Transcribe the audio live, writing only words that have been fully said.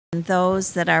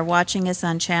those that are watching us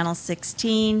on Channel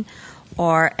 16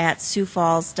 or at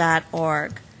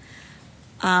siouxfalls.org.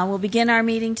 We'll begin our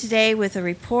meeting today with a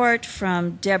report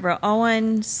from Deborah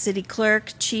Owen, City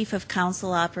Clerk, Chief of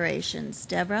Council Operations.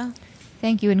 Deborah?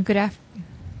 Thank you and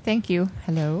thank you.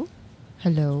 Hello.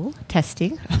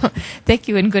 Testing. Thank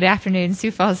you and good afternoon,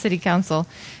 Sioux Falls City Council.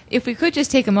 If we could just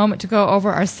take a moment to go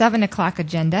over our 7 o'clock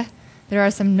agenda. There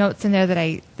are some notes in there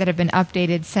that have been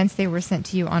updated since they were sent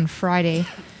to you on Friday.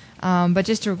 But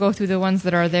just to go through the ones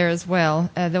that are there as well,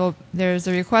 there's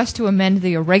a request to amend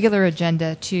the regular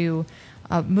agenda to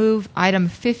move item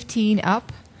 15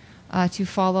 up to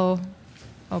follow.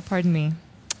 To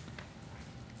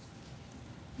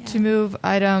move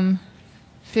item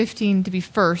 15 to be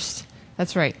first.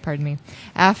 That's right, pardon me.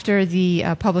 After the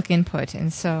public input.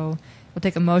 And so we'll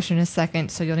take a motion in a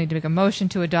second. So you'll need to make a motion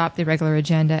to adopt the regular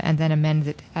agenda and then amend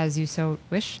it as you so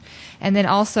wish. And then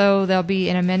also there'll be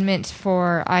an amendment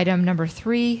for item number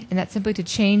 3, and that's simply to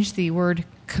change the word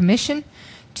commission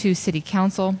to city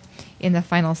council in the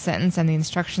final sentence, and the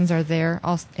instructions are there.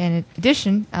 Also, in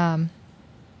addition,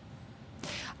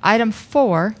 item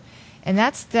 4, and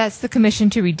that's the commission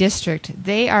to redistrict.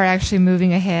 They are actually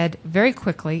moving ahead very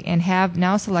quickly and have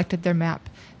now selected their map.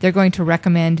 They're going to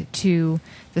recommend to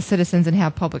the citizens and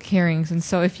have public hearings. And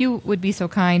so if you would be so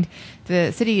kind,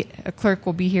 the city clerk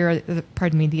will be here,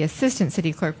 the assistant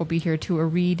city clerk will be here to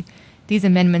read these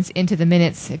amendments into the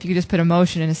minutes. If you could just put a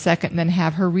motion in a second and then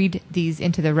have her read these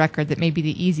into the record, that may be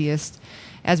the easiest,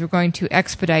 as we're going to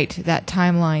expedite that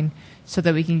timeline so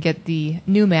that we can get the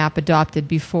new map adopted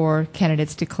before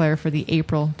candidates declare for the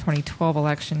April 2012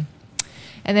 election.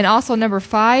 And then also number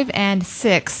 5 and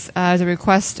 6 is a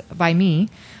request by me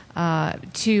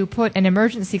to put an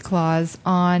emergency clause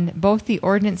on both the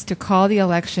ordinance to call the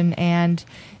election and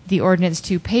the ordinance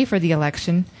to pay for the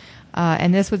election.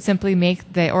 And this would simply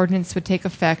make the ordinance would take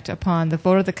effect upon the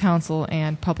vote of the council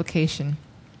and publication.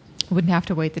 Wouldn't have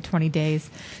to wait the 20 days.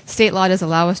 State law does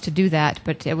allow us to do that,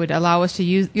 but it would allow us to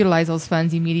utilize those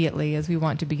funds immediately as we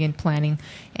want to begin planning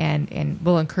and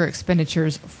will incur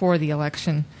expenditures for the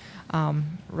election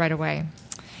right away.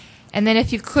 And then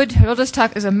if you could, we'll just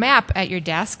talk, there's a map at your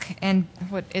desk, and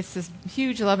it's this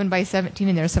huge 11 by 17,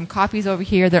 and there's some copies over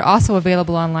here. They're also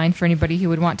available online for anybody who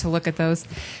would want to look at those.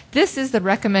 This is the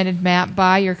recommended map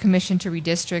by your commission to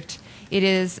redistrict. It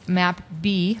is map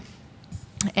B,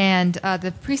 and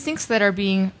the precincts that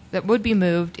would be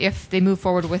moved if they move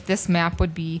forward with this map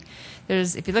would be,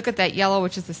 if you look at that yellow,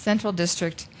 which is the central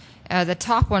district, the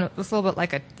top one looks a little bit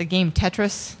like the game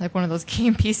Tetris, like one of those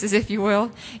game pieces, if you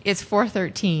will. It's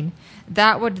 413.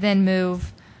 That would then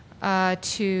move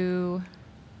to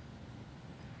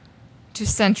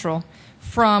Central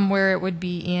from where it would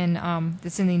be in,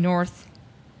 it's in the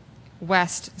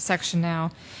northwest section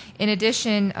now. In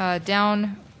addition,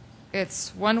 down,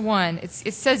 it's 1-1.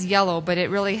 It says yellow, but it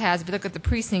really has, if you look at the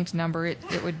precinct number,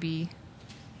 it would be,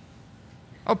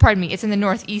 it's in the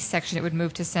northeast section, it would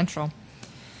move to Central.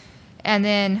 And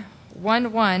then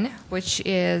 1-1, which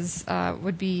is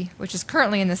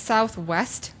currently in the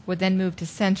southwest, would then move to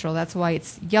Central. That's why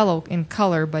it's yellow in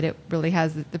color, but it really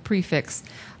has the prefix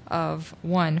of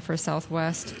 1 for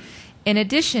southwest. In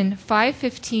addition,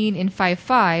 515 and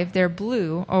 55, they're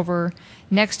blue over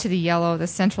next to the yellow, the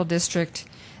central district.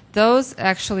 Those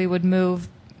actually would move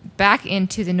back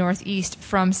into the northeast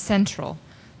from Central.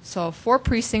 So 4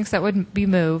 precincts that would be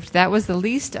moved. That was the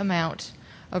least amount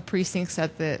of precincts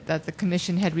that the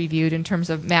commission had reviewed in terms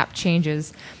of map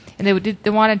changes, and they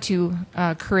wanted to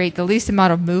create the least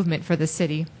amount of movement for the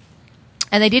city.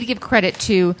 And they did give credit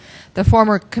to the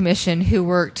former commission who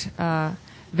worked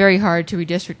very hard to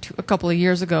redistrict a couple of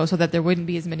years ago so that there wouldn't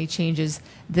be as many changes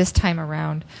this time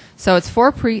around. So it's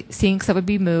 4 precincts that would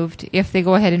be moved if they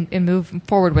go ahead and move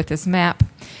forward with this map.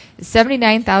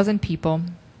 79,000 people.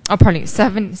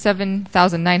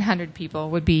 7,900 people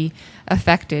would be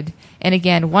affected. And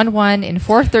again, 1-1 and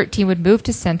 413 would move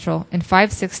to Central, and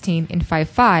 516 and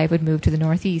 55 would move to the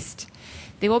Northeast.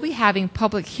 They will be having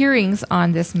public hearings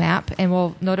on this map, and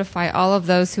will notify all of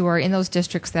those who are in those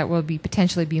districts that will be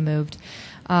potentially be moved.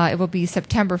 It will be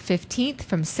September 15th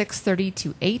from 6:30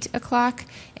 to 8 o'clock,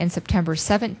 and September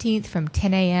 17th from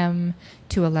 10 a.m.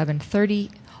 to 11:30,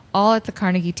 all at the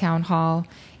Carnegie Town Hall.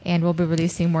 And we'll be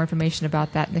releasing more information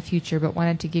about that in the future, but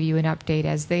wanted to give you an update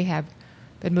as they have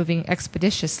been moving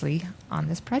expeditiously on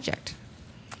this project.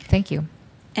 Thank you.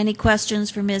 Any questions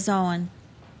for Ms. Owen?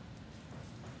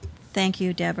 Thank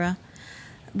you, Deborah.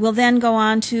 We'll then go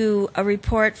on to a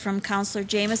report from Councillor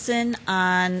Jameson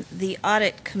on the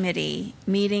Audit Committee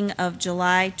meeting of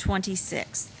July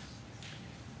 26th.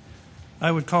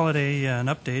 I would call it an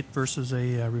update versus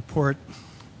a report.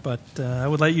 but I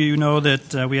would let you know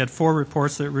that we had 4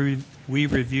 reports that we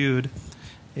reviewed: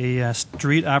 a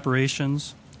street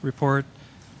operations report,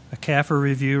 a CAFR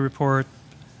review report,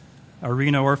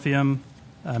 Arena Orpheum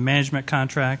management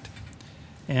contract,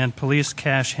 and police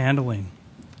cash handling.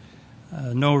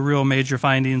 No real major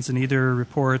findings in either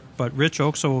report, but Rich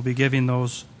Oakso will be giving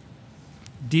those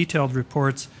detailed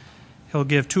reports. He'll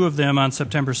give 2 of them on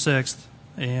September 6th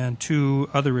and 2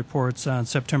 other reports on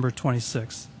September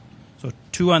 26th. So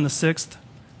 2 on the 6th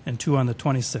and 2 on the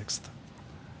 26th.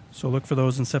 So look for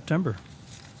those in September.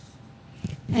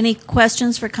 Any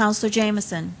questions for Councilor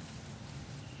Jameson?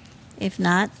 If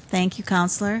not, thank you,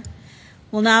 Councilor.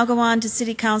 We'll now go on to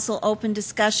City Council open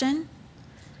discussion.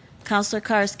 Councilor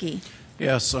Karski.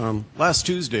 Yes, last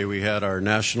Tuesday we had our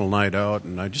National Night Out,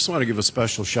 and I just want to give a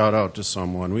special shout out to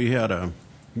someone. We had a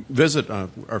visit,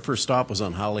 our first stop was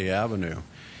on Holly Avenue,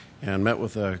 and met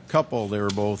with a couple. They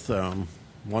were both,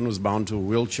 one was bound to a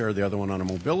wheelchair, the other one on a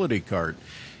mobility cart,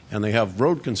 and they have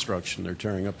road construction. They're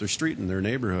tearing up their street in their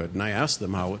neighborhood, and I asked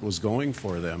them how it was going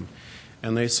for them,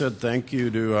 and they said thank you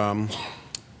to,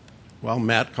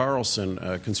 Matt Carlson,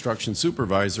 a construction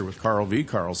supervisor with Carl V.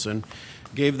 Carlson,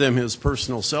 gave them his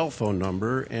personal cell phone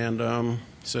number and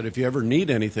said, if you ever need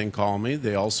anything, call me.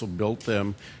 They also built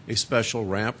them a special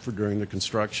ramp for during the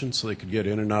construction so they could get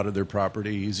in and out of their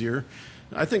property easier.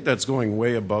 I think that's going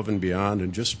way above and beyond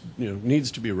and just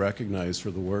needs to be recognized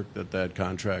for the work that that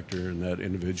contractor and that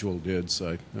individual did.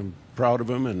 So I'm proud of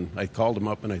him, and I called him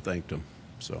up and I thanked him.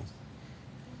 So,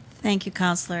 thank you,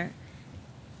 Councilor.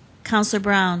 Councilor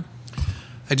Brown.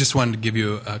 I just wanted to give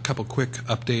you a couple quick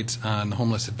updates on the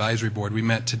Homeless Advisory Board. We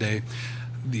met today.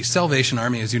 The Salvation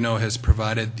Army, as you know, has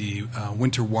provided the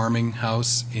winter warming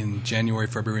house in January,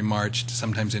 February, March,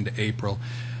 sometimes into April.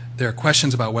 There are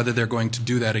questions about whether they're going to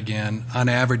do that again. On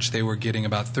average, they were getting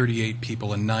about 38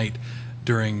 people a night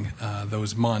during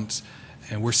those months,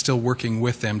 and we're still working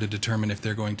with them to determine if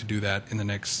they're going to do that in the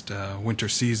next winter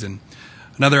season.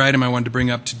 Another item I wanted to bring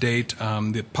up to date,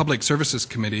 the Public Services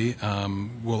Committee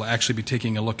will actually be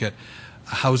taking a look at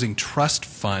a housing trust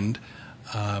fund.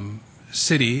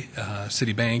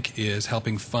 Citibank is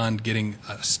helping fund getting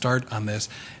a start on this,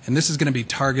 and this is going to be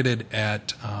targeted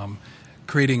at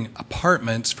creating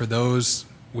apartments for those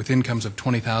with incomes of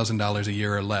 $20,000 a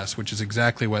year or less, which is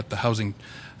exactly what the housing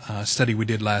study we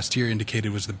did last year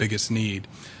indicated was the biggest need.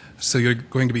 So you're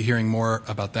going to be hearing more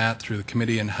about that through the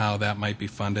committee and how that might be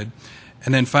funded.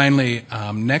 And then finally,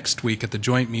 next week at the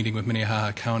joint meeting with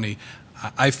Minnehaha County,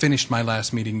 I finished my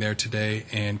last meeting there today,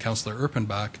 and Councilor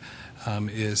Erpenbach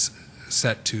is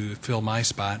set to fill my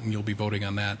spot, and you'll be voting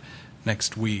on that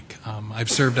next week.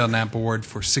 I've served on that board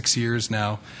for 6 years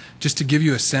now. Just to give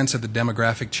you a sense of the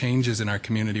demographic changes in our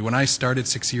community, when I started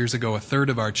 6 years ago, 1/3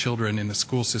 of our children in the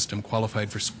school system qualified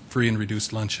for free and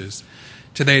reduced lunches.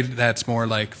 Today, that's more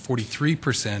like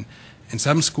 43%, and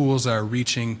some schools are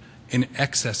reaching in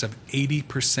excess of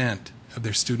 80% of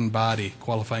their student body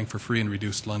qualifying for free and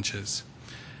reduced lunches.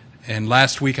 And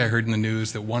last week I heard in the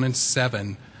news that 1 in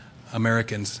 7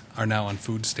 Americans are now on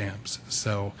food stamps.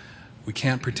 So we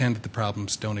can't pretend that the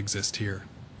problems don't exist here.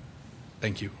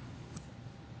 Thank you.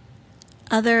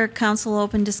 Other council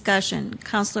open discussion.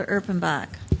 Councilor Erpenbach.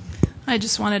 I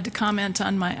just wanted to comment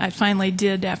on I finally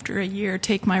did, after a year,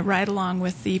 take my ride along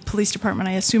with the police department.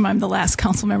 I assume I'm the last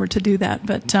council member to do that,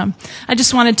 but I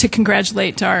just wanted to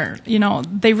congratulate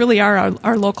they really are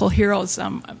our local heroes.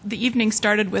 The evening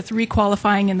started with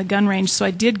requalifying in the gun range, so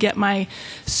I did get my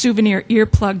souvenir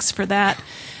earplugs for that.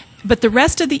 But the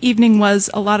rest of the evening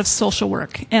was a lot of social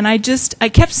work, and I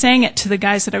kept saying it to the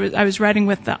guys that I was riding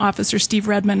with, the officer Steve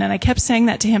Redmond, and I kept saying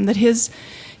that to him, that his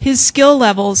skill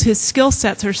levels, his skill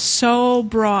sets are so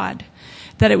broad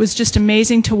that it was just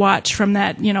amazing to watch, from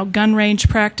that gun range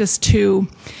practice to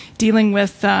dealing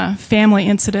with family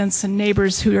incidents and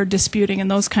neighbors who are disputing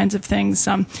and those kinds of things.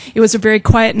 It was a very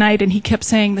quiet night, and he kept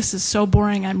saying, "This is so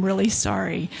boring, I'm really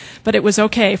sorry." But it was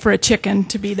okay for a chicken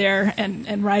to be there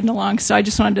and riding along. So I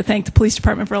just wanted to thank the police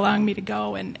department for allowing me to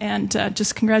go and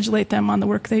just congratulate them on the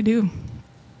work they do.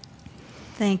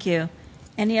 Thank you.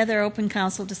 Any other open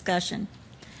council discussion?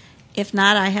 If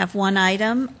not, I have one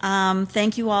item.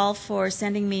 Thank you all for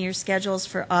sending me your schedules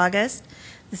for August.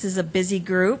 This is a busy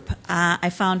group. I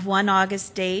found one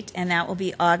August date, and that will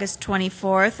be August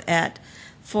 24th at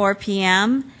 4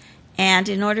 p.m. And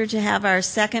in order to have our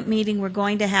second meeting, we're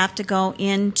going to have to go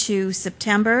into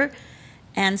September.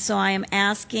 And so I am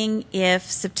asking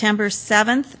if September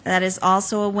 7th, that is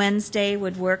also a Wednesday,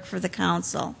 would work for the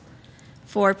council,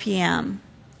 4 p.m.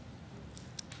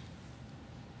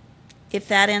 If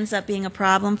that ends up being a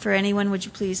problem for anyone, would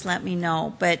you please let me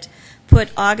know? But put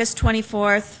August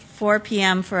 24th, 4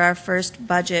 p.m. for our first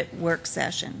budget work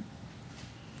session.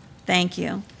 Thank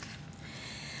you.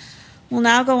 We'll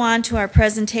now go on to our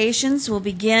presentations. We'll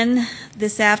begin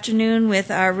this afternoon with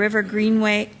our River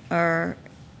Greenway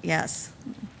Development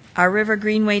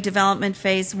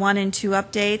Phase 1 and 2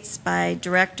 updates by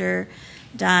Director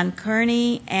Don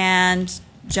Kearney and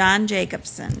John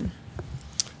Jacobson.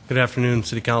 Good afternoon,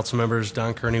 City Council members.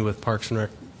 Don Kearney with Parks and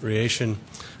Recreation.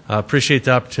 Appreciate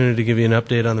the opportunity to give you an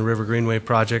update on the River Greenway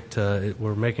project.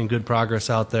 We're making good progress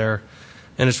out there,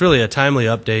 and it's really a timely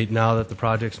update now that the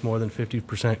project's more than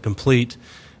 50% complete,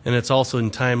 and it's also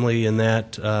timely in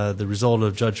that the result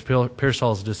of Judge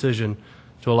Pearsall's decision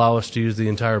to allow us to use the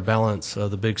entire balance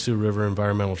of the Big Sioux River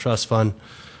Environmental Trust Fund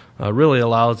really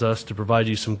allows us to provide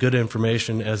you some good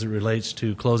information as it relates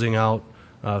to closing out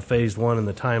Phase 1 and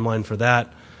the timeline for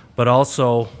that, but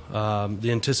also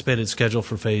the anticipated schedule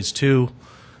for Phase 2,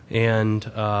 and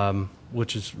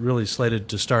which is really slated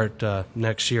to start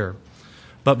next year.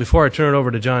 But before I turn it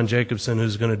over to John Jacobson,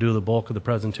 who's going to do the bulk of the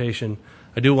presentation,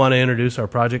 I do want to introduce our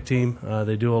project team.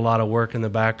 They do a lot of work in the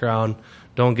background,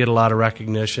 don't get a lot of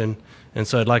recognition, and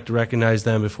so I'd like to recognize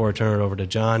them before I turn it over to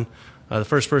John. The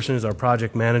first person is our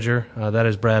project manager. That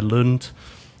is Brad Ludent.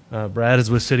 Brad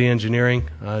is with City Engineering.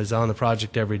 He's on the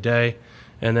project every day.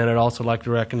 And then I'd also like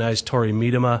to recognize Tori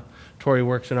Miedema. Tori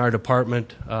works in our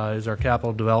department, is our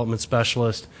capital development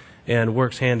specialist, and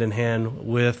works hand in hand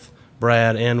with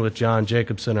Brad and with John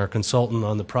Jacobson, our consultant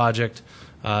on the project,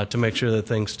 to make sure that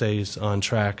things stays on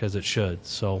track as it should.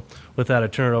 So with that, I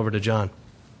turn it over to John.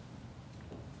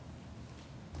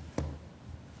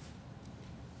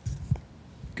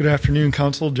 Good afternoon,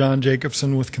 Council. John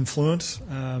Jacobson with Confluence.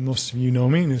 Most of you know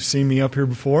me and have seen me up here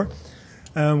before.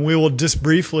 We will just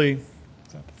briefly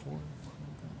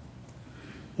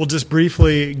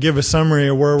give a summary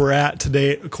of where we're at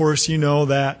today. Of course, you know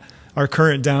that our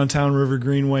current Downtown River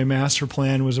Greenway Master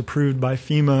Plan was approved by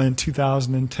FEMA in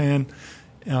 2010,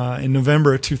 in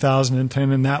November of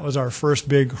 2010, and that was our first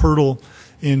big hurdle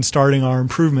in starting our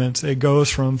improvements. It goes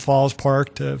from Falls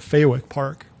Park to Faywick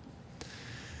Park.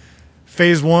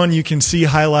 Phase 1, you can see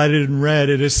highlighted in red.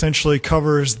 It essentially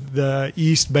covers the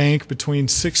east bank between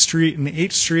 6th Street and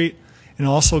 8th Street, and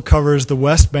also covers the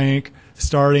west bank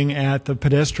starting at the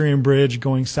pedestrian bridge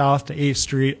going south to 8th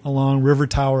Street along River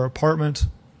Tower Apartments.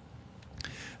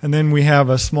 And then we have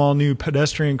a small new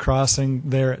pedestrian crossing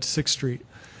there at 6th Street.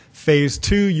 Phase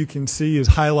 2, you can see, is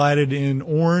highlighted in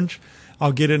orange.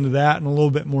 I'll get into that in a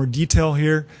little bit more detail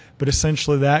here, but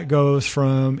essentially that goes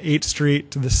from 8th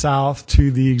Street to the south to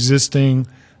the existing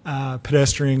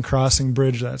pedestrian crossing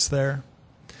bridge that's there.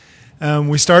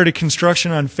 We started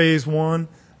construction on Phase 1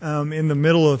 in the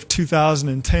middle of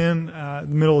 2010, the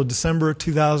middle of December of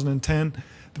 2010.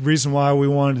 The reason why we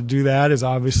wanted to do that is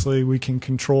obviously we can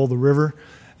control the river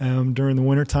during the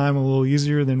wintertime a little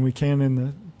easier than we can in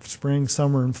the spring,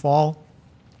 summer, and fall.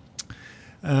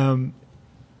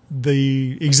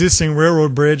 The existing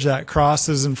railroad bridge that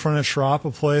crosses in front of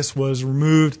Sharapa Place was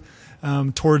removed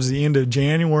towards the end of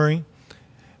January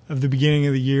of the beginning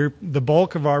of the year. The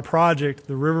bulk of our project,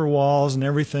 the river walls and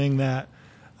everything that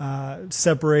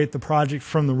separate the project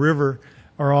from the river,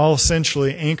 are all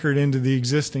essentially anchored into the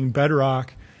existing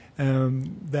bedrock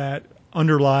that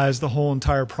underlies the whole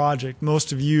entire project.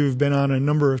 Most of you have been on a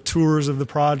number of tours of the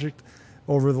project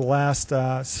over the last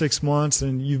 6 months,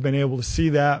 and you've been able to see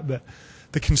that, but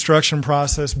the construction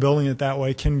process, building it that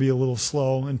way, can be a little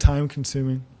slow and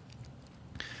time-consuming.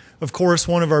 Of course,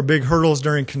 one of our big hurdles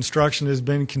during construction has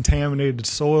been contaminated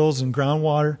soils and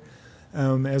groundwater.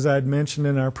 As I had mentioned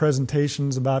in our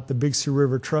presentations about the Big Sioux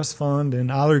River Trust Fund and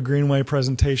other Greenway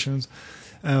presentations,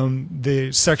 the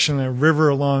section of the river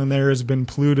along there has been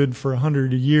polluted for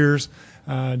 100 years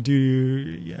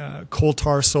due to coal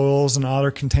tar soils and other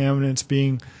contaminants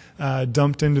being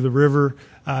dumped into the river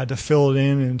to fill it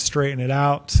in and straighten it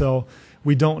out. So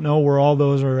we don't know where all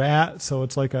those are at. So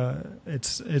it's like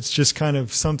it's just kind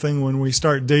of something when we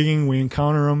start digging, we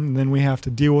encounter them, and then we have to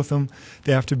deal with them.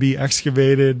 They have to be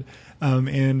excavated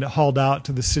and hauled out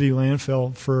to the city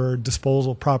landfill for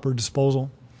disposal, proper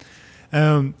disposal.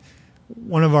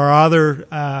 One of our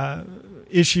other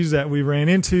issues that we ran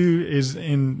into is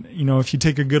if you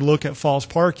take a good look at Falls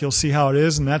Park, you'll see how it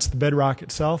is, and that's the bedrock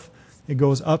itself. It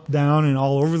goes up, down, and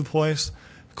all over the place.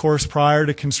 Of course, prior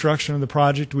to construction of the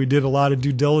project, we did a lot of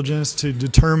due diligence to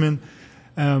determine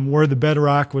where the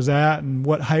bedrock was at and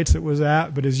what heights it was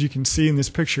at. But as you can see in this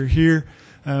picture here,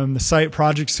 the site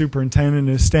project superintendent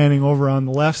is standing over on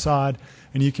the left side,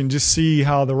 and you can just see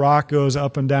how the rock goes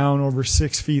up and down over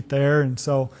 6 feet there. And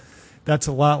so that's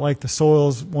a lot like the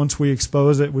soils. Once we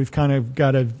expose it, we've kind of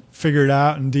got to figure it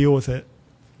out and deal with it.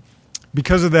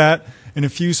 Because of that, in a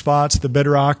few spots, the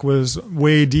bedrock was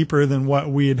way deeper than what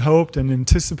we had hoped and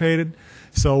anticipated.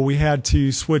 So we had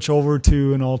to switch over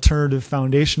to an alternative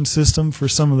foundation system for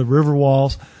some of the river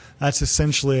walls. That's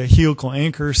essentially a helical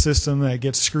anchor system that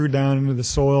gets screwed down into the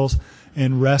soils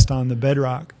and rest on the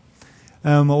bedrock.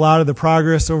 A lot of the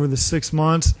progress over the 6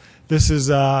 months. This is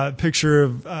a picture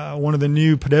of one of the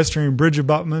new pedestrian bridge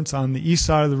abutments on the east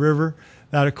side of the river.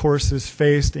 That, of course, is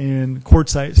faced in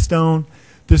quartzite stone.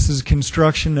 This is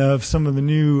construction of some of the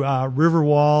new river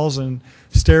walls and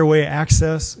stairway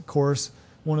access. Of course,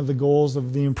 one of the goals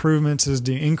of the improvements is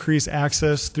to increase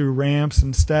access through ramps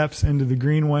and steps into the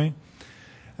greenway.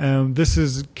 This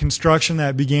is construction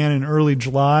that began in early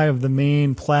July of the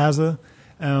main plaza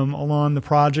along the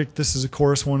project. This is, of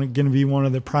course, going to be one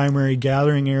of the primary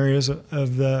gathering areas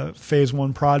of the Phase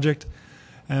 1 project.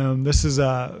 This is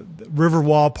a river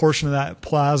wall portion of that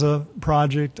plaza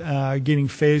project getting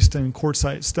faced in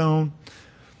quartzite stone.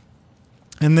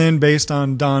 And then, based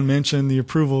on Don mentioned the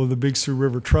approval of the Big Sioux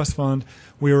River Trust Fund,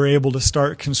 we were able to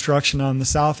start construction on the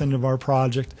south end of our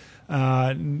project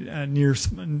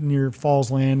near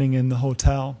Falls Landing and the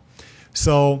hotel.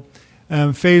 So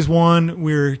Phase 1,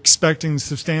 we're expecting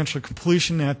substantial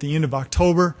completion at the end of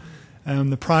October.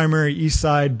 The primary east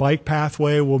side bike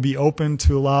pathway will be open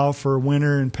to allow for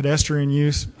winter and pedestrian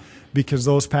use because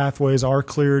those pathways are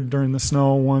cleared during the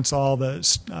snow once all the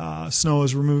snow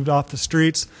is removed off the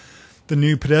streets. The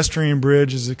new pedestrian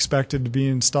bridge is expected to be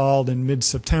installed in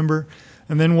mid-September.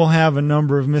 And then we'll have a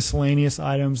number of miscellaneous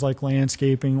items like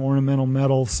landscaping, ornamental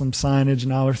metal, some signage,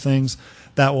 and other things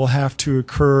that will have to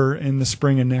occur in the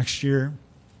spring of next year.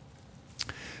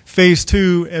 Phase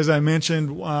 2, as I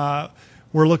mentioned,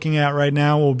 we're looking at right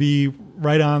now will be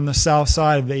right on the south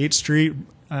side of the 8th Street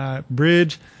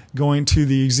bridge, going to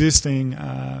the existing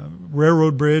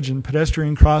railroad bridge and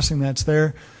pedestrian crossing that's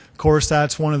there. Of course,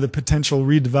 that's one of the potential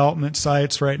redevelopment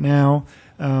sites right now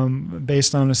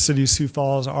based on a City of Sioux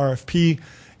Falls RFP.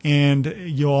 And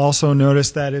you'll also notice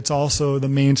that it's also the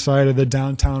main site of the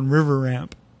downtown river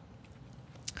ramp.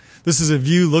 This is a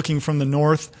view looking from the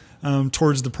north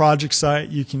towards the project site.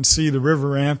 You can see the river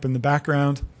ramp in the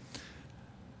background.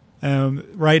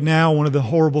 Right now, one of the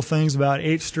horrible things about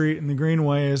 8th Street and the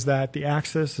Greenway is that the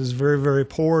access is very, very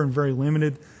poor and very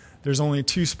limited. There's only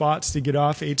 2 spots to get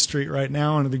off 8th Street right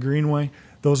now onto the Greenway.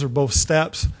 Those are both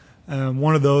steps.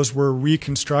 One of those we're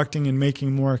reconstructing and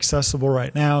making more accessible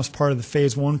right now as part of the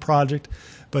Phase 1 project.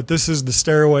 But this is the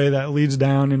stairway that leads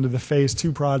down into the Phase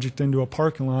 2 project into a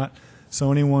parking lot.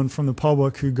 So anyone from the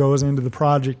public who goes into the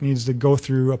project needs to go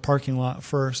through a parking lot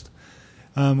first.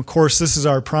 Of course, this is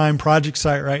our prime project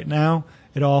site right now.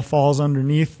 It all falls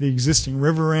underneath the existing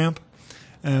river ramp.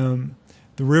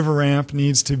 The river ramp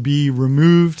needs to be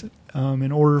removed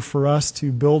in order for us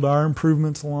to build our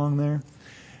improvements along there.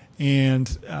 And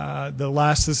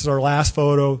this is our last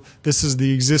photo. This is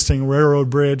the existing railroad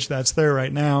bridge that's there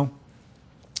right now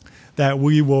that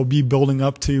we will be building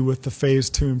up to with the Phase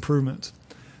 2 improvements.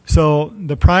 So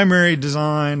the primary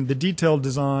design, the detailed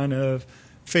design of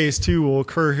Phase 2 will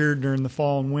occur here during the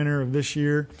fall and winter of this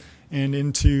year and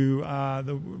into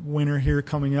the winter here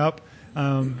coming up.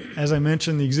 As I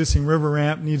mentioned, the existing river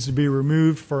ramp needs to be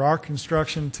removed for our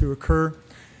construction to occur.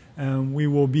 We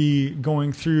will be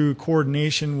going through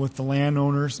coordination with the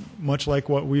landowners, much like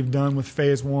what we've done with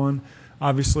Phase 1.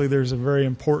 Obviously, there's a very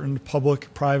important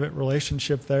public-private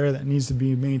relationship there that needs to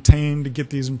be maintained to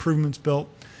get these improvements built.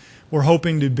 We're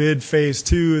hoping to bid Phase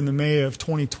 2 in the May of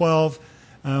 2012,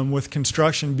 with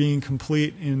construction being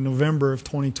complete in November of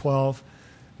 2012.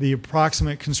 The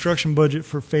approximate construction budget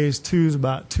for Phase 2 is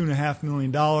about $2.5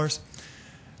 million.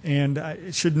 And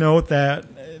I should note that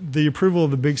the approval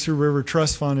of the Big Sioux River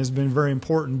Trust Fund has been very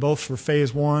important, both for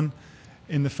Phase 1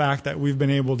 in the fact that we've been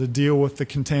able to deal with the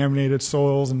contaminated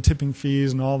soils and tipping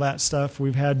fees and all that stuff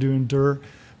we've had to endure,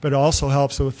 but it also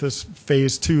helps with this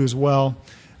Phase 2 as well,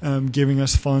 giving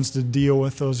us funds to deal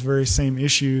with those very same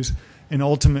issues and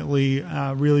ultimately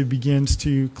really begins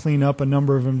to clean up a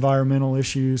number of environmental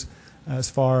issues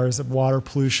as far as water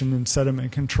pollution and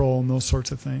sediment control and those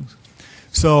sorts of things.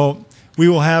 So we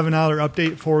will have another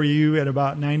update for you at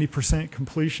about 90%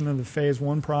 completion of the Phase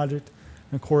 1 project.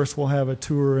 And of course, we'll have a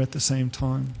tour at the same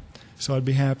time. So I'd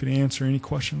be happy to answer any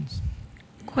questions.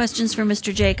 Questions for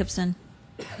Mr. Jacobson?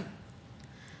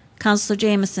 Councilor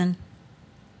Jameson.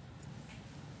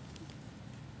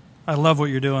 I love what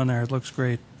you're doing there. It looks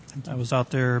great. I was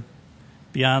out there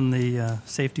beyond the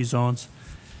safety zones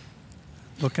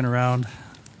looking around.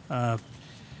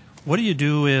 What do you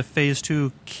do if Phase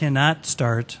 2 cannot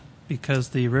start because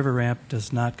the river ramp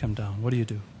does not come down? What do you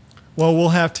do? Well, we'll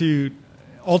have to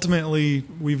ultimately,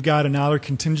 we've got another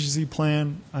contingency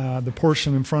plan. The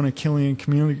portion in front of Killian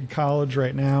Community College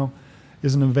right now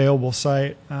is an available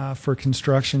site for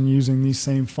construction using these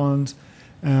same funds.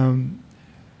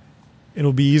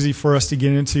 It'll be easy for us to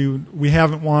get into. We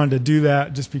haven't wanted to do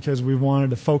that just because we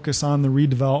wanted to focus on the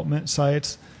redevelopment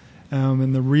sites.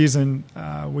 And the reason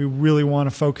we really want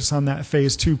to focus on that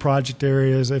Phase 2 project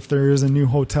area is if there is a new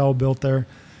hotel built there,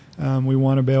 we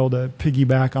want to be able to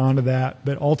piggyback onto that.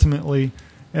 But ultimately,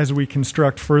 as we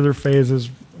construct further phases,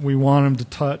 we want them to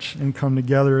touch and come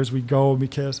together as we go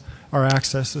because our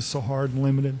access is so hard and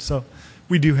limited. So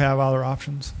we do have other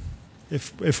options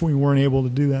if we weren't able to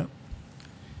do that.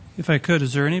 If I could,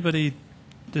 is there anybody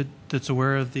that's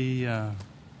aware of the,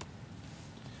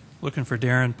 looking for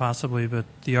Darren possibly, but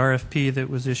the RFP that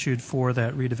was issued for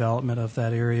that redevelopment of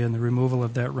that area and the removal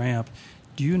of that ramp?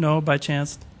 Do you know by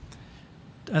chance?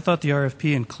 I thought the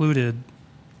RFP included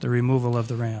the removal of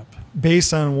the ramp.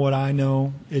 Based on what I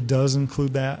know, it does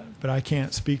include that, but I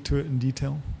can't speak to it in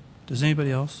detail. Does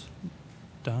anybody else?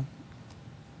 Don?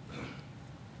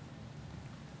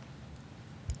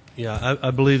 Yeah,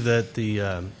 I believe that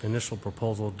the initial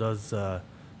proposal does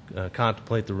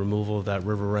contemplate the removal of that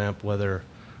river ramp, whether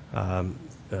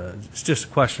it's just a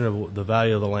question of the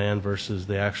value of the land versus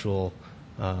the actual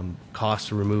cost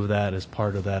to remove that as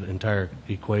part of that entire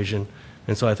equation.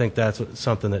 And so I think that's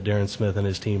something that Darren Smith and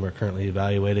his team are currently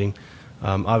evaluating.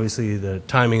 Obviously, the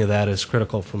timing of that is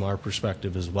critical from our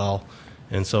perspective as well.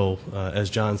 And so, as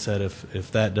John said,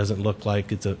 if that doesn't look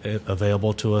like it's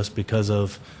available to us because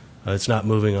of it's not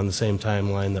moving on the same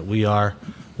timeline that we are,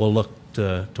 we'll look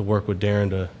to work with Darren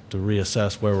to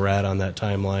reassess where we're at on that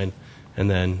timeline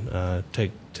and then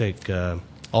take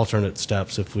alternate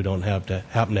steps if we don't happen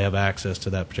to have access to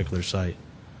that particular site.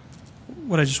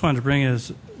 What I just wanted to bring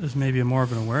is maybe a more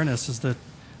of an awareness is that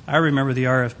I remember the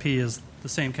RFP is the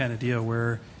same kind of deal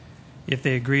where if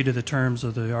they agree to the terms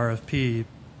of the RFP,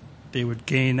 they would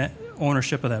gain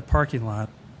ownership of that parking lot,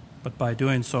 but by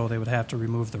doing so, they would have to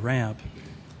remove the ramp.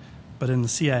 But in the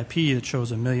CIP, it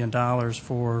shows $1 million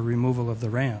for removal of the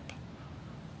ramp.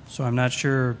 So I'm not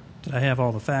sure that I have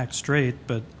all the facts straight,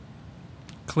 but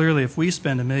clearly if we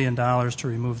spend $1 million to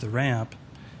remove the ramp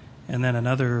and then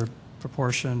another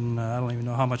proportion, I don't even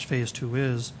know how much Phase 2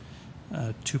 is,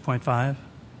 2.5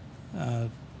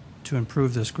 to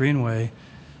improve this greenway,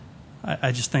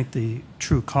 I just think the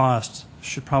true cost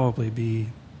should probably be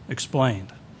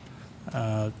explained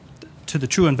to the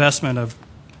true investment of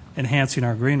enhancing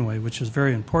our greenway, which is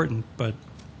very important. But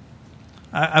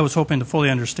I was hoping to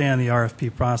fully understand the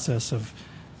RFP process of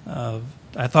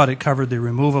I thought it covered the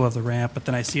removal of the ramp, but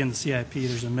then I see in the CIP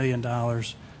there's $1 million to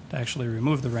actually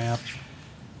remove the ramp.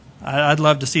 I'd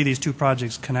love to see these two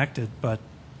projects connected, but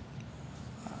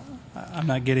I'm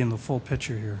not getting the full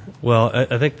picture here. Well,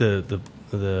 I think the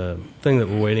thing that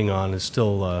we're waiting on is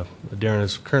still Darren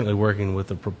is currently working with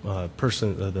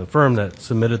the firm that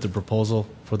submitted the proposal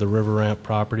for the river ramp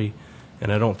property,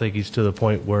 and I don't think he's to the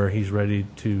point where he's ready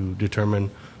to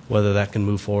determine whether that can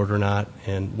move forward or not.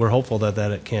 And we're hopeful that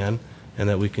it can, and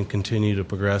that we can continue to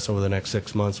progress over the next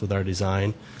 6 months with our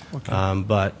design. Okay.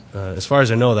 But as far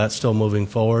as I know, that's still moving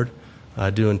forward. I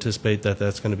do anticipate that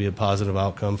that's going to be a positive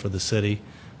outcome for the city,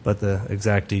 but the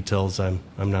exact details, I'm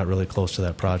not really close to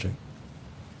that project.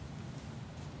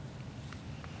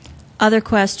 Other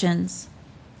questions?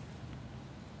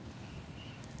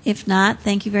 If not,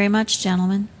 thank you very much,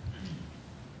 gentlemen.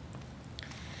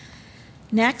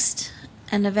 Next,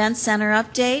 an event center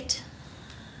update.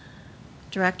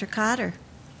 Director Cotter.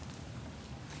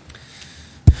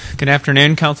 Good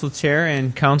afternoon, Council Chair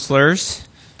and councilors.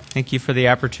 Thank you for the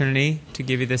opportunity to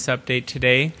give you this update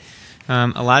today.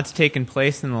 A lot's taken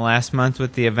place in the last month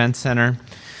with the Event Center.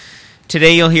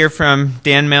 Today you'll hear from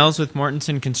Dan Mills with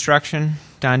Mortensen Construction,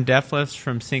 Don Deflis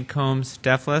from St. Combs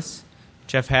Deflis,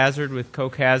 Jeff Hazard with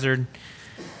Coke Hazard,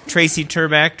 Tracy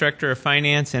Turback, Director of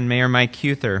Finance, and Mayor Mike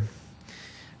Huther.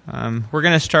 We're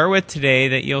going to start with today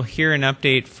that you'll hear an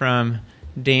update from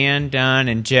Dan, Don,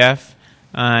 and Jeff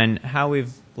on how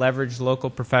we've leveraged local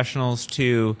professionals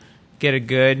to get a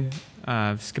good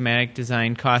schematic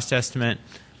design cost estimate,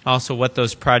 also what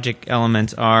those project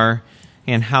elements are,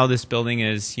 and how this building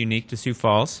is unique to Sioux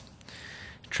Falls.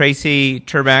 Tracy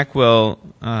Turback will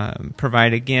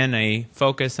provide, again, a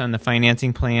focus on the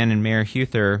financing plan, and Mayor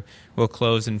Huther will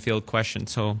close and field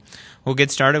questions. So we'll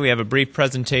get started. We have a brief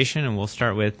presentation, and we'll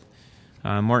start with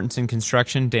Mortensen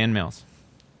Construction, Dan Mills.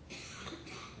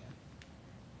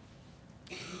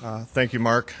 Thank you,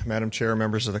 Mark, Madam Chair,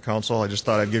 members of the council. I just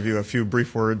thought I'd give you a few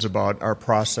brief words about our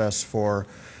process for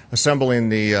assembling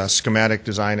the schematic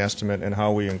design estimate and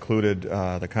how we included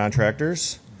the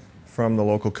contractors from the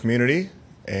local community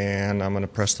And I'm going to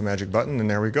press the magic button, and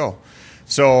there we go.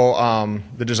 So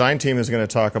the design team is going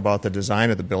to talk about the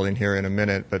design of the building here in a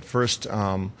minute, but first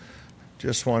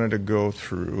just wanted to go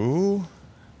through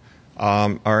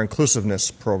our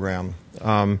inclusiveness program.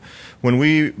 When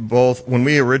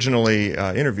we originally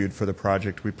interviewed for the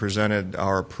project, we presented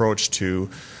our approach to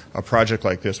a project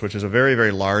like this, which is a very,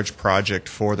 very large project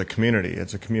for the community.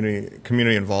 It's a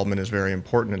community involvement is very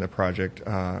important in the project,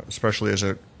 especially as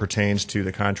it pertains to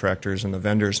the contractors and the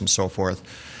vendors and so forth.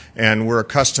 And we're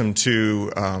accustomed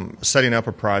to setting up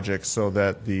a project so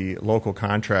that the local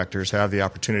contractors have the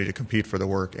opportunity to compete for the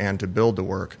work and to build the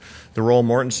work. The role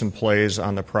Mortenson plays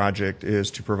on the project is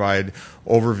to provide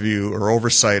overview or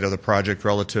oversight of the project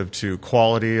relative to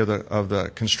quality of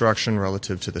the construction,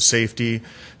 relative to the safety,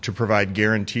 to provide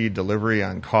guaranteed delivery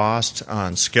on cost,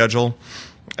 on schedule,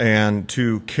 and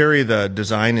to carry the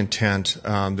design intent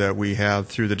that we have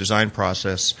through the design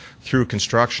process through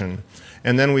construction.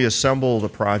 And then we assemble the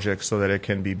project so that it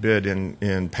can be bid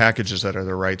in packages that are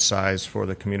the right size for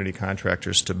the community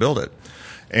contractors to build it.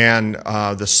 And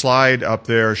the slide up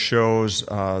there shows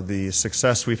the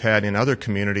success we've had in other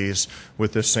communities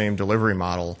with this same delivery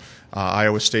model.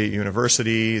 Iowa State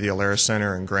University, the Alara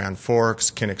Center in Grand Forks,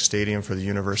 Kinnick Stadium for the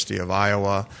University of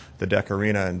Iowa, the Deck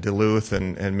Arena in Duluth,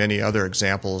 and many other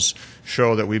examples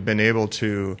show that we've been able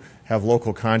to have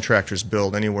local contractors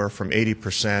build anywhere from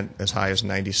 80% as high as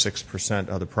 96%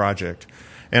 of the project.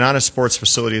 And on a sports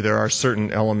facility, there are certain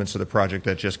elements of the project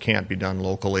that just can't be done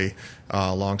locally.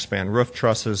 Long span roof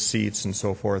trusses, seats, and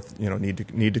so forth,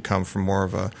 need to come from more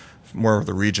of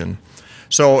the region.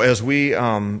 So as we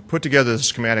put together the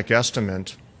schematic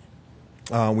estimate,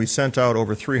 we sent out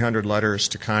over 300 letters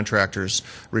to contractors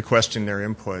requesting their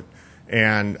input.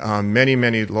 And many,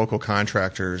 many local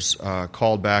contractors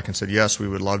called back and said, yes, we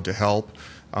would love to help.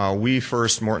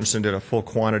 Mortenson did a full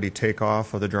quantity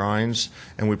takeoff of the drawings,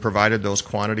 and we provided those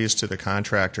quantities to the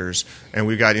contractors. And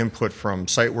we got input from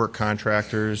site work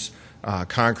contractors,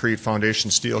 concrete foundation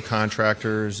steel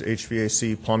contractors,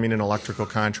 HVAC, plumbing and electrical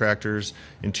contractors,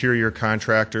 interior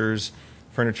contractors,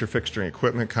 furniture, fixture, and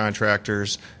equipment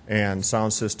contractors, and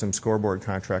sound system scoreboard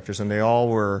contractors. And they all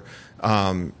were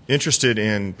interested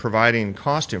in providing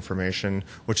cost information,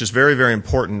 which is very, very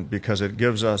important because it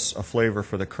gives us a flavor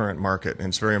for the current market. And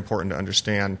it's very important to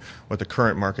understand what the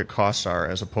current market costs are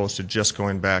as opposed to just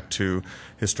going back to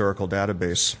historical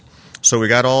database. So we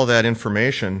got all that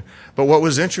information. But what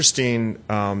was interesting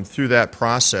through that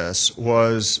process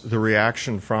was the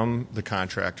reaction from the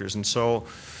contractors. And so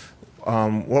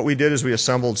what we did is we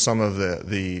assembled some of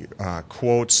the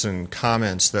quotes and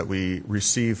comments that we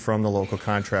received from the local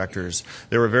contractors.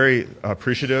 They were very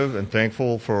appreciative and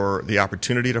thankful for the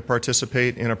opportunity to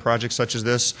participate in a project such as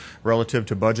this relative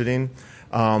to budgeting.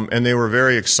 And they were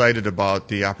very excited about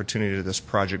the opportunity that this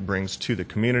project brings to the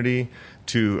community,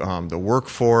 to the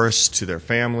workforce, to their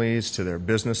families, to their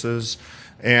businesses.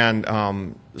 And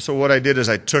so what I did is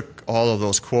I took all of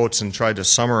those quotes and tried to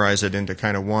summarize it into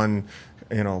kind of one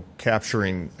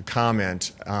capturing a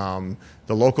comment.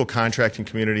 The local contracting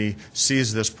community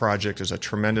sees this project as a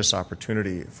tremendous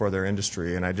opportunity for their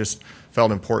industry, and I just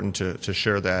felt important to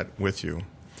share that with you.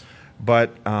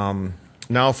 But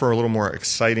now for a little more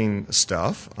exciting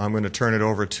stuff, I'm going to turn it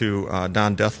over to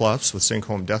Don Dethlefs with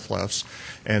Sincombe Dethlefs,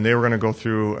 and they were going to go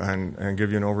through and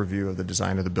give you an overview of the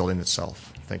design of the building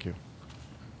itself. Thank you.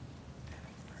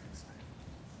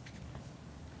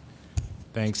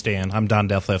 Thanks, Dan. I'm Don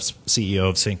Dethlefs, CEO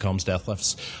of Sincombe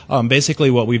Dethlefs.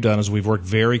 Basically, what we've done is we've worked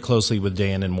very closely with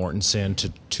Dan and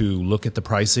Mortenson to look at the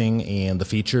pricing and the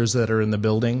features that are in the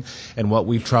building. And what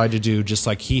we've tried to do, just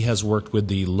like he has worked with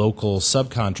the local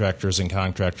subcontractors and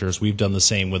contractors, we've done the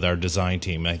same with our design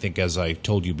team. I think, as I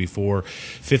told you before,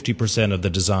 50% of the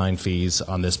design fees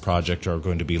on this project are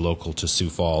going to be local to Sioux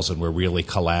Falls, and we're really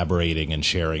collaborating and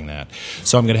sharing that.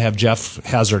 So I'm going to have Jeff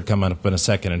Hazard come up in a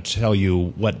second and tell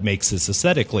you what makes this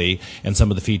aesthetically and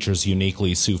some of the features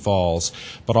uniquely Sioux Falls.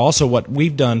 But also what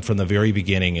we've done from the very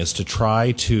beginning is to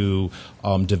try to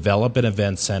develop an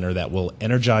event center that will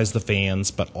energize the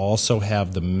fans but also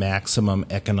have the maximum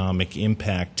economic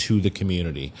impact to the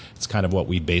community. It's kind of what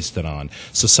we based it on.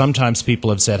 So sometimes people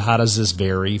have said, how does this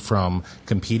vary from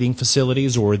competing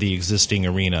facilities or the existing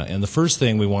arena? And the first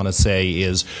thing we want to say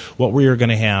is what we are going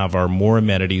to have are more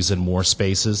amenities and more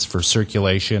spaces for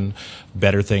circulation,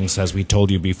 better things, as we told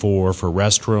you before, for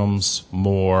restrooms,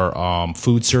 more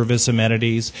food service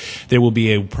amenities. There will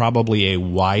be probably a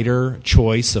wider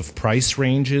choice of price price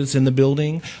ranges in the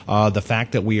building. The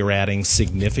fact that we are adding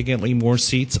significantly more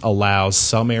seats allows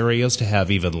some areas to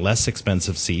have even less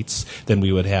expensive seats than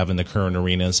we would have in the current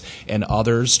arenas, and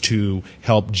others to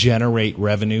help generate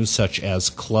revenue such as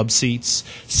club seats,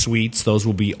 suites. Those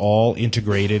will be all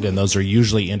integrated, and those are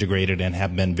usually integrated and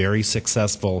have been very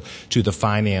successful to the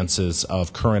finances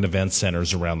of current event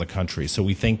centers around the country. So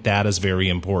we think that is very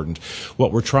important.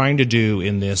 What we're trying to do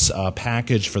in this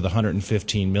package for the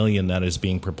 $115 million that is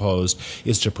being proposed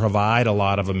is to provide a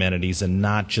lot of amenities and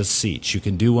not just seats. You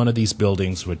can do one of these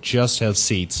buildings with just have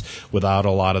seats without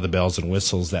a lot of the bells and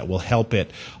whistles that will help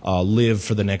it live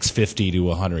for the next 50 to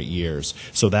 100 years.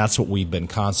 So that's what we've been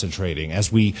concentrating.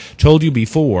 As we told you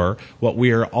before, what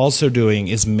we are also doing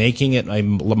is making it a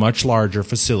much larger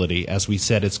facility. As we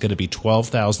said, it's going to be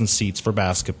 12,000 seats for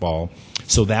basketball.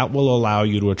 So that will allow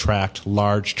you to attract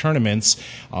large tournaments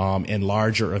and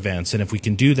larger events. And if we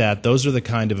can do that, those are the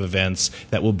kind of events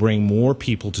that will bring more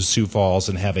people to Sioux Falls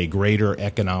and have a greater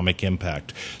economic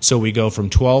impact. So we go from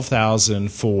 12,000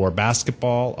 for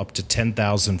basketball up to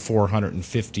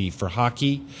 10,450 for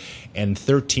hockey and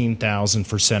 13,000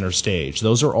 for center stage.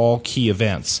 Those are all key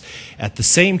events. At the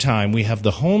same time, we have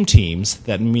the home teams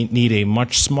that need a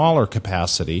much smaller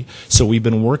capacity, so we've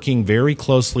been working very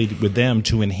closely with them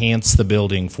to enhance the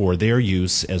building for their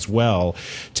use as well,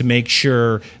 to make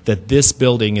sure that this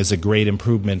building is a great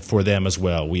improvement for them as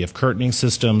well. We have curtaining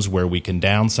systems where we can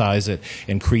downsize it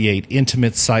and create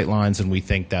intimate sight lines, and we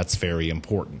think that's very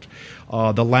important.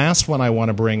 The last one I want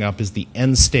to bring up is the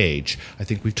end stage. I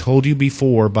think we've told you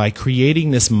before, by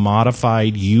creating this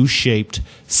modified U-shaped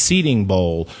seating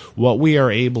bowl, what we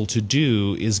are able to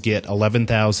do is get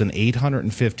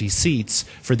 11,850 seats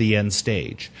for the end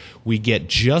stage. We get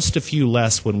just a few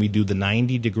less when we do the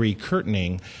 90-degree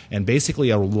curtaining, and basically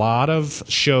a lot of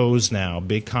shows now,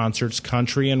 big concerts,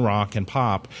 country and rock and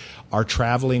pop, are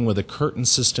traveling with a curtain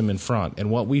system in front.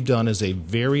 And what we've done is a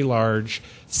very large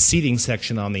seating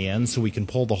section on the end so we can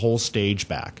pull the whole stage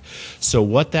back. So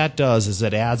what that does is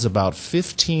it adds about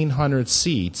 1,500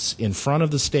 seats in front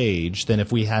of the stage than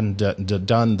if we hadn't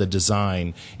done the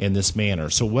design in this manner.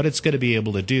 So what it's going to be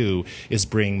able to do is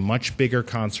bring much bigger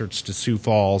concerts to Sioux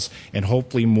Falls and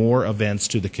hopefully more events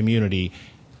to the community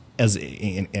as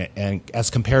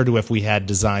compared to if we had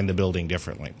designed the building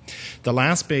differently. The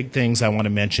last big things I want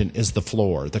to mention is the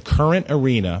floor. The current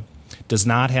arena does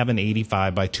not have an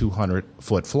 85 by 200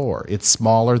 foot floor. It's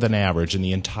smaller than average, and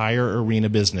the entire arena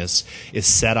business is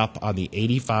set up on the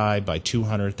 85 by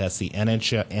 200. That's the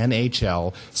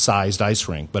NHL sized ice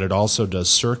rink, but it also does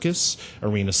circus,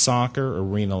 arena soccer,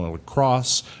 arena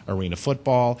lacrosse, arena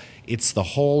football. It's the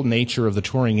whole nature of the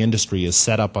touring industry is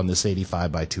set up on this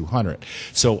 85 by 200.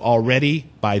 So already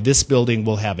by this building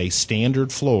we'll have a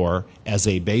standard floor as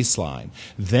a baseline.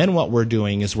 Then what we're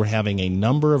doing is we're having a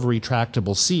number of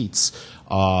retractable seats,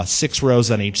 6 rows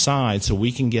on each side, so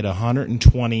we can get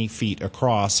 120 feet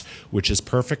across, which is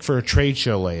perfect for a trade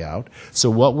show layout. So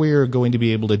what we're going to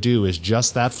be able to do is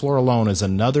just that floor alone is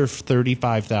another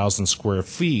 35,000 square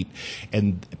feet,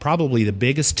 and probably the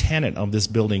biggest tenant of this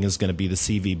building is going to be the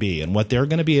CVB. And what they're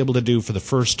going to be able to do for the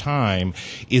first time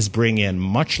is bring in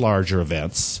much larger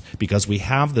events because we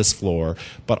have this floor,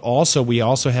 but also we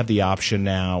also have the option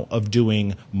now of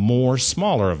doing more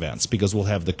smaller events because we'll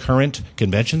have the current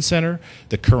convention center,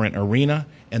 the current arena,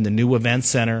 and the new event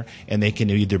center, and they can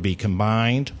either be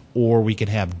combined or we can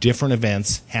have different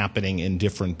events happening in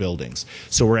different buildings.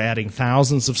 So we're adding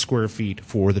thousands of square feet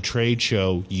for the trade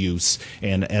show use,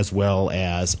 and as well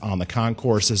as on the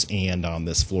concourses and on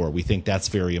this floor. We think that's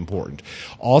very important.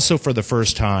 Also, for the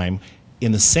first time,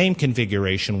 in the same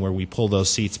configuration where we pull those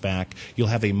seats back, you'll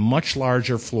have a much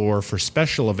larger floor for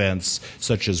special events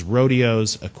such as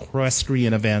rodeos,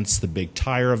 equestrian events, the big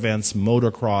tire events,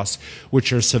 motocross,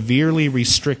 which are severely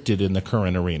restricted in the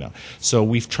current arena. So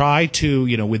we've tried to,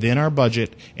 within our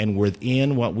budget and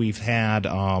within what we've had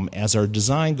as our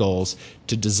design goals,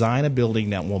 to design a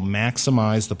building that will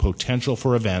maximize the potential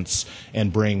for events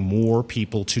and bring more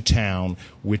people to town,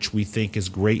 which we think is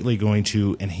greatly going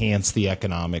to enhance the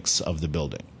economics of the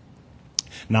building.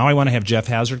 Now I want to have Jeff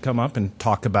Hazard come up and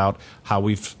talk about how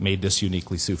we've made this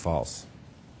uniquely Sioux Falls.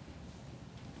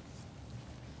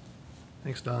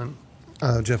 Thanks, Don.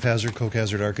 Jeff Hazard, Koch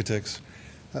Hazard Architects.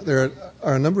 There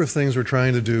are a number of things we're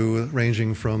trying to do,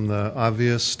 ranging from the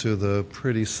obvious to the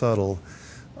pretty subtle,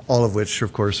 all of which,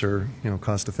 of course, are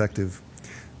cost-effective,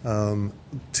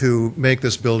 to make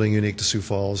this building unique to Sioux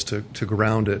Falls, to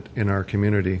ground it in our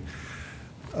community.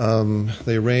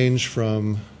 They range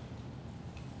from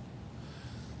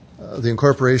the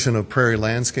incorporation of prairie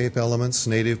landscape elements,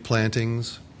 native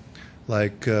plantings,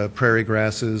 like prairie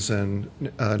grasses and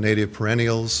native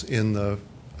perennials in the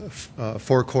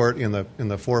forecourt, in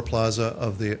the fore plaza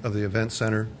of the event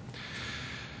center,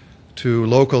 to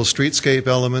local streetscape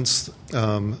elements.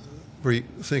 We're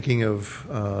thinking of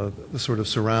the sort of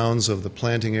surrounds of the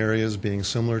planting areas being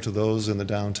similar to those in the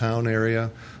downtown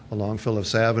area along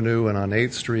Phillips Avenue and on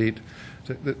 8th Street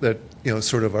that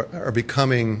sort of are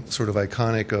becoming sort of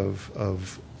iconic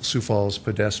of Sioux Falls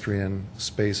pedestrian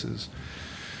spaces.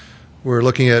 We're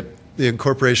looking at the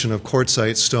incorporation of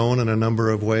quartzite stone in a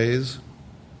number of ways,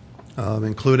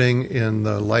 including in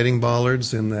the lighting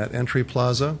bollards in that entry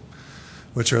plaza,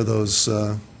 which are those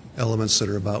elements that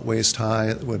are about waist high.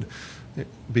 It would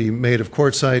be made of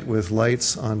quartzite with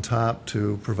lights on top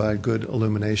to provide good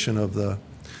illumination of the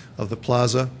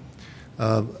plaza.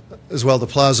 As well, the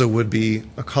plaza would be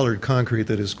a colored concrete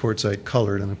that is quartzite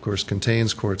colored and, of course,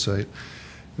 contains quartzite.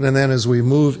 And then as we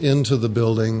move into the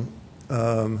building,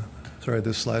 sorry,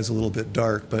 this slide's a little bit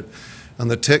dark, but on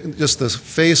the just the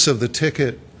face of the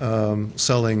ticket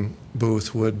selling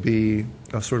booth would be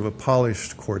a sort of a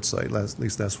polished quartzite. At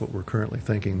least that's what we're currently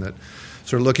thinking, that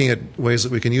sort of looking at ways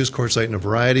that we can use quartzite in a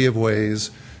variety of ways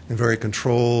in very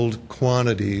controlled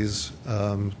quantities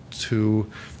to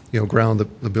ground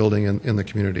the building in the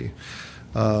community.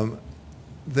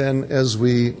 Then as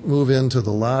we move into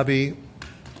the lobby,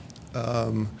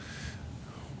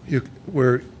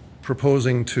 we're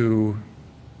proposing to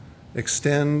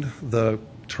extend the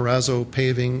terrazzo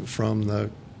paving from the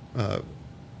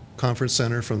conference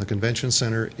center, from the convention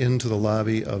center, into the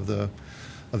lobby of the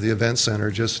event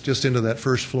center, just into that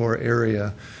first floor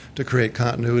area to create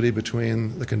continuity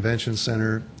between the convention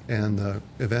center and the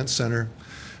event center.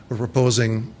 We're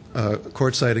proposing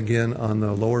quartzite again on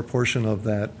the lower portion of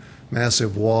that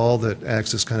massive wall that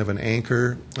acts as kind of an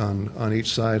anchor on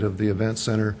each side of the event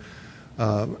center.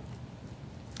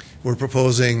 We're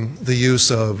proposing the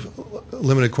use of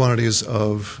limited quantities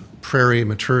of prairie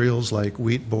materials like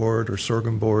wheat board or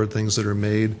sorghum board, things that are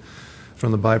made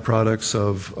from the byproducts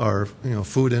of our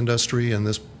food industry in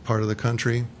this part of the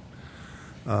country.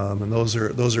 And those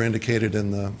are indicated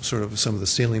in the sort of some of the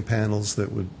ceiling panels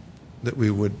that we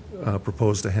would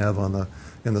propose to have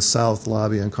in the south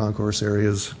lobby and concourse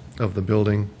areas of the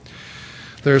building.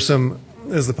 There's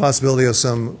the possibility of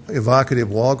some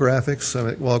evocative wall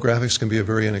graphics. Wall graphics can be a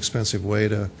very inexpensive way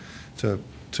to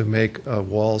make a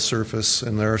wall surface,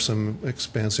 and there are some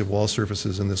expansive wall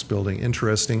surfaces in this building.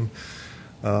 Interesting.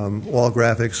 Wall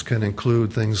graphics can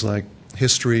include things like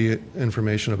history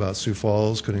information about Sioux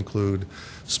Falls, could include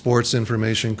sports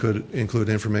information, could include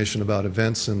information about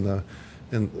events that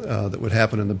would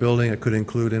happen in the building. It could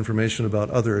include information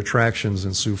about other attractions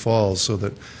in Sioux Falls, so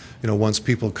that once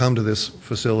people come to this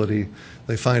facility,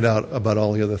 they find out about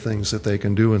all the other things that they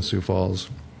can do in Sioux Falls.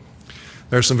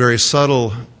 There are some very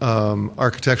subtle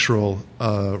architectural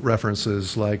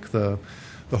references, like the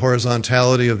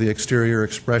horizontality of the exterior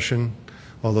expression,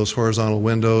 all those horizontal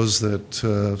windows that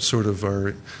sort of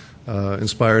are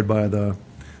inspired by the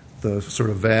sort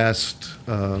of vast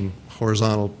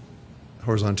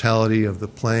horizontality of the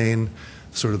plane,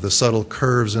 sort of the subtle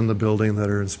curves in the building that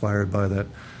are inspired by that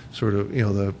sort of,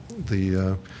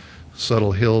 the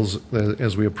subtle hills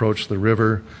as we approach the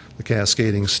river, the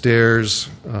cascading stairs,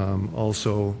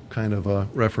 also kind of a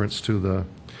reference to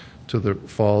the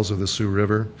falls of the Sioux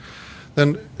River.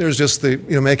 Then there's just the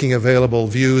making available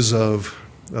views of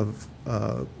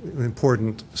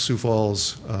important Sioux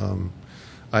Falls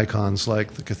icons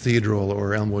like the cathedral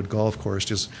or Elmwood Golf Course.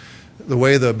 Just the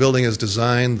way the building is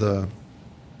designed,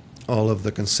 all of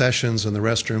the concessions and the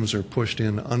restrooms are pushed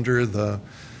in under the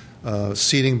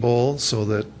seating bowl, so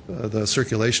that the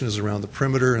circulation is around the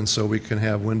perimeter, and so we can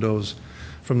have windows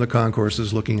from the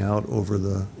concourses looking out over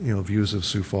the views of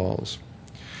Sioux Falls.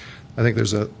 I think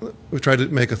we've tried to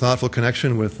make a thoughtful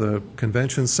connection with the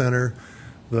convention center.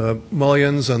 The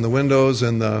mullions on the windows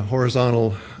and the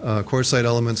horizontal quartzite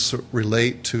elements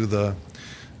relate to the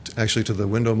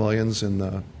window mullions in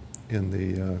the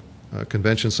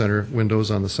convention center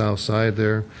windows on the south side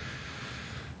there.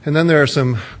 And then there are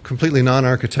some completely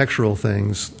non-architectural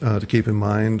things to keep in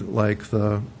mind, like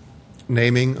the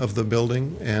naming of the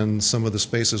building, and some of the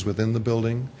spaces within the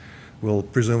building will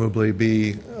presumably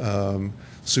be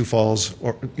Sioux Falls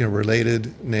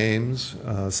related names.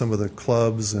 Some of the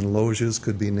clubs and loges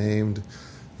could be named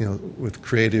with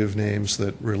creative names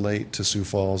that relate to Sioux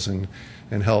Falls and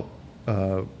help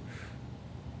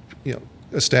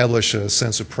establish a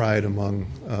sense of pride among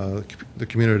the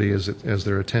community as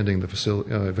they're attending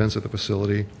the events at the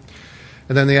facility.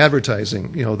 And then the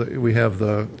advertising. We have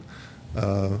the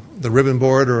ribbon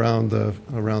board around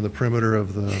the perimeter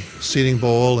of the seating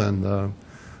bowl, and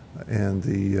And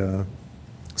the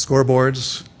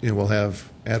scoreboards, will have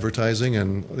advertising,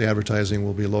 and the advertising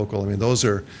will be local. I mean, those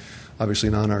are obviously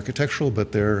non-architectural,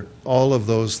 but all of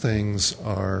those things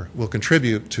will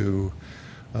contribute to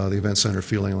the event center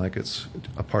feeling like it's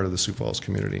a part of the Sioux Falls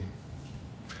community.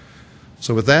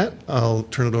 So with that, I'll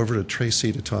turn it over to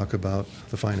Tracy to talk about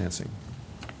the financing.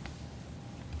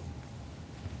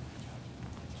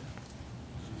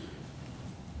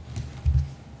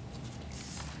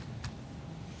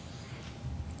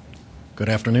 Good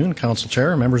afternoon, Council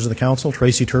Chair, members of the Council.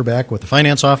 Tracy Turback with the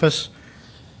Finance Office.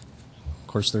 Of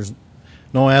course, there's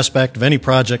no aspect of any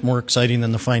project more exciting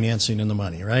than the financing and the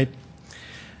money, right?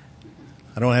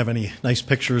 I don't have any nice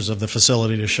pictures of the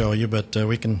facility to show you, but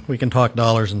we can talk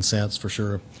dollars and cents for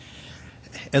sure.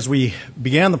 As we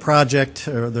began the project,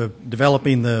 or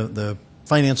developing the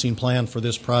financing plan for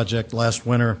this project last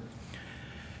winter,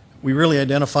 we really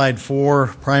identified 4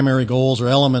 primary goals or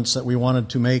elements that we wanted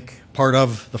to make part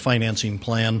of the financing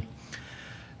plan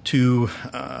to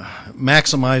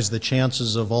maximize the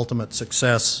chances of ultimate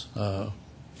success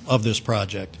of this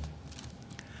project.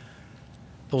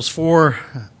 Those 4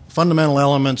 fundamental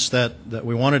elements that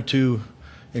we wanted to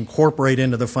incorporate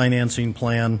into the financing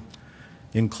plan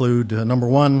include, number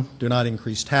 1, do not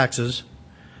increase taxes.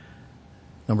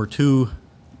 Number 2,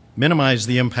 minimize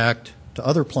the impact to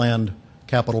other planned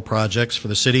capital projects for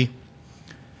the city.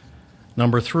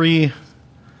 Number 3,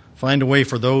 find a way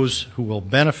for those who will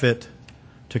benefit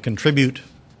to contribute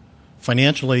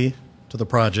financially to the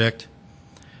project.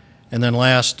 And then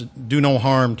last, do no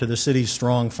harm to the city's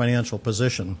strong financial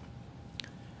position.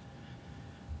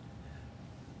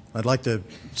 I'd like to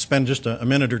spend just a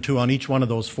minute or two on each one of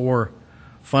those 4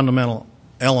 fundamental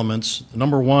elements.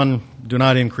 Number 1, do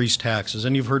not increase taxes.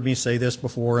 And you've heard me say this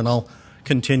before, and I'll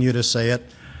continue to say it.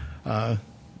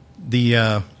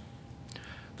 The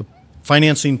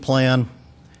financing plan,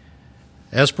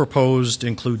 as proposed,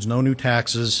 includes no new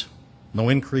taxes, no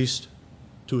increase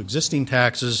to existing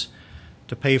taxes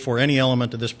to pay for any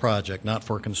element of this project, not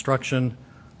for construction,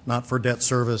 not for debt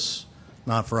service,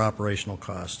 not for operational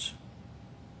costs.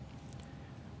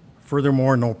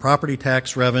 Furthermore, no property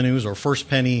tax revenues or first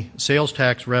penny sales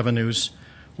tax revenues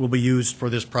will be used for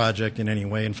this project in any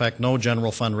way. In fact, no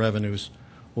general fund revenues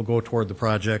will go toward the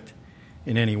project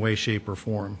in any way, shape, or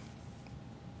form.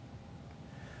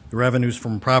 The revenues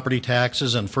from property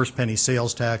taxes and first penny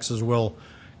sales taxes will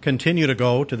continue to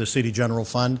go to the city general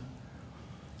fund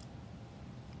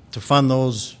to fund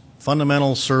those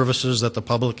fundamental services that the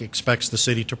public expects the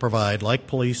city to provide, like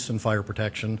police and fire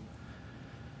protection,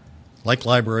 like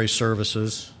library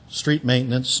services, street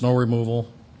maintenance, snow removal,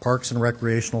 parks and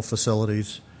recreational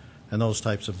facilities, and those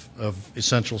types of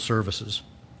essential services.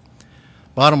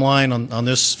 Bottom line on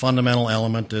this fundamental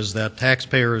element is that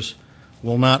taxpayers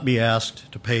will not be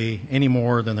asked to pay any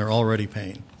more than they're already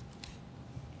paying.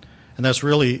 And that's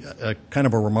really a kind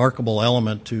of a remarkable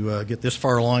element to get this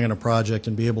far along in a project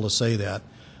and be able to say that.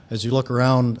 As you look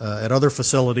around at other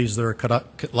facilities that are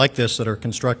like this that are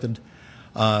constructed,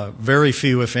 very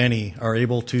few, if any, are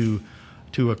able to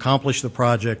accomplish the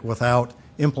project without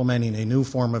implementing a new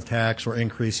form of tax or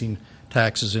increasing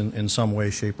taxes in some way,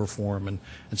 shape, or form. And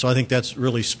so I think that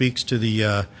really speaks to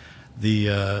the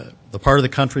part of the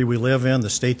country we live in, the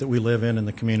state that we live in, and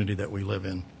the community that we live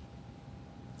in.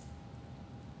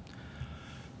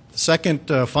 The second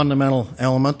fundamental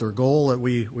element or goal that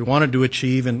we wanted to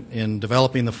achieve in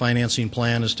developing the financing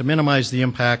plan is to minimize the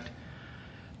impact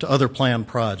to other planned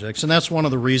projects. And that's one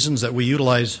of the reasons that we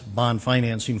utilize bond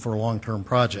financing for long-term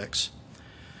projects.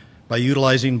 By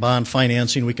utilizing bond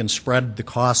financing, we can spread the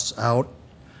costs out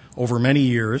over many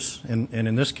years. And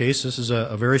in this case, this is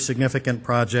a very significant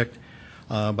project.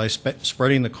 By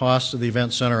spreading the costs of the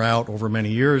event center out over many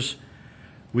years,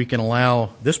 we can allow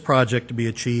this project to be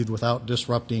achieved without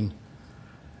disrupting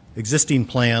existing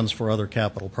plans for other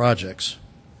capital projects.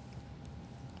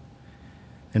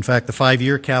 In fact, the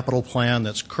 5-year capital plan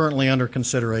that's currently under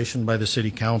consideration by the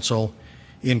City Council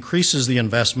increases the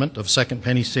investment of second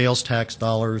penny sales tax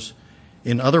dollars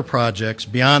in other projects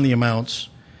beyond the amounts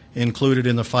included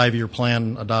in the 5-year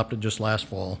plan adopted just last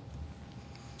fall.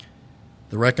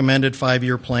 The recommended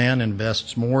 5-year plan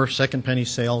invests more second penny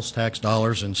sales tax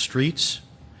dollars in streets,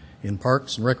 in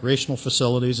parks and recreational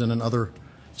facilities, and in other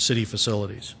city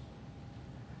facilities.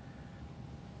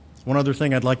 One other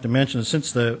thing I'd like to mention is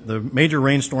since the major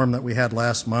rainstorm that we had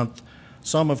last month,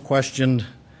 some have questioned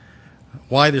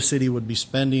why the city would be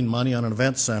spending money on an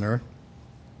event center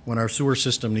when our sewer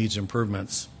system needs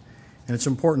improvements. And it's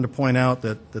important to point out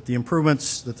that the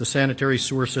improvements that the sanitary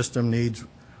sewer system needs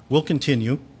will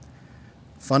continue.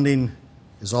 Funding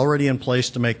is already in place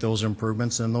to make those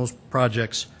improvements, and those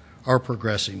projects are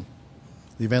progressing.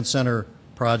 The Event Center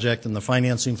project and the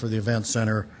financing for the Event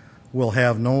Center will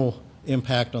have no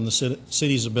impact on the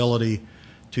city's ability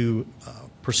to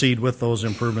proceed with those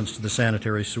improvements to the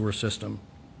sanitary sewer system.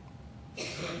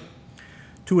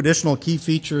 Two additional key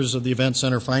features of the Event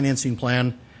Center financing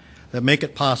plan that make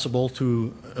it possible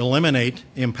to eliminate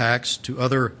impacts to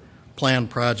other planned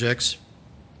projects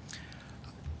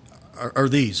are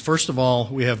these. First of all,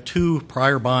 we have two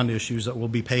prior bond issues that will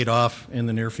be paid off in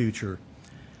the near future.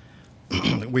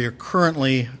 We are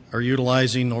currently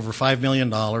utilizing over $5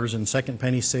 million in second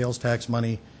penny sales tax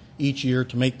money each year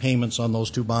to make payments on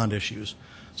those two bond issues.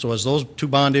 So as those two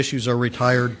bond issues are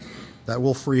retired, that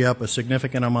will free up a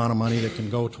significant amount of money that can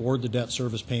go toward the debt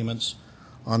service payments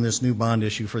on this new bond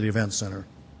issue for the Event Center.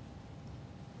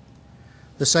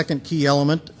 The second key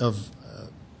element of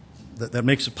that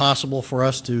makes it possible for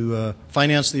us to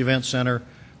finance the Event Center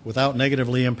without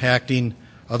negatively impacting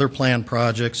other planned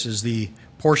projects is the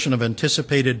portion of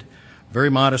anticipated very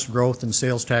modest growth in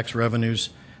sales tax revenues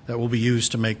that will be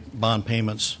used to make bond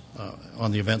payments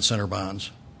on the Event Center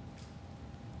bonds.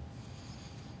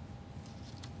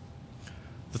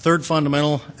 The third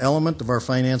fundamental element of our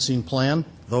financing plan,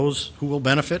 those who will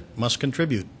benefit must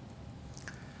contribute.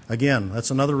 Again,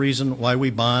 that's another reason why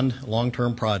we bond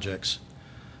long-term projects.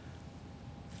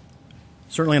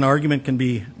 Certainly an argument can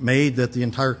be made that the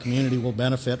entire community will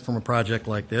benefit from a project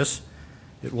like this.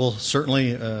 It will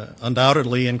certainly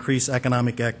undoubtedly increase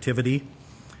economic activity.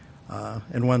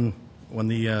 And when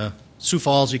the Sioux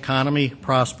Falls economy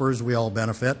prospers, we all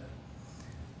benefit.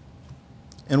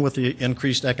 And with the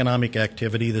increased economic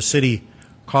activity, the city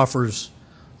coffers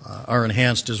are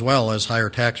enhanced as well as higher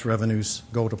tax revenues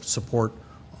go to support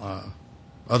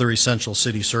other essential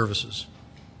city services.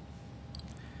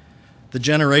 The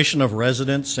generation of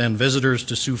residents and visitors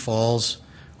to Sioux Falls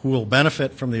who will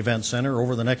benefit from the Event Center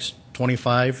over the next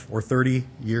 25 or 30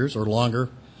 years or longer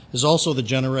is also the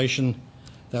generation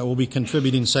that will be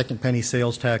contributing second penny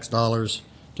sales tax dollars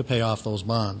to pay off those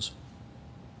bonds.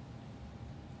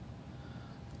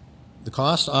 The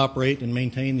cost to operate and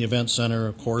maintain the Event Center,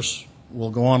 of course, will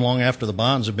go on long after the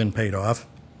bonds have been paid off,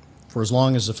 for as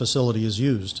long as the facility is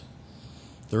used.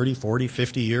 30, 40,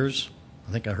 50 years.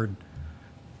 I think I heard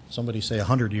somebody say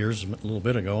 100 years a little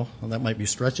bit ago. Well, that might be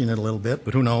stretching it a little bit,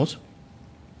 but who knows?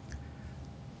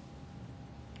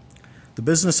 The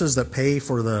businesses that pay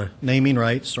for the naming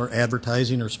rights or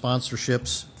advertising or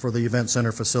sponsorships for the Event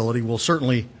Center facility will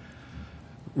certainly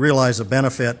realize a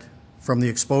benefit from the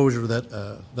exposure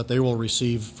that they will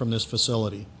receive from this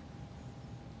facility.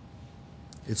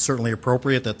 It's certainly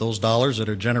appropriate that those dollars that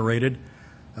are generated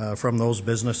from those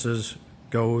businesses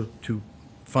go to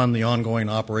fund the ongoing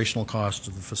operational costs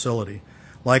of the facility.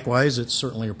 Likewise, it's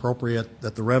certainly appropriate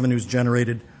that the revenues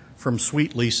generated from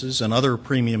suite leases and other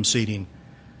premium seating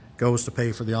goes to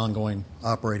pay for the ongoing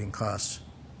operating costs.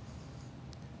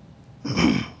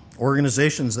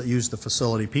 Organizations that use the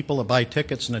facility, people that buy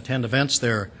tickets and attend events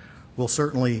there, will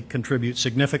certainly contribute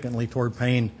significantly toward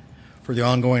paying for the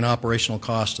ongoing operational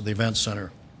cost of the Event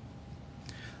Center.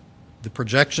 The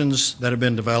projections that have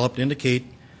been developed indicate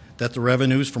that the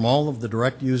revenues from all of the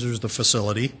direct users of the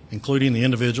facility, including the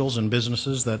individuals and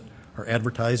businesses that are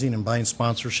advertising and buying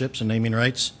sponsorships and naming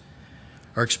rights,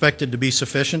 are expected to be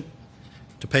sufficient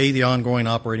to pay the ongoing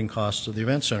operating costs of the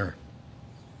Event Center.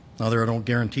 Now, there are no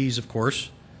guarantees, of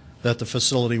course, that the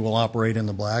facility will operate in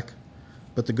the black,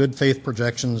 but the good faith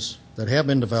projections that have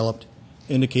been developed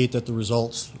indicate that the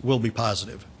results will be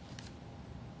positive.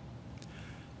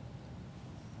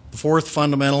 The fourth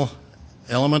fundamental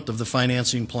element of the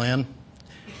financing plan,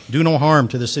 do no harm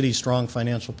to the city's strong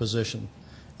financial position.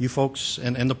 You folks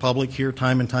and the public hear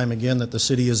time and time again that the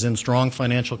city is in strong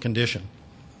financial condition,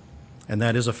 and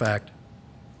that is a fact.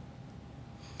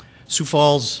 Sioux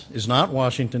Falls is not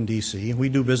Washington, D.C. We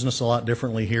do business a lot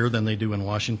differently here than they do in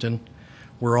Washington.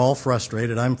 We're all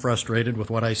frustrated. I'm frustrated with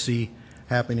what I see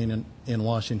happening in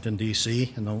Washington,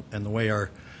 D.C. and the way our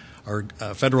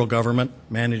federal government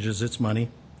manages its money.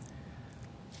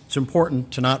 It's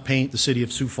important to not paint the city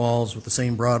of Sioux Falls with the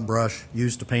same broad brush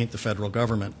used to paint the federal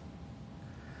government.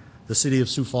 The city of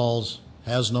Sioux Falls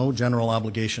has no general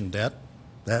obligation debt.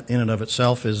 That in and of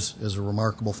itself is a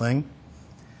remarkable thing.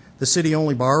 The city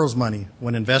only borrows money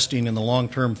when investing in the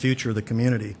long-term future of the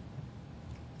community,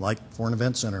 like for an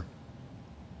event center.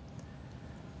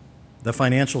 The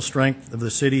financial strength of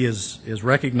the city is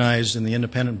recognized in the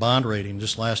independent bond rating.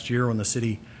 Just last year when the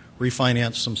city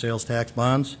refinanced some sales tax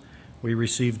bonds, we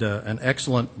received an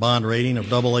excellent bond rating of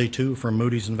AA2 from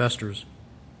Moody's Investors.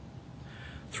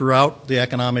 Throughout the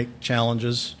economic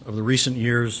challenges of the recent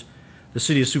years, the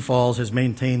city of Sioux Falls has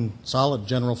maintained solid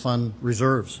general fund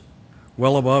reserves,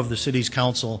 well above the city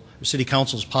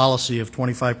council's policy of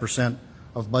 25%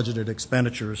 of budgeted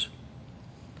expenditures.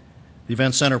 The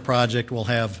Event Center project will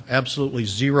have absolutely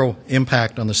zero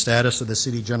impact on the status of the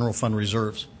city general fund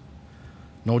reserves.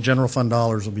 No general fund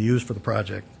dollars will be used for the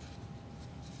project.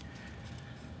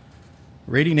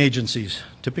 Rating agencies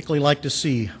typically like to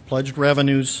see pledged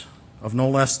revenues of no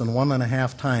less than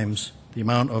 1.5 times the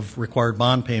amount of required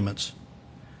bond payments.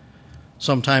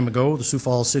 Some time ago, the Sioux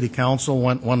Falls City Council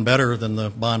went one better than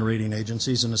the bond rating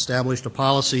agencies and established a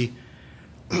policy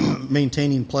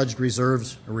maintaining pledged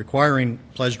reserves, or requiring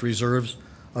pledged reserves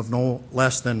of no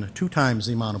less than 2 times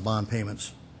the amount of bond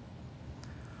payments.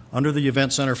 Under the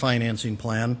Event Center financing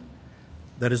plan,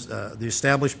 that is the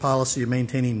established policy of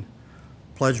maintaining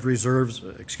pledged reserves,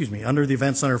 under the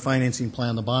Event Center financing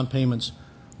plan, the bond payments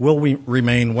will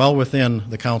remain well within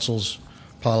the council's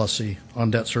policy on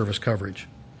debt service coverage.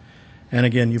 And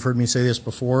again, you've heard me say this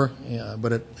before,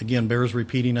 but it again bears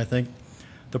repeating, I think.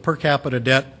 The per capita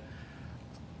debt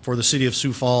for the City of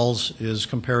Sioux Falls is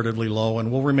comparatively low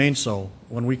and will remain so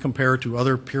when we compare to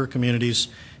other peer communities.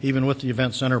 Even with the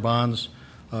Event Center bonds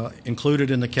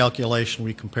included in the calculation,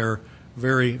 we compare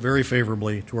very, very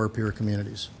favorably to our peer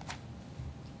communities.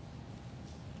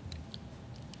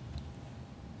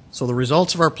 So the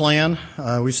results of our plan,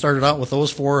 we started out with those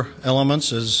 4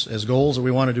 elements as goals that we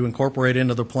wanted to incorporate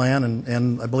into the plan,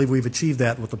 and I believe we've achieved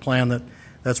that with the plan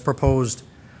that's proposed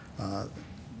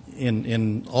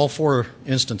in all 4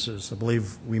 instances. I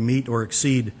believe we meet or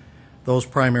exceed those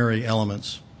primary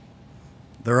elements.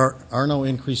 There are no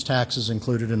increased taxes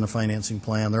included in the financing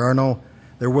plan.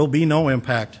 There will be no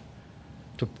impact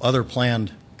to other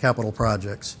planned capital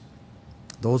projects.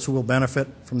 Those who will benefit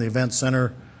from the Event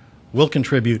Center will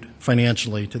contribute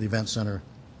financially to the Event Center,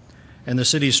 and the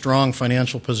city's strong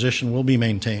financial position will be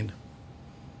maintained.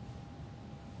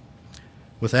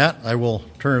 With that, I will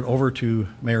turn it over to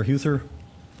Mayor Huther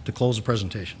to close the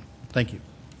presentation. Thank you.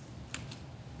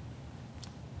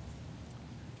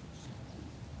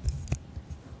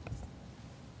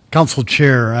 Council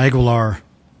Chair Aguilar,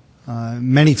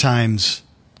 many times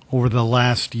over the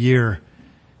last year,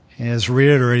 has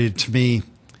reiterated to me,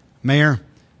 Mayor,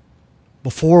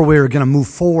 before we're going to move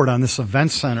forward on this event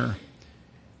center,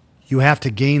 you have to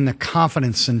gain the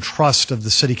confidence and trust of the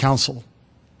City Council.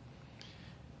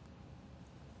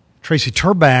 Tracy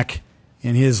Turback,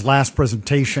 in his last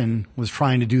presentation, was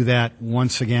trying to do that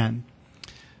once again.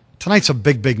 Tonight's a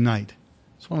big, big night.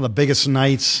 It's one of the biggest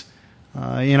nights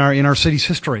in our city's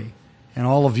history, and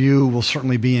all of you will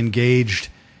certainly be engaged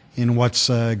in what's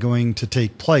going to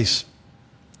take place.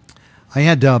 I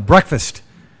had breakfast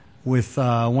with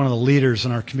one of the leaders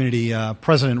in our community,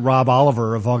 President Rob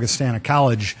Oliver of Augustana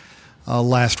College,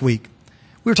 last week.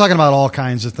 We were talking about all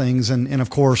kinds of things, and of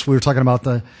course, we were talking about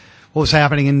what was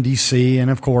happening in D.C.,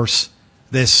 and of course,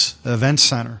 this event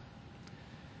center.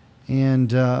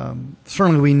 And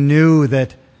certainly we knew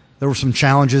that there were some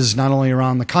challenges not only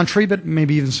around the country, but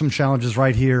maybe even some challenges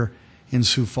right here in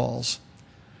Sioux Falls.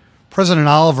 President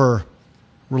Oliver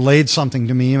relayed something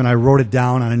to me, and I wrote it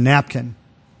down on a napkin.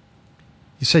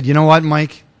 He said, you know what,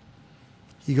 Mike?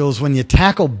 He goes, when you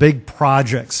tackle big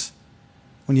projects,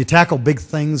 when you tackle big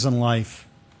things in life,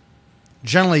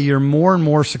 generally you're more and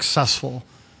more successful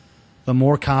the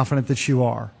more confident that you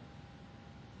are.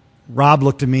 Rob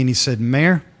looked at me and he said,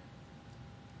 Mayor,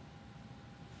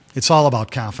 it's all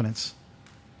about confidence.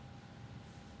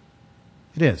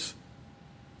 It is.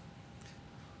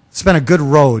 It's been a good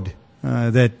road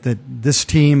that this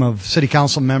team of city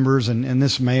council members and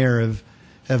this mayor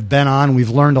have been on. We've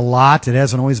learned a lot. It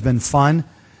hasn't always been fun,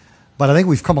 but I think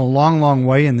we've come a long, long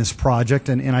way in this project,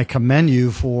 and I commend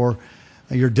you for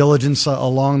your diligence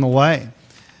along the way.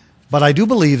 But I do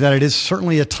believe that it is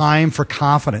certainly a time for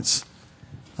confidence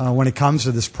when it comes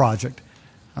to this project.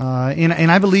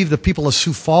 And I believe the people of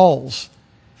Sioux Falls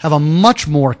have a much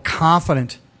more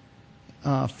confident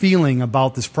feeling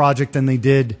about this project than they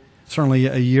did certainly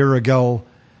a year ago,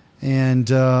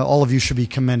 and all of you should be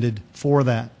commended for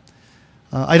that.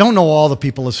 I don't know all the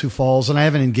people of Sioux Falls, and I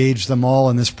haven't engaged them all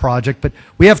in this project, but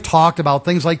we have talked about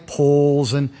things like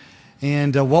polls and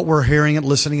what we're hearing at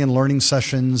listening and learning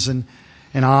sessions and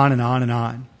on and on and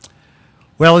on.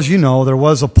 Well, as you know, there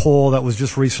was a poll that was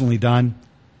just recently done,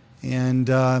 and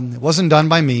it wasn't done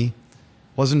by me, it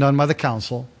wasn't done by the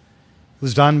council. It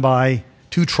was done by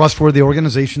 2 trustworthy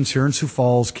organizations here in Sioux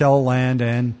Falls, Kell Land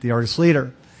and the Artist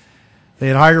Leader. They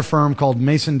had hired a firm called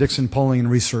Mason-Dixon Polling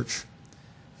and Research.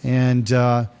 And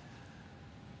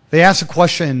they asked a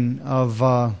question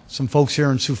of some folks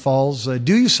here in Sioux Falls.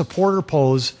 Do you support or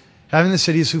oppose having the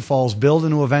city of Sioux Falls build a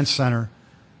new event center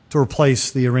to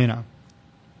replace the arena?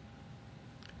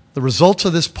 The results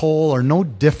of this poll are no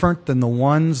different than the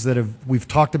ones that we've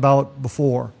talked about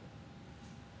before.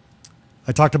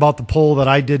 I talked about the poll that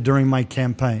I did during my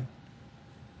campaign.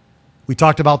 We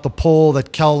talked about the poll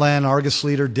that Kel Land, Argus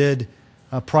leader, did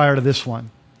prior to this one.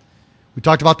 We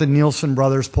talked about the Nielsen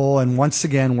Brothers poll, and once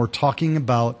again, we're talking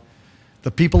about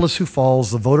the people of Sioux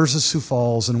Falls, the voters of Sioux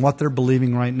Falls, and what they're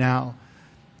believing right now.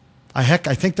 I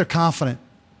think they're confident.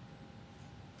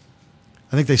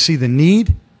 I think they see the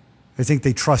need. I think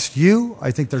they trust you.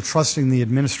 I think they're trusting the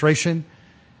administration.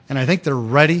 And I think they're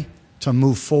ready to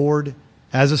move forward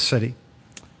as a city.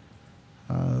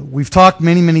 We've talked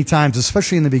many, many times,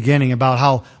 especially in the beginning, about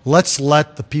how let's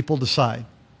let the people decide.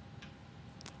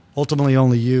 Ultimately,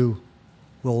 only you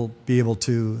will be able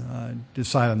to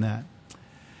decide on that.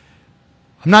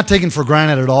 I'm not taking for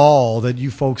granted at all that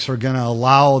you folks are going to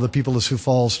allow the people of Sioux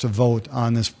Falls to vote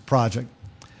on this project.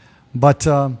 But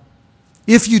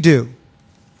if you do,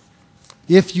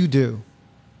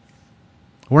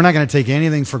 we're not going to take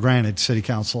anything for granted, City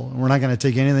Council. We're not going to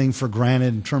take anything for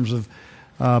granted in terms of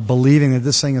believing that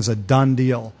this thing is a done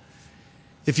deal.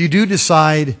 If you do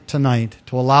decide tonight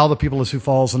to allow the people of Sioux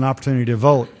Falls an opportunity to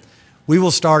vote, we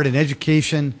will start an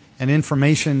education and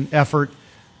information effort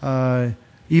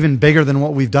even bigger than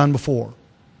what we've done before.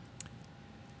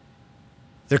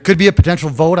 There could be a potential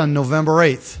vote on November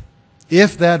 8th.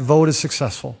 If that vote is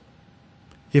successful,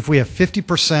 if we have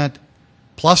 50%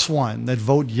 plus one that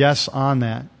vote yes on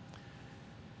that,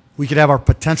 we could have our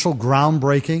potential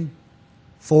groundbreaking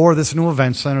for this new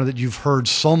event center that you've heard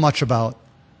so much about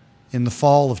in the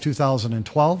fall of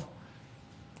 2012.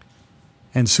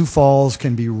 And Sioux Falls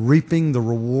can be reaping the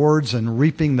rewards and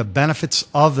reaping the benefits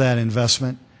of that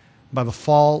investment by the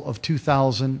fall of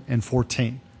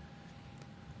 2014.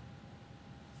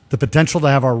 The potential to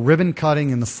have our ribbon cutting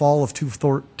in the fall of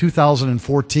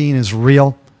 2014 is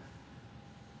real.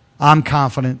 I'm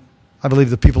confident. I believe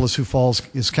the people of Sioux Falls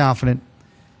is confident,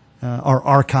 or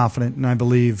are confident, and I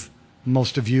believe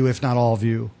most of you, if not all of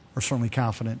you, are certainly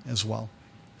confident as well.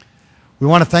 We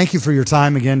want to thank you for your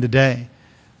time again today.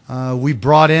 We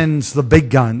brought in the big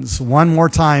guns one more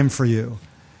time for you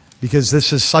because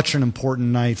this is such an important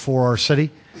night for our city.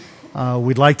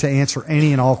 We'd like to answer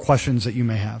any and all questions that you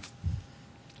may have.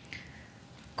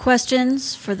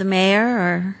 Questions for the mayor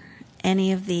or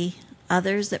any of the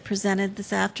others that presented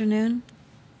this afternoon?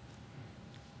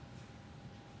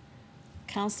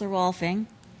 Councillor Wolfing.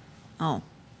 Oh,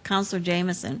 Councillor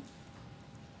Jameson.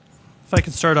 If I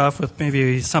could start off with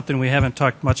maybe something we haven't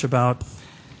talked much about.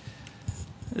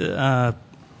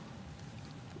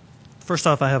 First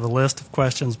off, I have a list of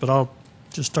questions, but I'll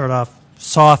just start off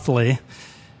softly.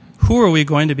 Who are we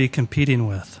going to be competing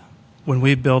with when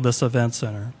we build this event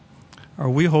center? Are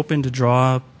we hoping to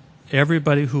draw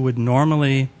everybody who would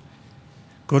normally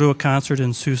go to a concert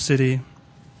in Sioux City?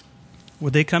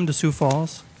 Would they come to Sioux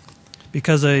Falls?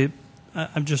 Because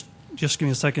I'm just give me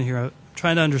a second here. I'm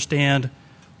trying to understand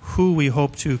who we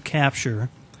hope to capture,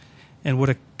 and would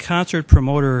a concert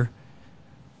promoter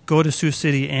go to Sioux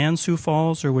City and Sioux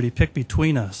Falls, or would he pick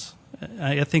between us?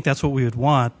 I think that's what we would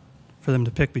want, for them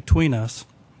to pick between us,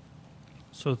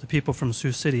 so that the people from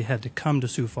Sioux City had to come to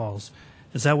Sioux Falls.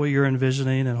 Is that what you're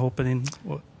envisioning and hoping?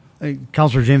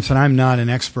 Councilor Jameson, I'm not an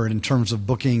expert in terms of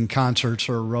booking concerts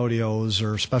or rodeos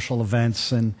or special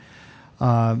events, and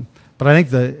but I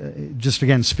think just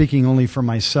again speaking only for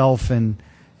myself and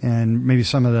maybe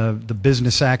some of the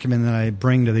business acumen that I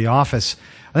bring to the office,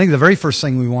 I think the very first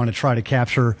thing we want to try to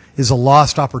capture is a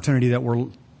lost opportunity that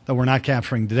we're not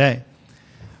capturing today.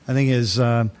 I think as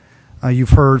you've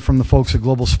heard from the folks at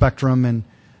Global Spectrum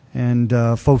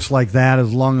and folks like that,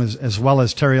 as well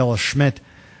as Terry Ellis Schmidt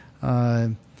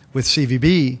with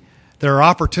CVB, there are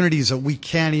opportunities that we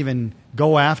can't even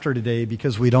go after today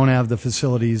because we don't have the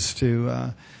facilities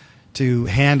to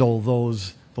handle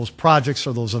those projects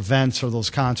or those events or those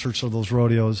concerts or those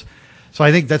rodeos. So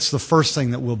I think that's the first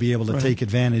thing that we'll be able to take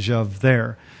advantage of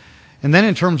there. And then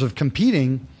in terms of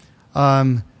competing,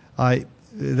 that's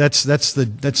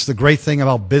the great thing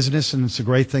about business, and it's the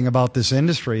great thing about this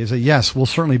industry is that yes, we'll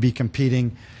certainly be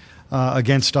competing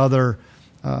against other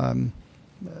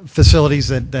facilities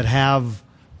that have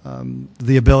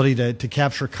the ability to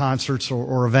capture concerts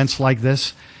or events like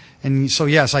this. And so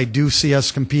yes, I do see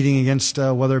us competing against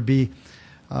whether it be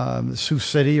Sioux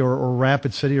City or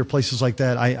Rapid City or places like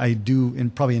that. I do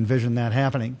probably envision that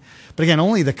happening. But again,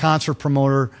 only the concert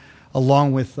promoter,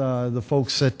 along with the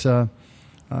folks at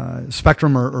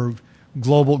Spectrum or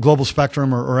Global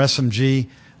Spectrum or SMG,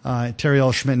 Terry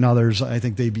L. Schmidt and others, I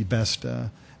think they'd be best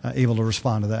able to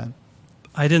respond to that.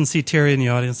 I didn't see Terry in the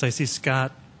audience. I see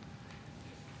Scott.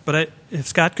 But if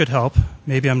Scott could help,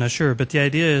 maybe, I'm not sure. But the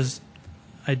idea is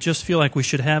I just feel like we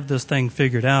should have this thing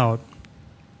figured out.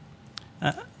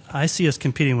 I see us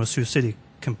competing with Sioux City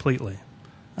completely.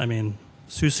 I mean,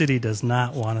 Sioux City does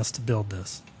not want us to build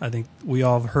this. I think we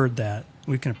all have heard that.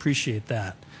 We can appreciate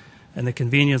that. And the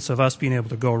convenience of us being able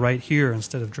to go right here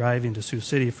instead of driving to Sioux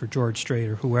City for George Strait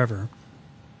or whoever.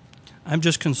 I'm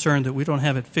just concerned that we don't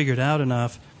have it figured out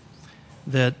enough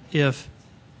that if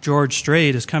George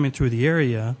Strait is coming through the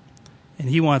area and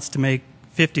he wants to make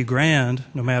 50 grand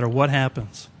no matter what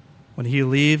happens, when he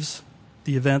leaves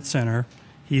the event center,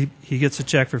 he gets a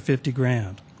check for 50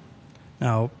 grand.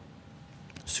 Now,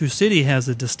 Sioux City has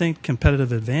a distinct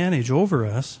competitive advantage over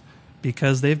us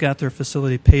because they've got their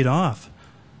facility paid off,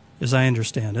 as I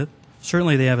understand it.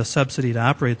 Certainly they have a subsidy to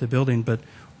operate the building, but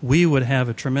we would have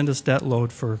a tremendous debt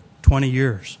load for 20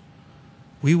 years.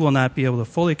 We will not be able to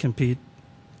fully compete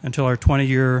until our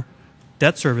 20-year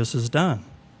debt service is done.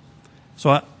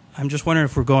 So I'm just wondering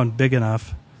if we're going big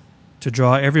enough to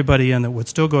draw everybody in that would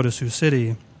still go to Sioux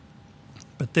City,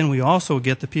 but then we also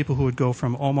get the people who would go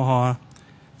from Omaha,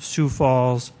 Sioux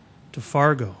Falls to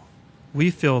Fargo.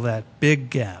 We fill that big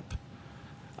gap.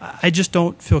 I just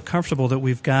don't feel comfortable that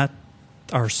we've got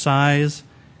our size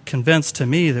convinced to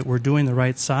me that we're doing the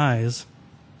right size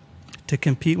to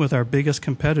compete with our biggest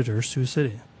competitor, Sioux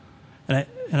City. And I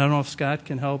don't know if Scott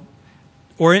can help,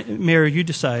 or Mayor, you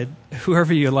decide,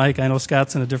 whoever you like. I know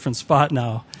Scott's in a different spot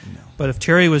now. No. But if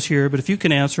Terry was here, but if you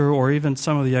can answer, or even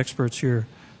some of the experts here,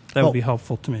 that would be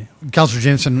helpful to me. Councilor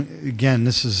Jameson, again,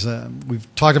 this is we've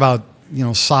talked about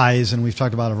size, and we've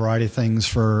talked about a variety of things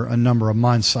for a number of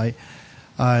months.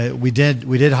 We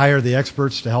did hire the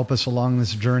experts to help us along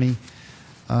this journey.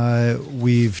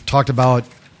 We've talked about,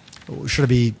 should it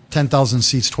be 10,000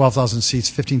 seats, 12,000 seats,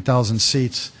 15,000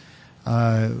 seats.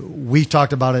 We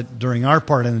talked about it during our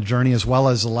part in the journey, as well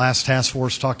as the last task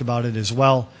force talked about it as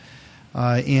well.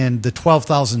 And the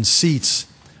 12,000 seats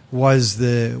was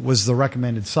the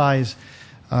recommended size.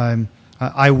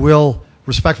 I will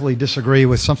respectfully disagree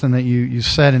with something that you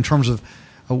said in terms of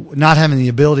not having the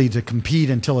ability to compete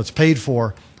until it's paid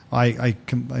for. I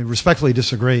respectfully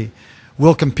disagree.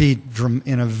 We'll compete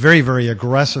in a very, very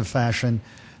aggressive fashion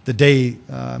the day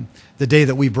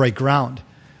that we break ground.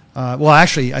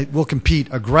 We'll compete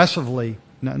aggressively.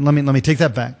 Let me take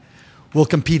that back. We'll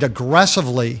compete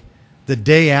aggressively the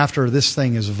day after this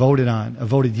thing is voted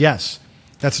yes.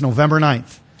 That's November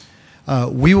 9th.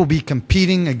 We will be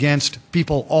competing against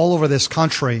people all over this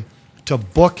country to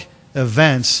book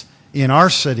events in our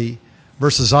city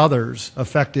versus others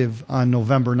effective on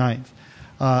November 9th.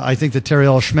 I think that Terry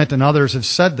L. Schmidt and others have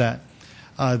said that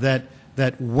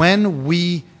when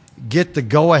we get the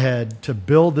go-ahead to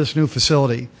build this new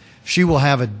facility, she will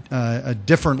have a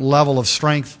different level of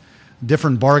strength,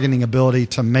 different bargaining ability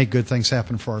to make good things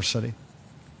happen for our city.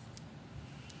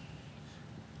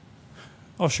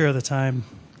 I'll share the time,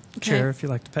 Okay. Chair, if you'd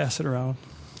like to pass it around.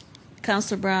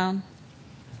 Councilor Brown.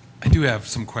 I do have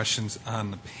some questions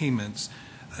on the payments.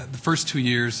 The first 2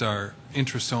 years are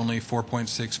interest only,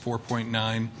 4.6,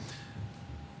 4.9,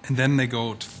 and then they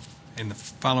go in the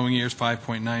following years,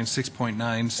 5.9, 6.9,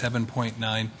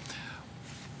 7.9.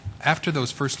 After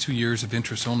those first 2 years of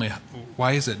interest only,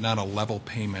 why is it not a level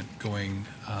payment going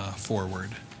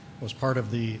forward? Was part of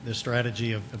the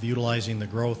strategy of utilizing the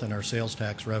growth in our sales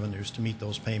tax revenues to meet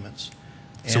those payments.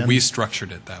 So we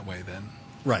structured it that way then?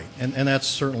 Right, and that's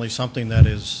certainly something that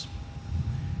is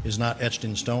not etched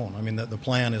in stone. I mean, the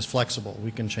plan is flexible.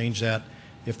 We can change that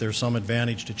if there's some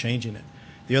advantage to changing it.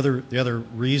 The other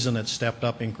reason it stepped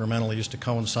up incrementally is to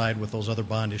coincide with those other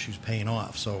bond issues paying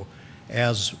off. So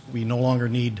as we no longer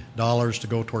need dollars to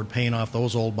go toward paying off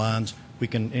those old bonds, we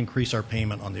can increase our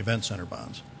payment on the event center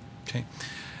bonds. Okay.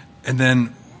 And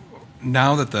then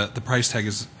now that the price tag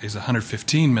is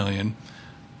 $115 million,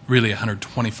 really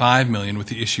 $125 million with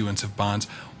the issuance of bonds,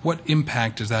 what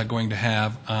impact is that going to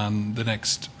have on the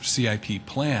next CIP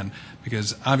plan?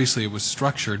 Because obviously it was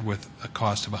structured with a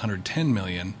cost of $110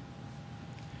 million.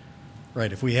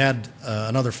 Right. If we add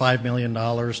another $5 million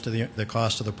to the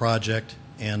cost of the project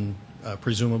and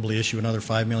presumably issue another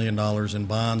 $5 million in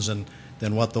bonds, and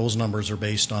then what those numbers are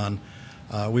based on,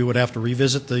 we would have to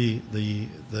revisit the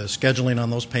scheduling on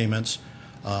those payments.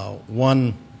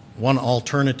 One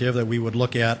alternative that we would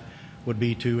look at would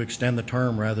be to extend the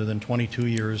term rather than 22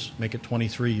 years, make it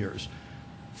 23 years.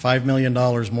 $5 million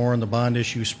more in the bond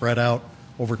issue spread out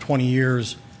over 20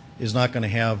 years is not going to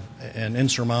have an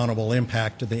insurmountable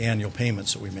impact to the annual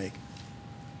payments that we make.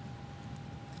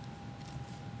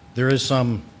 There is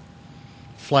some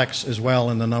flex as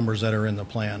well in the numbers that are in the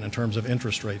plan in terms of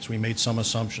interest rates. We made some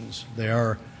assumptions.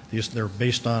 They're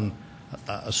based on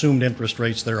assumed interest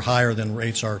rates that are higher than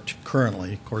rates are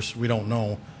currently. Of course, we don't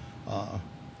know.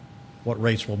 what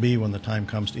rates will be when the time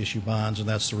comes to issue bonds, and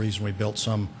that's the reason we built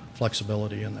some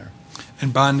flexibility in there.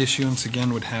 And bond issuance,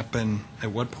 again, would happen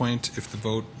at what point if the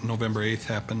vote November 8th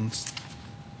happens?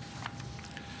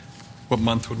 What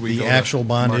month would we go The to actual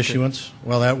bond market? issuance,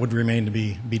 well, that would remain to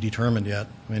be determined yet.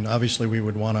 I mean, obviously, we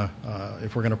would want to,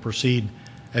 if we're going to proceed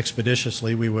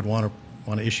expeditiously, we would want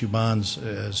to issue bonds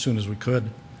as soon as we could.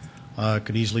 It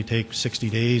could easily take 60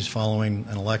 days following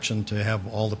an election to have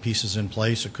all the pieces in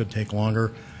place. It could take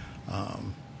longer.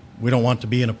 We don't want to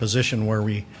be in a position where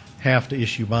we have to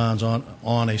issue bonds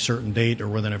on a certain date or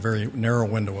within a very narrow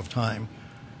window of time.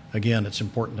 Again, it's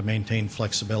important to maintain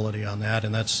flexibility on that,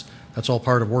 and that's all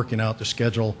part of working out the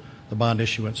schedule, the bond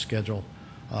issuance schedule,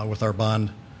 with our bond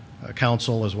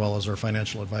counsel as well as our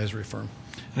financial advisory firm.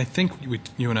 And I think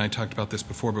you and I talked about this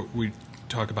before, but we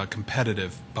talk about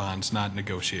competitive bonds, not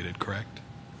negotiated, correct?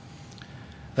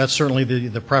 That's certainly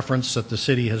the preference that the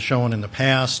city has shown in the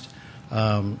past.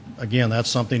 Again, that's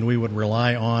something we would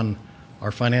rely on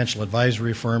our financial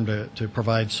advisory firm to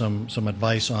provide some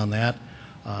advice on that.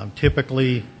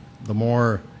 Typically, the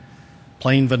more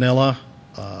plain vanilla,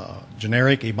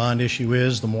 generic a bond issue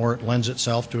is, the more it lends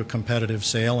itself to a competitive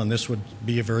sale, and this would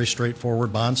be a very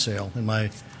straightforward bond sale in my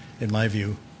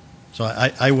view. So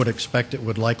I would expect it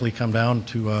would likely come down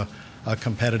to a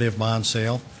competitive bond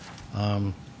sale,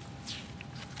 but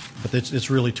it's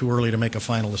really too early to make a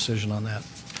final decision on that.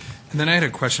 And then I had a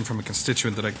question from a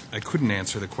constituent that I couldn't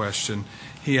answer the question.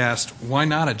 He asked, why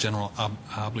not a general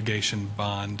obligation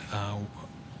bond?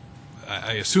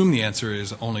 I assume the answer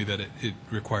is only that it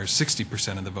requires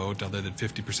 60% of the vote other than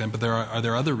 50%, but are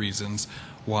there other reasons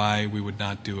why we would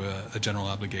not do a general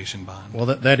obligation bond? Well,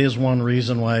 that is one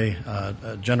reason why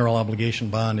a general obligation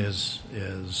bond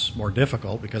is more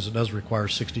difficult, because it does require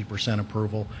 60%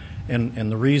 approval. And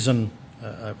the reason,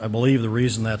 I believe the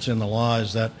reason that's in the law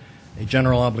is that a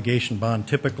general obligation bond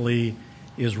typically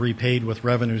is repaid with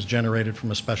revenues generated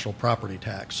from a special property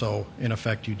tax. So, in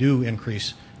effect, you do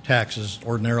increase taxes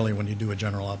ordinarily when you do a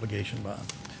general obligation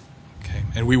bond. Okay,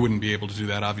 and we wouldn't be able to do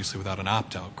that, obviously, without an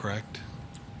opt-out, correct?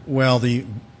 Well,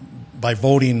 by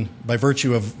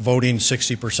virtue of voting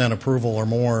 60% approval or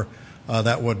more,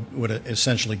 that would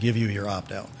essentially give you your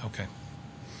opt-out. Okay.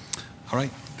 All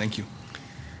right, thank you.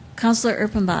 Councilor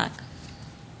Erpenbach.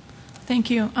 Thank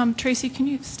you. Tracy, can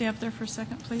you stay up there for a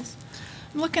second, please?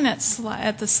 I'm looking at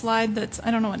the slide that's,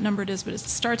 I don't know what number it is, but it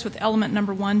starts with element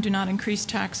number 1, do not increase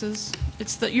taxes.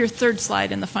 It's your third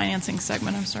slide in the financing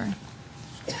segment, I'm sorry.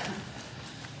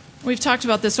 We've talked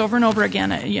about this over and over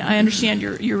again. I understand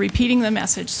you're repeating the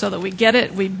message so that we get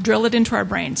it, we drill it into our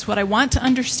brains. What I want to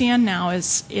understand now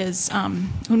is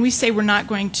when we say we're not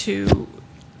going to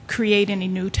create any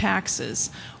new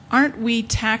taxes, aren't we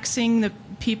taxing the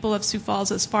people of Sioux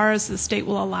Falls as far as the state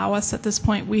will allow us at this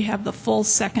point? We have the full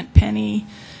second penny.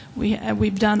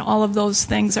 We've done all of those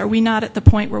things. Are we not at the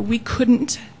point where we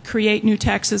couldn't create new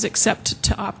taxes except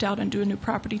to opt out and do a new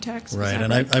property tax? Right,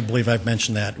 and I believe I've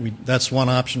mentioned that. That's one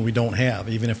option we don't have.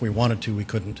 Even if we wanted to, we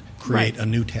couldn't create a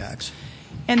new tax.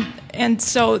 And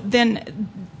so then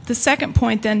the second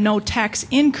point, then, no tax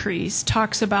increase,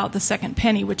 talks about the second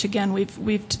penny, which again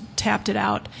we've tapped it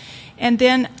out. And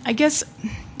then I guess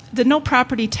the no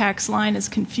property tax line is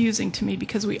confusing to me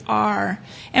because we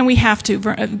have to,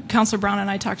 Councilor Brown and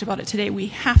I talked about it today, we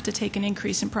have to take an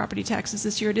increase in property taxes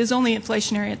this year. It is only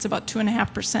inflationary, it's about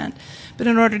 2.5%. But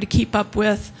in order to keep up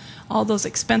with all those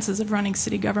expenses of running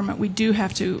city government, we do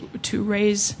have to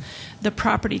raise the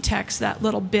property tax that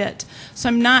little bit. So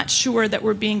I'm not sure that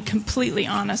we're being completely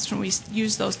honest when we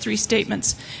use those three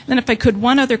statements. And then if I could,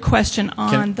 one other question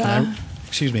on Can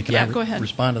I go ahead.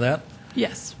 Respond to that?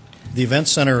 Yes. The event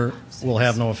center will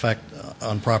have no effect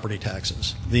on property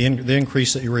taxes. The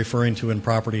increase that you're referring to in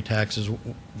property taxes,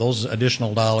 those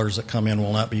additional dollars that come in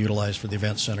will not be utilized for the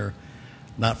event center,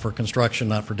 not for construction,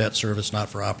 not for debt service, not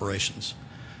for operations.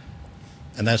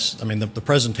 And that's, I mean, the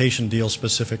presentation deals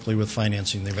specifically with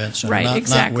financing the event center, right,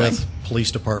 exactly. Not with police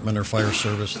department or fire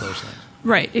service, those things.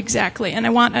 Right, exactly. And I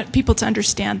want people to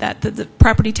understand that the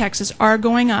property taxes are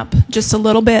going up just a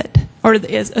little bit, or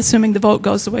assuming the vote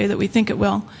goes the way that we think it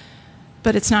will.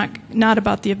 But it's not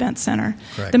about the event center.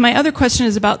 Correct. Then my other question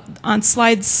is about on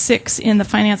slide 6 in the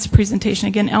finance presentation.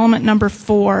 Again, element number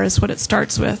 4 is what it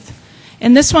starts with.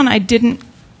 And this one I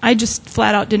just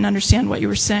flat out didn't understand what you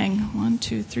were saying. 1,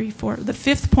 2, 3, 4. The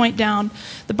fifth point down,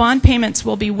 the bond payments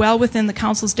will be well within the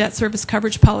council's debt service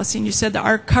coverage policy. And you said that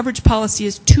our coverage policy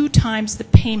is 2 times the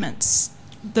payments,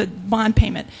 the bond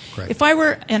payment. Correct. If I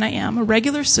were, and I am, a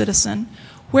regular citizen,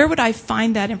 where would I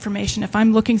find that information? If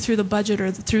I'm looking through the budget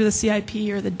or through the CIP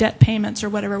or the debt payments or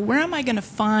whatever, where am I going to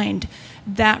find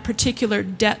that particular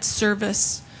debt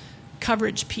service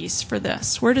coverage piece for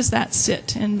this? Where does that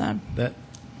sit in the... That,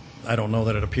 I don't know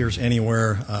that it appears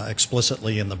anywhere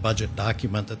explicitly in the budget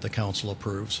document that the council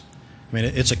approves. I mean,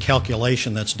 it's a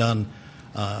calculation that's done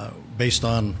based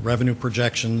on revenue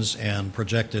projections and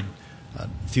projected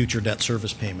future debt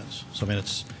service payments. So I mean,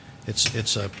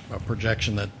 it's a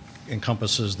projection that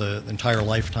encompasses the entire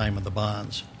lifetime of the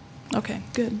bonds. Okay,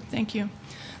 good. Thank you.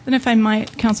 Then if I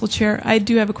might, Council Chair, I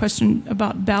do have a question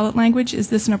about ballot language. Is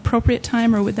this an appropriate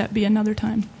time, or would that be another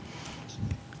time?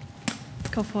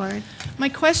 Go forward. My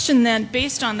question then,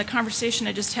 based on the conversation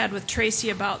I just had with Tracy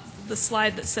about the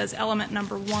slide that says element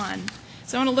number 1,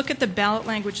 so I want to look at the ballot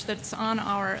language that's on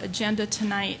our agenda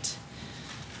tonight.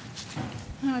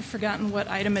 Oh, I've forgotten what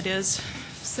item it is.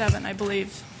 7, I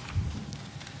believe.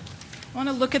 I want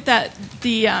to look at that.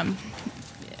 The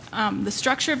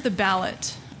structure of the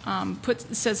ballot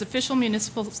says official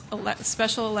municipal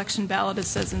special election ballot. It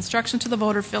says instruction to the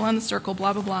voter, fill in the circle,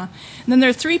 blah, blah, blah. And then there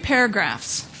are 3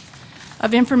 paragraphs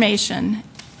of information,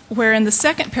 where in the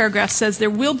second paragraph says there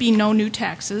will be no new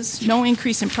taxes, no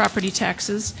increase in property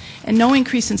taxes, and no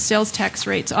increase in sales tax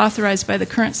rates authorized by the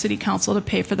current city council to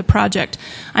pay for the project.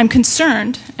 I'm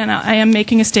concerned, and I am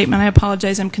making a statement, I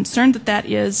apologize, I'm concerned that that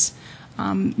is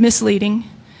misleading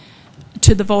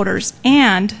to the voters.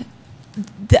 And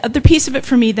the other piece of it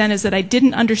for me then is that I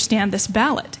didn't understand this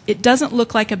ballot. It doesn't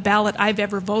look like a ballot I've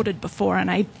ever voted before, and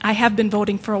I have been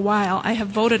voting for a while. I have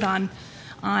voted on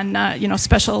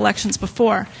special elections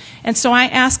before. And so I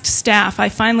asked staff,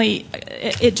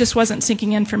 it just wasn't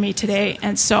sinking in for me today,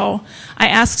 and so I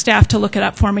asked staff to look it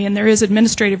up for me, and there is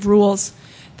administrative rules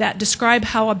that describe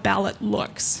how a ballot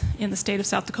looks in the state of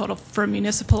South Dakota for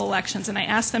municipal elections, and I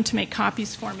asked them to make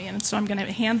copies for me, and so I'm going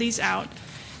to hand these out.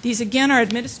 These, again, are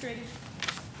administrative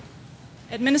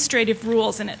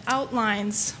rules, and it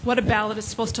outlines what a ballot is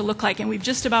supposed to look like, and we've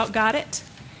just about got it,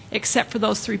 except for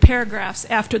those 3 paragraphs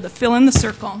after the fill in the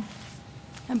circle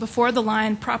and before the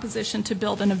line proposition to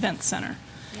build an event center.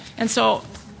 And so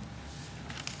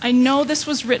I know this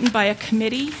was written by a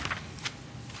committee,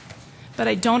 but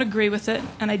I don't agree with it,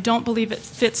 and I don't believe it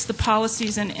fits the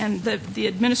policies, and the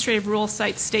administrative rule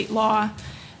cites state law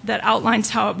that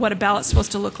outlines what a ballot's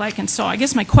supposed to look like. And so I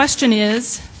guess my question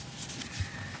is,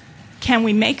 can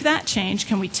we make that change?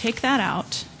 Can we take that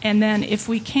out? And then if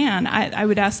we can, I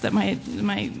would ask that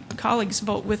my colleagues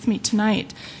vote with me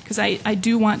tonight, because I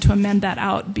do want to amend that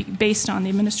out based on the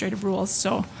administrative rules.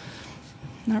 So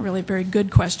not really a very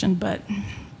good question, but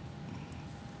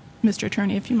Mr.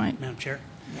 Attorney, if you might. Madam Chair?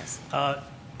 Yes.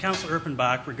 Councilor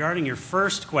Erpenbach, regarding your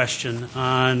first question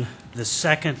on the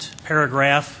second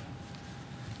paragraph,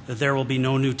 that there will be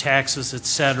no new taxes,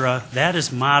 etc., that is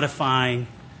modifying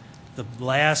the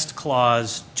last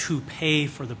clause to pay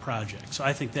for the project. So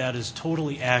I think that is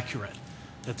totally accurate,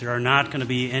 that there are not going to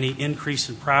be any increase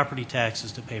in property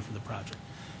taxes to pay for the project.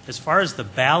 As far as the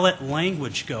ballot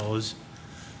language goes,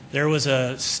 there was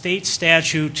a state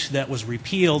statute that was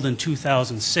repealed in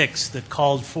 2006 that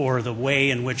called for the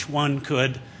way in which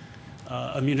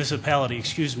a municipality,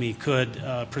 could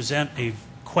present a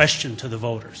question to the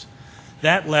voters.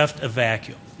 That left a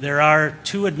vacuum. There are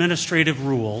 2 administrative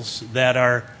rules that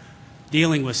are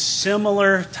dealing with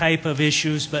similar type of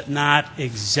issues, but not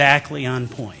exactly on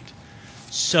point.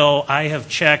 So I have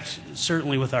checked,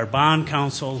 certainly with our bond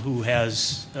counsel, who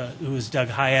is Doug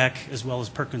Hayek, as well as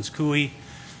Perkins Coie,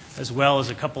 as well as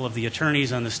a couple of the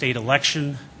attorneys on the state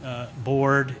election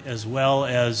board, as well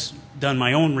as done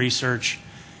my own research,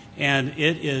 and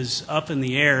it is up in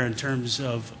the air in terms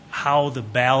of how the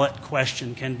ballot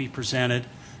question can be presented.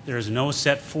 There is no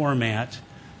set format.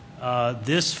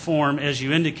 This form, as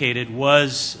you indicated,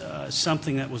 was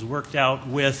something that was worked out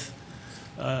with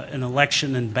an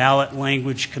election and ballot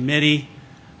language committee.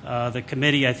 The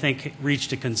committee, I think,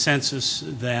 reached a consensus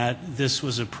that this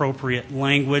was appropriate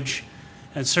language,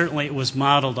 and certainly it was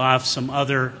modeled off some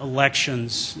other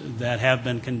elections that have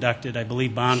been conducted. I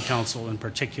believe bond counsel in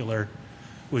particular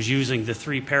was using the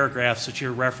 3 paragraphs that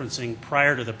you're referencing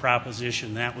prior to the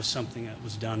proposition. That was something that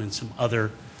was done in some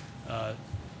other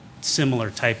similar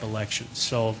type elections.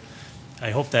 So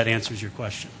I hope that answers your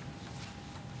question.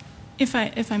 If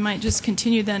I might just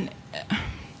continue then,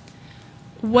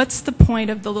 what's the point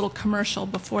of the little commercial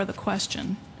before the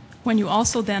question when you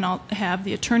also then have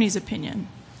the attorney's opinion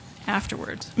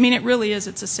afterwards? I mean,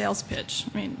 it's a sales pitch.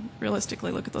 I mean,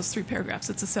 realistically, look at those 3 paragraphs.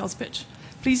 It's a sales pitch.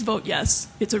 Please vote yes.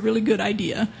 It's a really good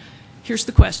idea. Here's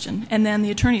the question. And then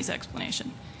the attorney's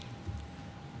explanation.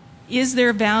 Is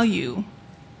there value?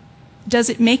 Does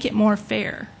it make it more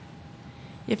fair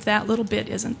if that little bit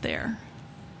isn't there?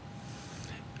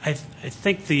 I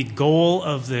think the goal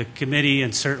of the committee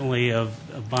and certainly of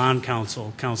bond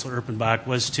counsel, Councilor Erpenbach,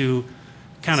 was to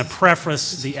kind of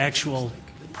preface the actual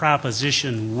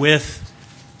proposition with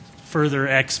further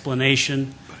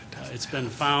explanation. It's been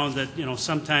found that, you know,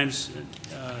 sometimes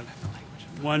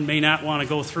one may not want to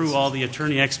go through all the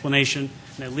attorney explanation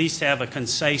and at least have a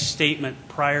concise statement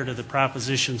prior to the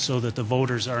proposition so that the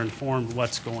voters are informed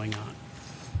what's going on.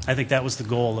 I think that was the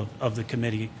goal of the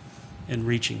committee in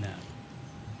reaching that.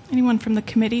 Anyone from the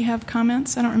committee have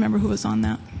comments? I don't remember who was on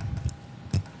that.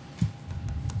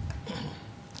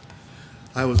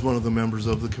 I was one of the members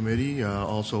of the committee,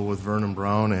 also with Vernon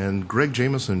Brown, and Greg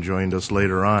Jameson joined us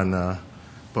later on,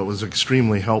 but was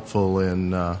extremely helpful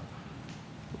in the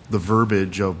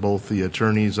verbiage of both the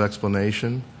attorney's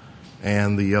explanation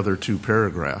and the other two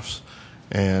paragraphs.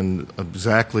 And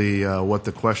exactly what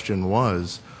the question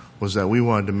was that we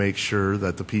wanted to make sure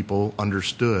that the people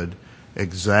understood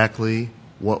exactly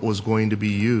what was going to be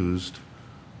used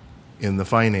in the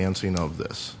financing of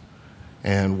this.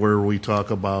 And where we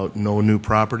talk about no new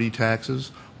property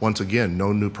taxes, once again,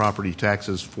 no new property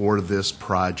taxes for this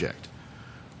project,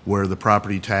 where the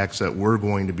property tax that we're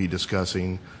going to be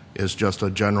discussing is just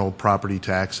a general property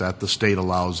tax that the state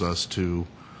allows us to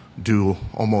do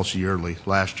almost yearly.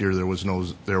 Last year there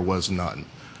was none.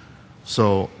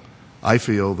 So I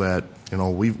feel that, you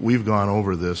know, we've gone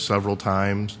over this several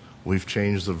times. We've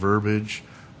changed the verbiage.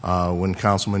 When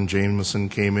Councilman Jameson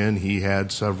came in, he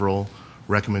had several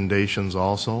recommendations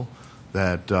also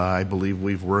that I believe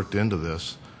we've worked into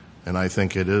this. And I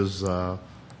think it is the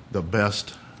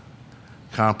best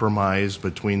compromise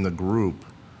between the group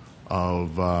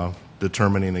of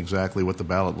determining exactly what the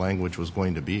ballot language was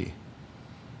going to be.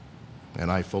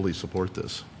 And I fully support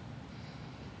this.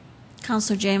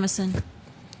 Councilor Jameson.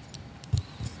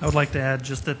 I would like to add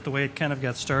just that the way it kind of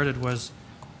got started was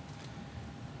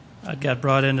I got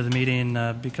brought into the meeting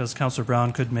because Councilor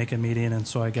Brown couldn't make a meeting, and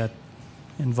so I got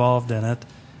involved in it,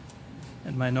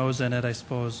 and my nose in it, I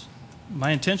suppose.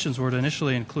 My intentions were to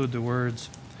initially include the words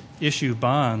issue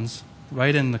bonds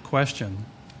right in the question.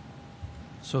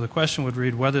 So the question would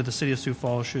read whether the City of Sioux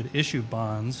Falls should issue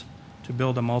bonds to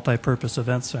build a multi-purpose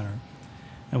event center.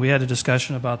 And we had a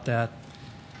discussion about that.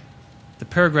 The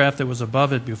paragraph that was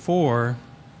above it before,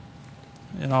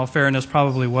 in all fairness,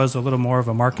 probably was a little more of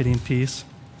a marketing piece.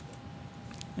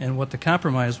 And what the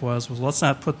compromise was let's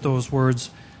not put those words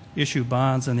issue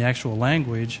bonds in the actual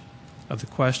language of the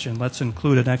question. Let's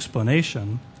include an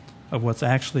explanation of what's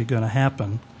actually going to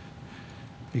happen.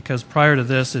 Because prior to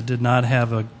this, it did not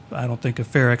have I don't think, a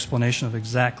fair explanation of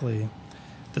exactly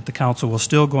that the council was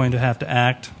still going to have to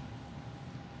act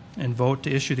and vote to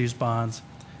issue these bonds,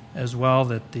 as well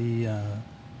that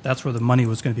that's where the money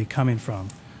was going to be coming from.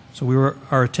 So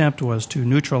our attempt was to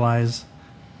neutralize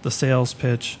the sales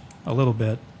pitch a little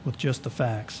bit with just the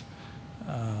facts.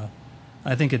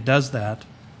 I think it does that,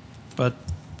 but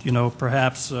you know,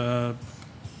 perhaps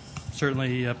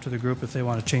certainly up to the group if they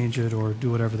want to change it or do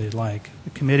whatever they'd like.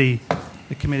 The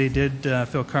committee did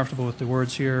feel comfortable with the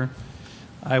words here.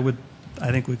 I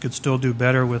think we could still do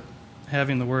better with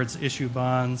having the words issue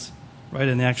bonds right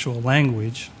in the actual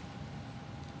language,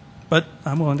 but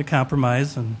I'm willing to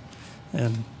compromise and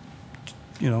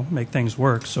you know, make things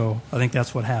work. So I think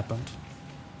that's what happened.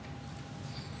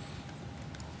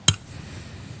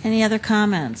 Any other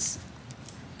comments?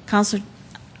 Councilor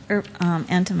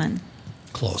Entenmann.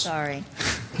 Close. Sorry.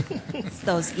 It's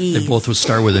those E's. They both would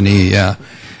start with an E, yeah.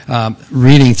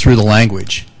 Reading through the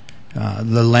language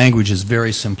is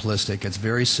very simplistic. It's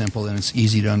very simple and it's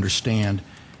easy to understand.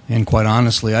 And quite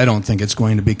honestly, I don't think it's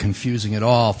going to be confusing at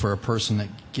all for a person that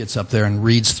gets up there and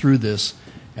reads through this,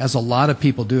 as a lot of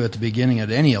people do at the beginning of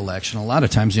any election. A lot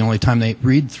of times the only time they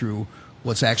read through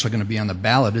what's actually going to be on the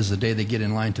ballot is the day they get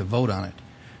in line to vote on it,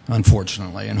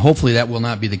 unfortunately. And hopefully that will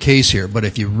not be the case here. But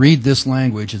if you read this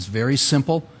language, it's very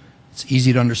simple, it's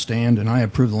easy to understand, and I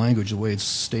approve the language the way it's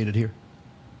stated here.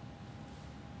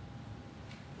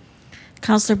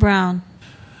 Councilor Brown.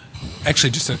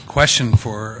 Actually, just a question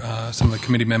for some of the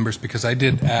committee members, because I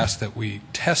did ask that we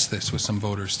test this with some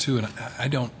voters too, and I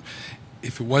don't,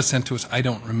 if it was sent to us, I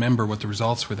don't remember what the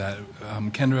results were that.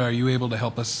 Kendra, are you able to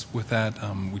help us with that?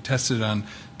 We tested it on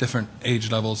different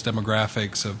age levels,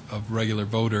 demographics of regular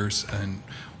voters, and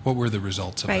what were the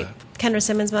results of that? Right. Kendra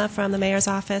Simmonsma from the mayor's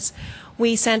office.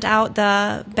 We sent out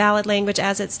the ballot language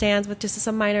as it stands with just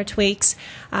some minor tweaks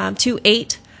to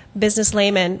 8 business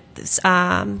laymen.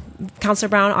 Councilor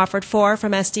Brown offered 4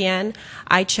 from SDN.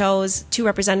 I chose 2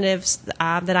 representatives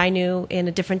that I knew in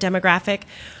a different demographic.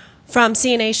 from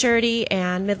CNA Surety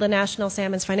and Midland National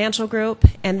Salmon's Financial Group,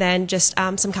 and then just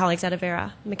some colleagues at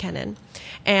Avera McKinnon.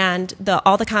 And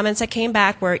all the comments that came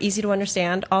back were easy to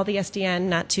understand. All the SDN,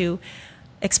 not to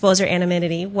expose their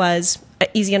anonymity, was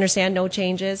easy to understand, no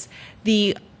changes.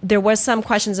 There was some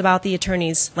questions about the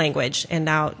attorney's language, and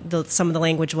now some of the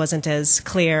language wasn't as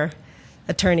clear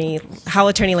how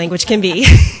attorney language can be.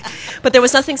 But there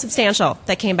was nothing substantial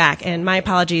that came back, and my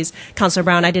apologies, Councilor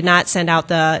Brown, I did not send out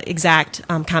the exact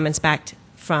comments back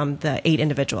from the 8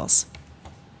 individuals.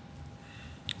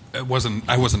 I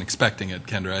wasn't expecting it,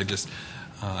 Kendra.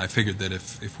 I figured that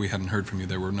if we hadn't heard from you,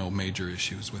 there were no major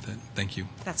issues with it. Thank you.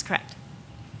 That's correct.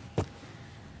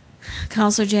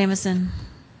 Councilor Jameson.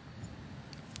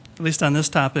 At least on this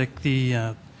topic,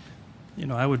 I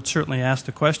would certainly ask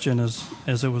the question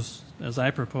as I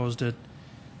proposed it.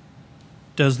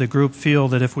 Does the group feel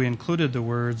that if we included the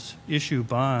words issue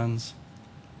bonds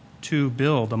to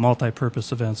build a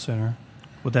multi-purpose event center,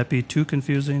 would that be too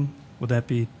confusing? Would that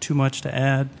be too much to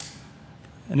add?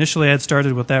 Initially, I had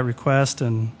started with that request,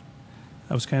 and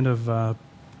I was kind of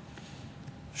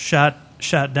shot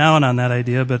down on that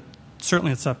idea, but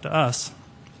certainly it's up to us.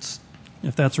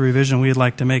 If that's a revision we'd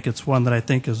like to make, it's one that I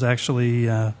think is actually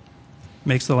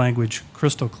makes the language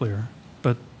crystal clear.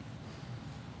 But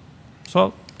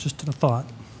so, just a thought.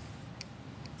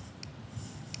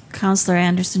 Councilor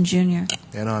Anderson Jr.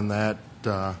 And on that,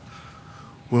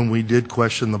 when we did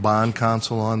question the bond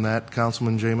counsel on that,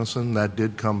 Councilman Jameson, that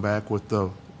did come back with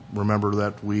remember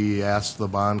that we asked the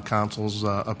bond counsel's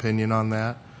opinion on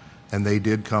that, and they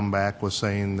did come back with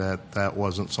saying that that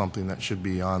wasn't something that should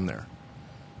be on there.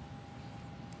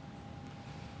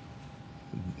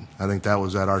 I think that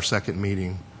was at our second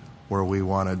meeting where we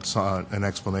wanted an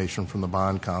explanation from the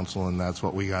bond counsel, and that's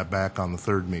what we got back on the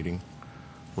third meeting,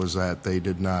 was that they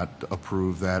did not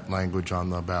approve that language on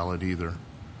the ballot either.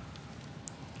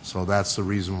 So that's the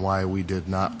reason why we did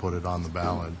not put it on the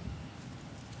ballot.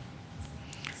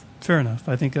 Fair enough.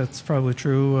 I think that's probably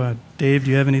true. Dave,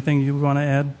 do you have anything you want to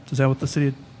add? Is that what the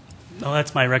city? No,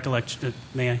 that's my recollection.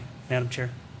 May I, Madam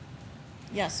Chair?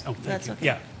 Yes, Oh, thank that's you. okay.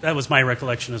 Yeah, that was my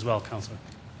recollection as well, Councilor.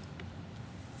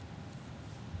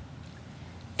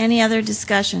 Any other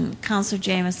discussion? Councilor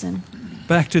Jameson.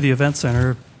 Back to the event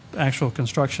center, actual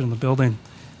construction of the building.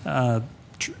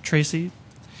 Tracy,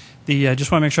 I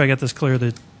just want to make sure I get this clear,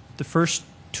 that the first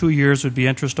 2 years would be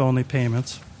interest-only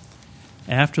payments.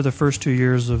 After the first 2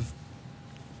 years of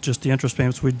just the interest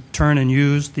payments, we'd turn and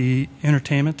use the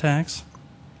entertainment tax?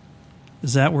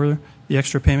 Is that where the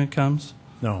extra payment comes?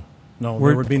 No,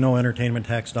 there would be no entertainment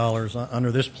tax dollars.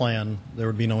 Under this plan, there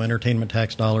would be no entertainment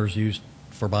tax dollars used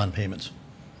for bond payments.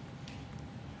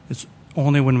 It's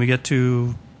only when we get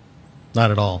to... Not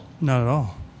at all. Not at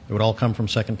all. It would all come from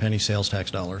second penny sales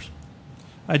tax dollars.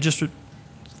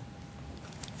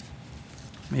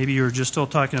 Maybe you're just still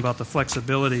talking about the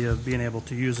flexibility of being able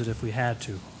to use it if we had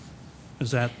to.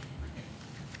 Is that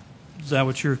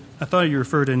what you're... I thought you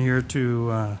referred in here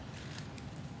to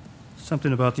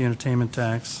something about the entertainment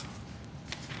tax.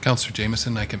 Councilor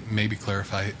Jameson, I can maybe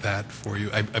clarify that for you.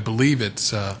 I believe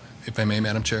it's, if I may,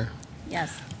 Madam Chair?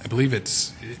 Yes. I believe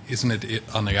isn't it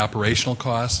on the operational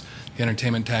costs? The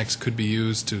entertainment tax could be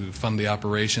used to fund the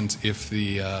operations if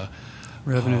the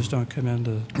revenues don't come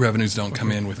in. Revenues don't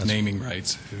come in with naming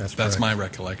rights. That's my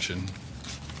recollection.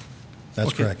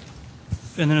 That's correct.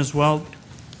 And then as well,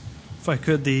 if I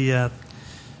could, the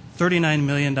 $39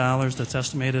 million that's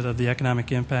estimated of the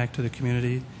economic impact to the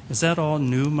community, is that all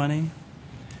new money?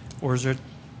 Or is it...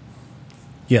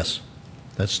 Yes.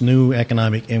 That's new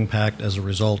economic impact as a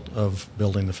result of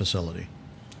building the facility.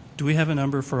 Do we have a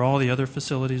number for all the other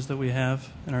facilities that we have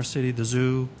in our city, the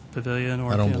zoo, pavilion,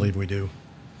 or... I don't believe we do.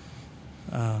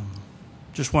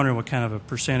 Just wondering what kind of a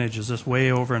percentage. Is this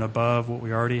way over and above what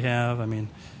we already have? I mean,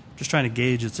 just trying to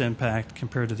gauge its impact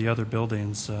compared to the other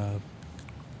buildings.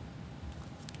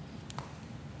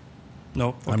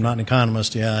 Nope. Okay. I'm not an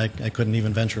economist. Yeah, I couldn't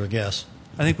even venture a guess.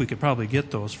 I think we could probably get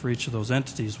those for each of those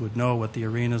entities. Would know what the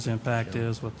arena's impact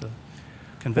is, what the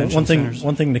convention centers.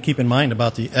 One thing to keep in mind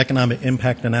about the economic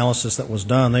impact analysis that was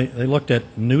done, they looked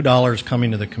at new dollars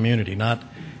coming to the community.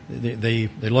 They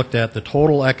looked at the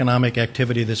total economic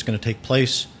activity that's going to take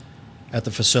place at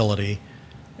the facility,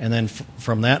 and then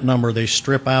from that number they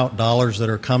strip out dollars that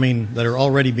are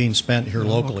already being spent here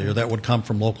locally, or that would come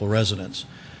from local residents.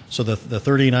 So the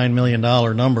 $39 million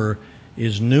number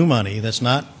is new money that's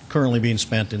not currently being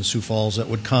spent in Sioux Falls, that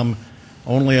would come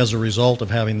only as a result of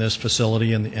having this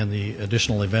facility and the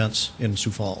additional events in Sioux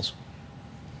Falls.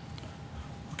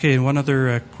 Okay, and one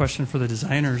other question for the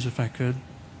designers, if I could.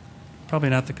 Probably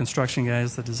not the construction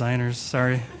guys, the designers,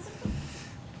 sorry.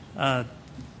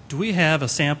 do we have a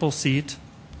sample seat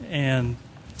and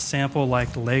sample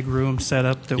like leg room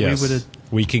setup that Yes, we would?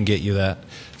 we can get you that.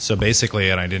 So basically,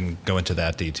 and I didn't go into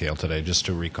that detail today, just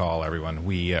to recall everyone,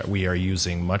 we are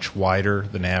using much wider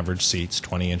than average seats,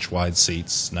 20-inch wide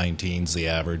seats, 19's the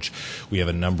average. We have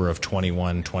a number of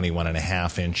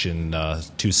 21.5 inch in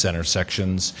two center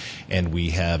sections, and we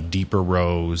have deeper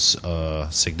rows,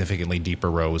 significantly deeper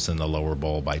rows in the lower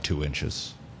bowl by 2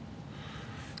 inches.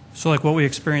 So like what we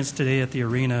experienced today at the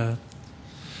arena,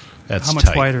 That's how much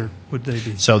tight. wider would they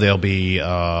be? So they'll be,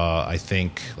 I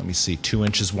think, 2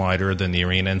 inches wider than the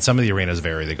arena. And some of the arenas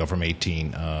vary. They go from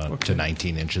 18 to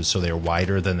 19 inches. So they're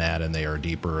wider than that, and they are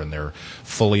deeper, and they're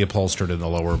fully upholstered in the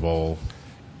lower bowl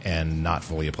and not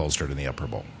fully upholstered in the upper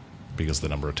bowl because of the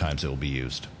number of times it will be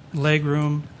used. Leg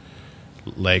room?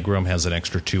 Leg room has an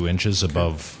extra 2 inches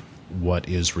above what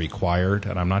is required.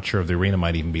 And I'm not sure if the arena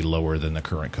might even be lower than the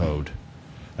current code.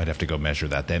 I'd have to go measure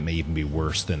that. That may even be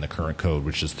worse than the current code,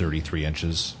 which is 33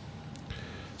 inches.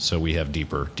 So we have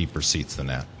deeper seats than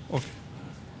that. Okay.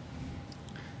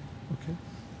 Okay.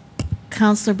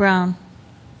 Councillor Brown.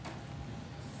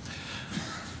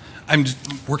 I'm just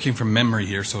working from memory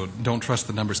here, so don't trust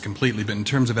the numbers completely. But in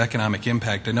terms of economic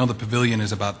impact, I know the pavilion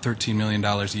is about $13 million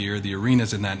a year. The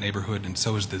arena's in that neighborhood, and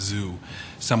so is the zoo,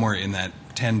 somewhere in that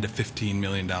 $10 to $15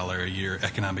 million a year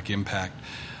economic impact.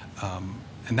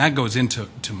 And that goes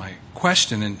into my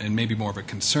question and maybe more of a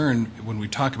concern when we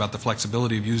talk about the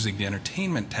flexibility of using the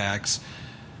entertainment tax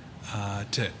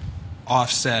to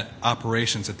offset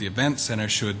operations at the event center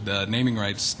should naming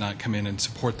rights not come in and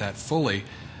support that fully.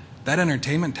 That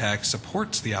entertainment tax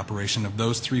supports the operation of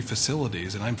those three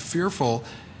facilities, and I'm fearful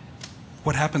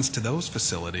what happens to those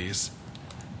facilities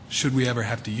should we ever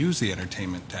have to use the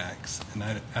entertainment tax. And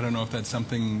I don't know if that's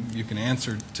something you can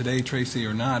answer today, Tracy,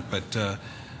 or not, but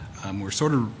we're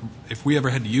sort of, if we ever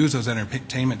had to use those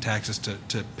entertainment taxes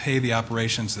to pay the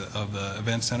operations of the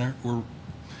event center, we're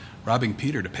robbing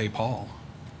Peter to pay Paul.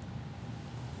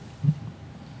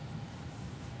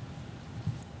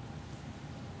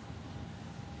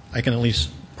 I can at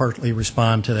least partly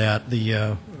respond to that.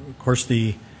 Of course,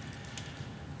 the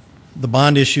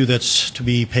bond issue that's to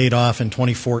be paid off in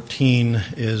 2014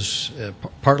 is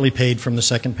partly paid from the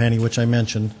second penny, which I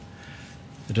mentioned.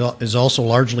 It is also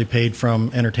largely paid from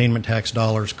entertainment tax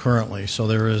dollars currently. So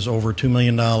there is over $2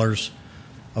 million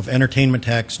of entertainment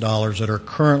tax dollars that are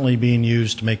currently being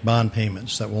used to make bond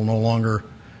payments that will no longer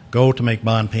go to make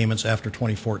bond payments after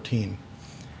 2014.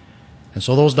 And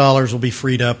so those dollars will be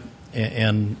freed up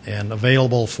and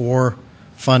available for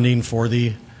funding for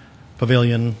the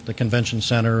pavilion, the convention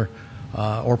center,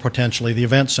 or potentially the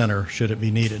event center should it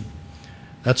be needed.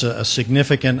 That's a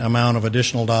significant amount of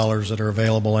additional dollars that are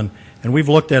available, and we've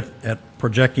looked at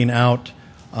projecting out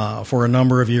for a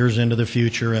number of years into the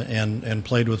future and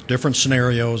played with different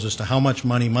scenarios as to how much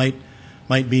money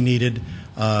might be needed.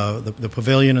 The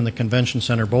pavilion and the convention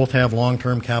center both have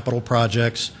long-term capital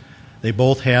projects. They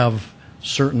both have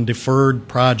certain deferred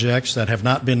projects that have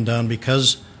not been done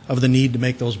because of the need to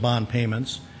make those bond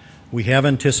payments. We have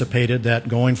anticipated that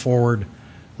going forward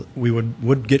we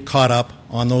would get caught up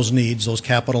on those needs, those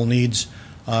capital needs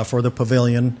for the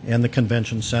pavilion and the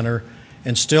convention center,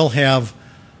 and still have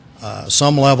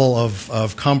some level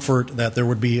of comfort that there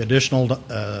would be additional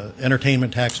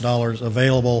entertainment tax dollars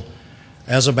available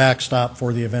as a backstop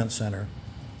for the event center.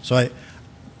 So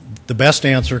the best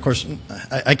answer, of course,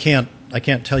 I can't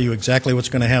tell you exactly what's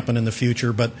going to happen in the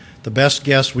future, but the best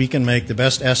guess we can make, the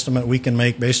best estimate we can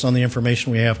make based on the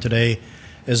information we have today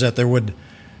is that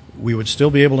we would still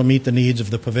be able to meet the needs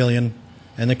of the pavilion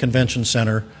and the convention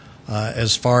center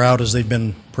as far out as they've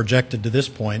been projected to this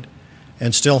point,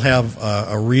 and still have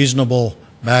a reasonable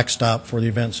backstop for the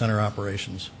event center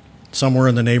operations, somewhere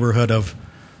in the neighborhood of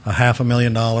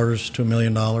 $500,000 to $1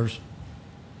 million.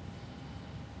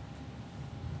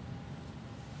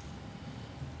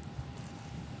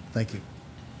 Thank you.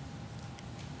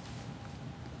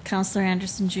 Councillor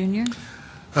Anderson Jr.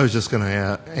 I was just going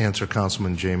to answer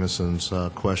Councilman Jameson's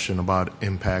question about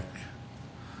impact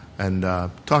and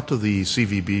talk to the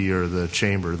CVB or the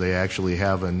chamber. They actually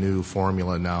have a new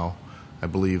formula now. I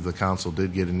believe the council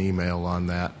did get an email on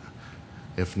that.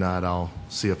 If not, I'll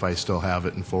see if I still have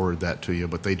it and forward that to you.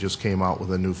 But they just came out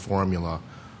with a new formula,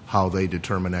 how they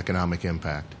determine economic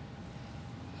impact.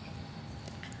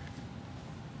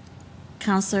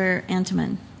 Councillor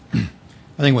Anteman.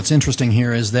 I think what's interesting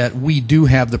here is that we do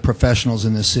have the professionals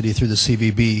in this city through the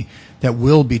CVB that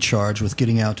will be charged with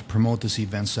getting out to promote this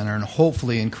event center and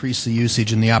hopefully increase the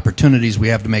usage and the opportunities we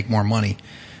have to make more money.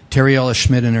 Terry Ellis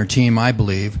Schmidt and her team, I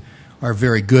believe, are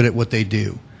very good at what they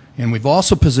do. And we've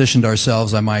also positioned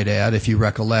ourselves, I might add, if you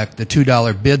recollect, the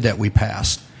 $2 bid that we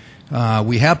passed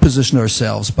we have positioned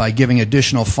ourselves by giving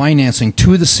additional financing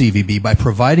to the CVB by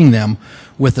providing them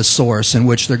with a source in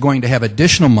which they're going to have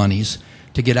additional monies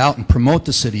to get out and promote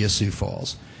the City of Sioux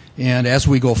Falls. And as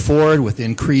we go forward with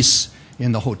increase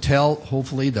in the hotel,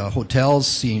 hopefully the hotels,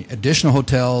 seeing additional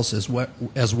hotels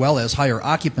as well as higher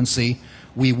occupancy,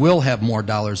 we will have more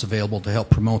dollars available to help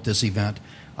promote this event.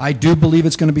 I do believe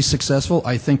it's going to be successful.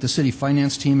 I think the city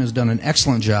finance team has done an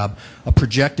excellent job of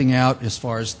projecting out as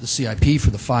far as the CIP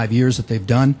for the 5 years that they've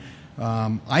done.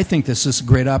 I think this is a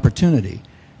great opportunity.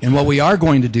 And what we are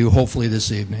going to do, hopefully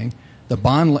this evening, the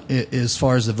bond, as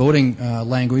far as the voting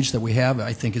language that we have,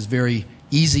 I think is very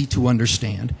easy to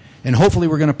understand. And hopefully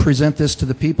we're going to present this to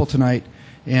the people tonight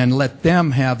and let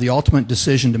them have the ultimate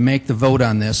decision to make the vote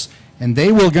on this. And they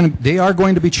are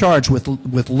going to be charged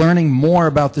with learning more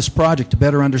about this project to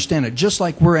better understand it, just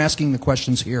like we're asking the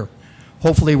questions here.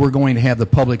 Hopefully we're going to have the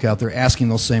public out there asking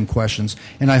those same questions.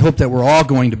 And I hope that we're all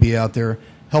going to be out there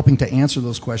helping to answer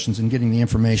those questions and getting the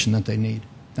information that they need.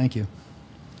 Thank you.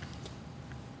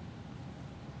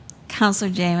 Councilor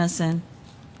Jameson.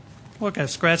 Look, I've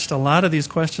scratched a lot of these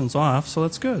questions off, so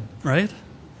that's good, right?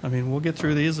 I mean, we'll get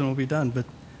through these and we'll be done, but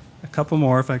a couple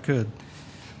more if I could.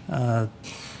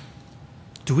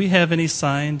 Do we have any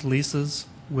signed leases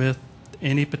with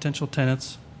any potential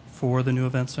tenants for the new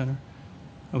event center?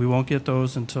 We won't get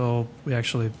those until we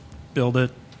actually build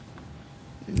it.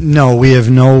 No, we have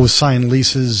no signed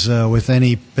leases with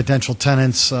any potential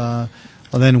tenants. Well,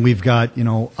 then we've got,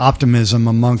 optimism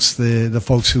amongst the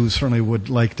folks who certainly would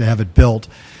like to have it built.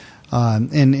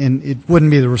 And it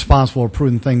wouldn't be the responsible or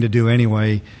prudent thing to do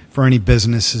anyway for any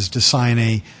businesses to sign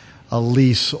a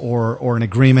lease or an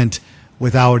agreement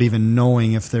without even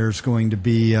knowing if there's going to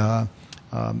be a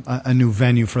new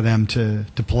venue for them to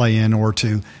play in or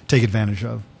to take advantage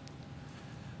of.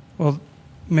 Well,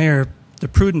 Mayor, the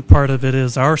prudent part of it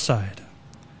is our side,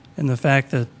 and the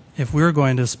fact that if we're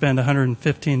going to spend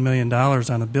 $115 million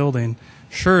on a building,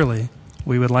 surely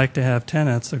we would like to have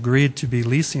tenants agreed to be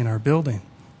leasing our building.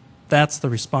 That's the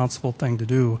responsible thing to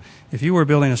do. If you were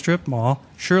building a strip mall,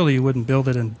 surely you wouldn't build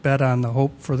it and bet on the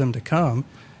hope for them to come.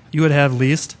 You would have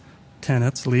leased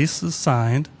tenants, leases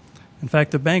signed. In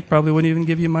fact, the bank probably wouldn't even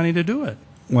give you money to do it.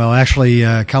 Well, actually,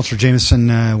 Councilor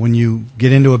Jameson, when you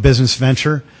get into a business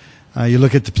venture, you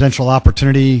look at the potential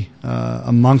opportunity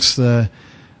amongst that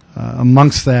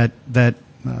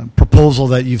proposal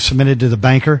that you've submitted to the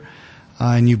banker,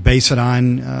 and you base it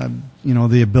on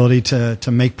the ability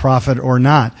to make profit or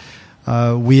not.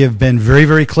 We have been very,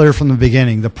 very clear from the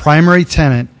beginning. The primary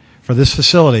tenant for this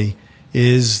facility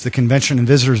is the Convention and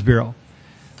Visitors Bureau.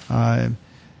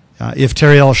 If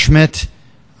Terry L. Schmidt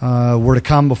were to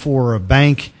come before a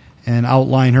bank and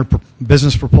outline her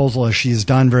business proposal, as she has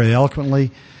done very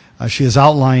eloquently, she has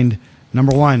outlined,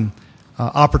 number one,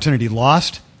 opportunity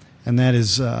lost, and that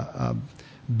is a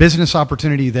business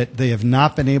opportunity that they have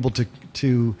not been able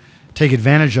to take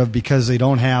advantage of because they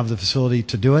don't have the facility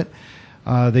to do it.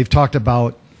 They've talked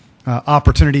about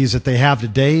opportunities that they have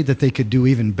today that they could do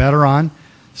even better on,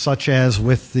 such as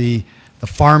with the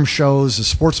farm shows, the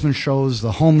sportsman shows,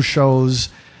 the home shows,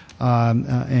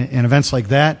 and events like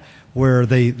that, where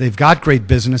they've got great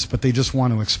business, but they just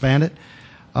want to expand it.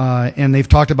 And they've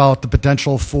talked about the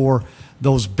potential for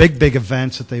those big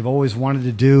events that they've always wanted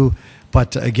to do,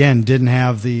 but again, didn't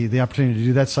have the opportunity to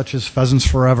do that, such as Pheasants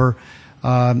Forever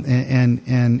and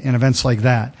events like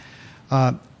that.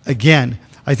 Again,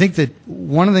 I think that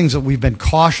one of the things that we've been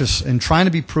cautious and trying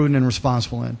to be prudent and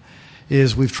responsible in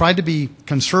is we've tried to be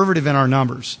conservative in our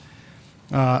numbers.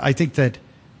 I think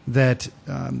that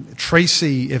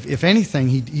Tracy, if anything,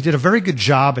 he did a very good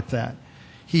job at that.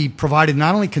 He provided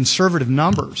not only conservative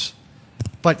numbers,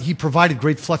 but he provided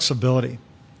great flexibility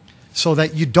so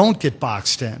that you don't get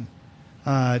boxed in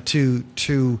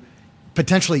to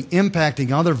potentially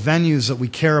impacting other venues that we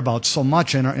care about so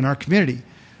much in our community,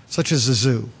 such as the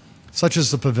zoo, such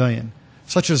as the pavilion,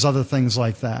 such as other things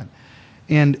like that.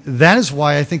 And that is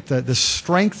why I think that the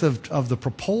strength of the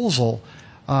proposal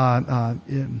has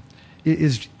been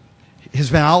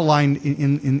outlined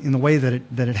in the way that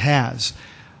it has.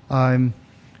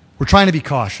 We're trying to be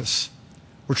cautious.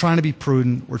 We're trying to be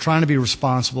prudent. We're trying to be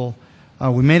responsible.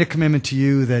 We made a commitment to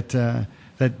you that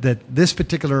this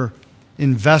particular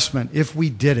investment, if we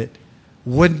did it,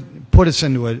 wouldn't put us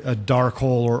into a dark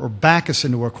hole or back us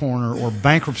into a corner or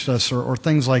bankrupt us or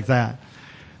things like that.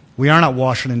 We are not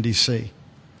Washington, D.C.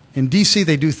 In D.C.,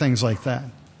 they do things like that.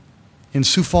 In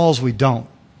Sioux Falls, we don't.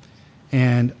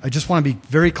 And I just want to be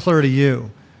very clear to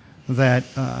you that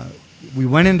we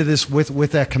went into this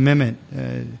with that commitment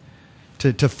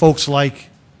to folks like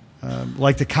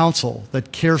the council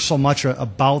that care so much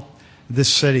about this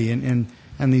city. And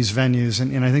and these venues,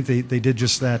 and I think they did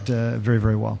just that very,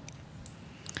 very well.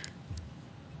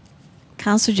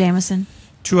 Councilor Jameson.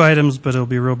 2 items, but it'll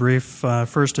be real brief.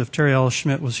 First, if Terry Ellis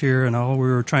Schmidt was here and all we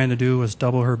were trying to do was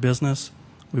double her business,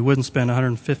 we wouldn't spend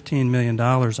 $115 million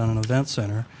on an event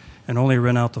center and only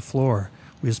rent out the floor.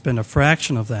 We'd spend a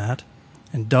fraction of that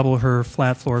and double her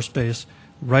flat floor space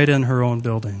right in her own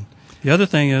building. The other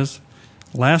thing is,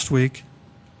 last week,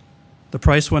 the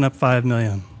price went up $5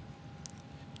 million.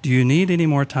 Do you need any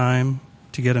more time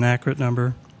to get an accurate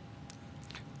number?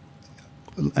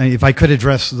 If I could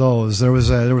address those, there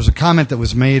was a comment that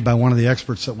was made by one of the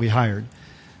experts that we hired.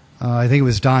 I think it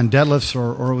was Don Detlefs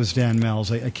or it was Dan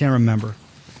Mells. I can't remember.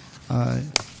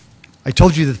 I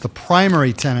told you that the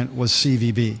primary tenant was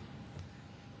CVB.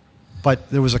 But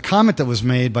there was a comment that was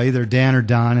made by either Dan or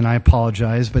Don, and I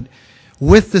apologize, but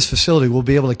with this facility, we'll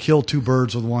be able to kill 2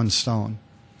 birds with 1 stone.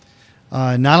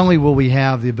 Not only will we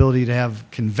have the ability to have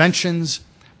conventions,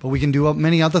 but we can do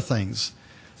many other things,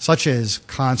 such as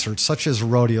concerts, such as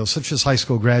rodeos, such as high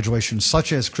school graduations,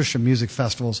 such as Christian music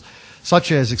festivals,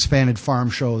 such as expanded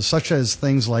farm shows, such as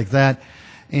things like that.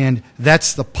 And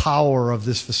that's the power of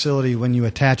this facility when you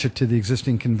attach it to the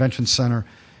existing convention center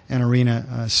and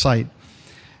arena site.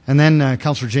 And then,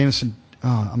 Councilor Jameson,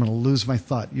 I'm going to lose my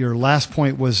thought. Your last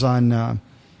point was on the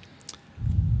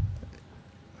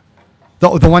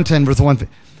 110 versus the 150.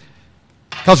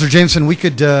 Councilor Jameson, we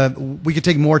could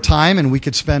take more time and we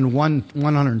could spend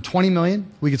 $120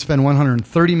 million. We could spend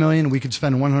 $130 million. We could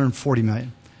spend $140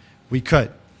 million. We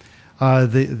could.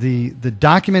 The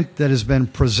document that has been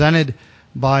presented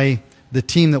by the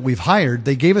team that we've hired,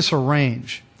 they gave us a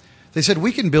range. They said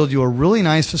we can build you a really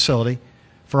nice facility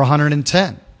for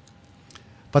 110.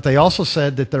 But they also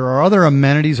said that there are other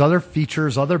amenities, other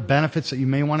features, other benefits that you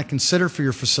may want to consider for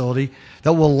your facility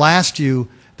that will last you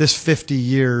this 50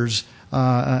 years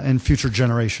and future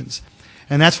generations.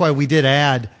 And that's why we did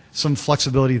add some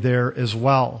flexibility there as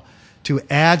well, to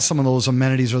add some of those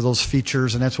amenities or those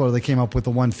features, and that's why they came up with the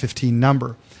 115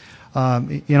 number.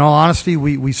 In all honesty,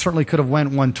 we certainly could have went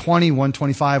 120,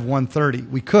 125, 130.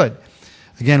 We could.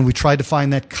 Again, we tried to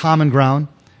find that common ground,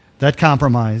 that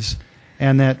compromise,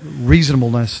 and that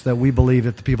reasonableness that we believe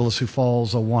that the people of Sioux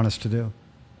Falls want us to do.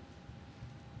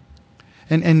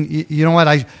 And you know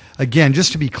what? Again,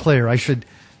 just to be clear, I should,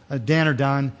 Dan or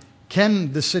Don,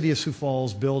 can the city of Sioux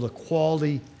Falls build a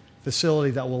quality facility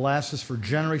that will last us for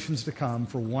generations to come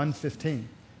for 115?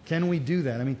 Can we do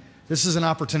that? I mean, this is an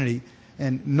opportunity.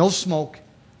 And no smoke.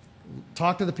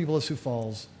 Talk to the people of Sioux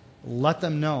Falls. Let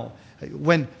them know.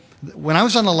 When I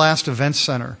was on the last event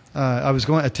center, I was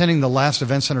attending the last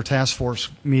event center task force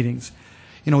meetings.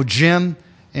 You know, Jim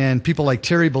and people like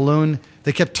Terry Balloon,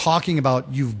 they kept talking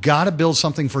about you've got to build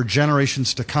something for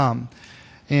generations to come.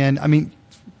 And I mean,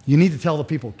 you need to tell the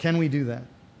people, can we do that?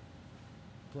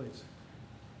 Please.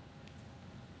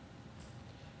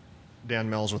 Dan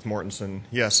Mells with Mortensen.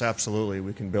 Yes, absolutely.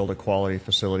 We can build a quality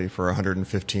facility for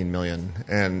 $115 million.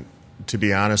 And to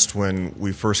be honest, when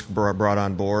we first brought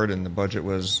on board and the budget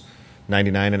was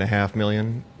 $99.5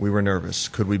 million, we were nervous.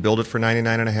 Could we build it for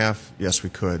 $99.5 million? Yes, we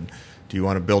could. Do you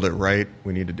want to build it right?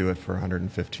 We need to do it for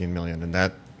 $115 million. And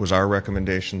that was our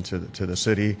recommendation to the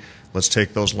city. Let's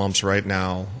take those lumps right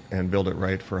now and build it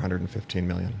right for $115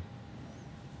 million.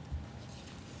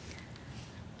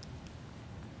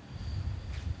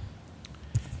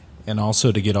 And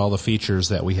also to get all the features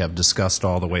that we have discussed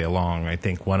all the way along. I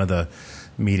think one of the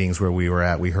meetings where we were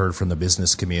at, we heard from the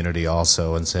business community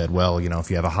also and said, well, you know, if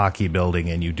you have a hockey building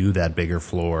and you do that bigger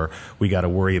floor, we got to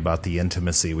worry about the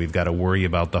intimacy. We've got to worry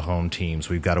about the home teams.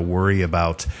 We've got to worry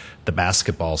about the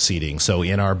basketball seating. So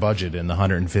in our budget, in the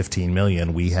 $115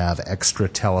 million, we have extra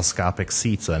telescopic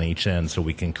seats on each end so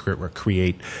we can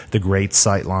create the great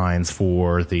sight lines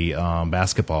for the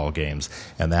basketball games.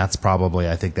 And that's probably,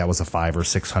 I think that was a $500,000 or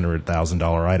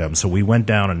 $600,000 item. So we went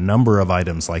down a number of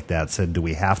items like that, said, do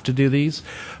we have to do these?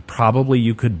 Probably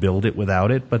you could build it without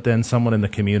it, but then someone in the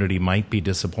community might be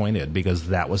disappointed because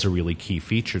that was a really key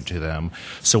feature to them.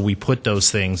 So we put those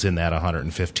things in that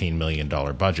 $115 million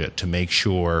budget to make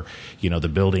sure, you know, the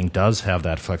building does have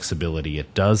that flexibility.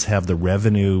 It does have the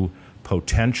revenue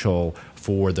potential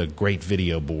for the great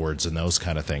video boards and those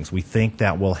kind of things. We think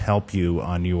that will help you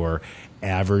on your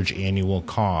average annual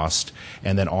cost.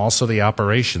 And then also the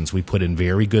operations. We put in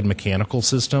very good mechanical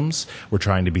systems. We're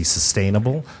trying to be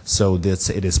sustainable so that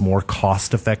it is more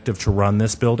cost effective to run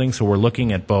this building. So we're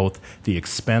looking at both the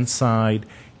expense side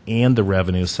and the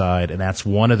revenue side, and that's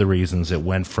one of the reasons it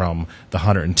went from the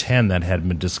 110 that had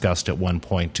been discussed at one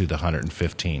point to the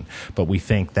 115. But we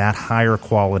think that higher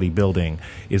quality building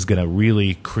is going to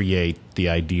really create the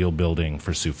ideal building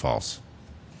for Sioux Falls.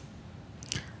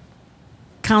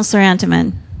 Councilor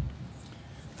Anteman.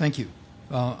 Thank you.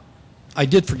 I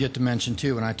did forget to mention,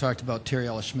 too, when I talked about Terry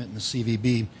Ellis Schmidt and the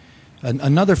CVB,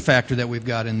 another factor that we've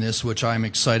got in this, which I'm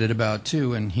excited about,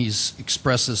 too, and he's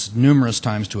expressed this numerous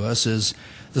times to us, is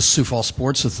the Sioux Falls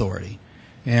Sports Authority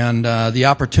and the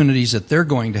opportunities that they're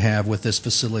going to have with this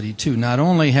facility, too. Not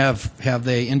only have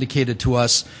they indicated to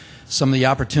us some of the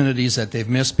opportunities that they've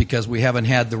missed because we haven't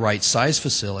had the right size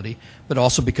facility, but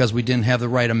also because we didn't have the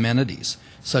right amenities,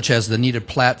 such as the needed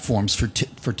platforms for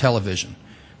television,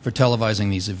 for televising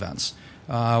these events.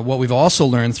 What we've also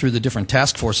learned through the different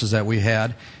task forces that we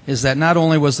had is that not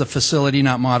only was the facility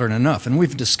not modern enough, and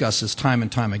we've discussed this time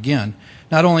and time again,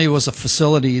 not only was the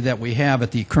facility that we have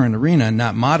at the current arena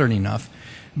not modern enough,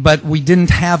 but we didn't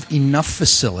have enough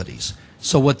facilities.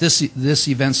 So what this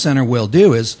event center will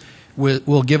do is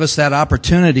will give us that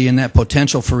opportunity and that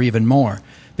potential for even more.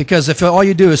 Because if all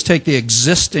you do is take the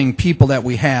existing people that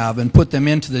we have and put them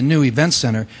into the new event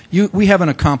center, we haven't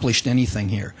accomplished anything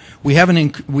here. We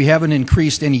haven't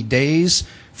increased any days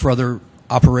for other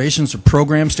operations or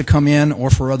programs to come in or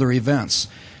for other events.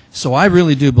 So I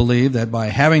really do believe that by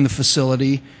having the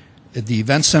facility at the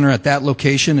event center at that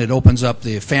location, it opens up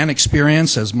the fan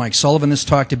experience, as Mike Sullivan has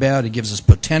talked about. It gives us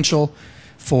potential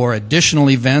for additional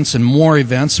events and more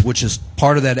events, which is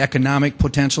part of that economic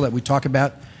potential that we talk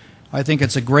about. I think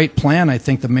it's a great plan. I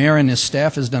think the mayor and his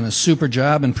staff has done a super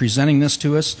job in presenting this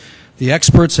to us. The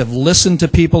experts have listened to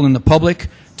people in the public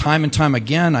time and time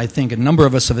again. I think a number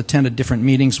of us have attended different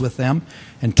meetings with them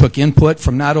and took input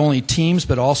from not only teams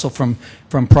but also from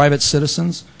private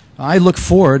citizens. I look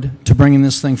forward to bringing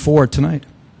this thing forward tonight.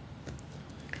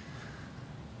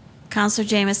 Councilor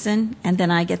Jameson, and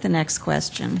then I get the next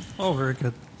question. Oh, very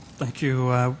good. Thank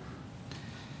you.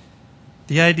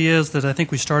 The idea is that I think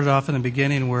we started off in the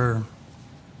beginning where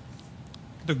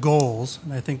the goals,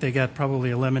 and I think they got probably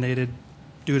eliminated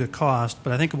due to cost,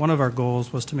 but I think one of our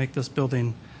goals was to make this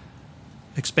building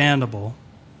expandable,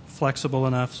 flexible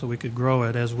enough so we could grow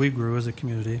it as we grew as a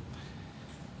community,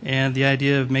 and the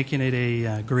idea of making it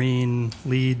a green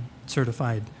LEED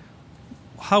certified.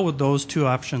 How would those two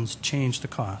options change the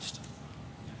cost?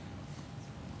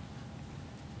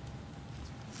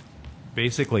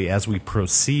 Basically, as we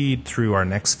proceed through our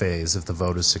next phase, if the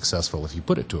vote is successful, if you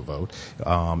put it to a vote,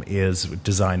 is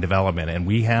design development. And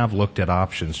we have looked at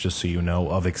options, just so you know,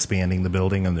 of expanding the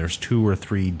building, and there's 2 or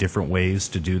 3 different ways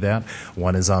to do that.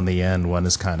 One is on the end, one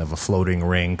is kind of a floating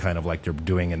ring, kind of like they're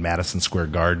doing in Madison Square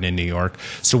Garden in New York.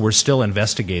 So we're still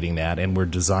investigating that, and we're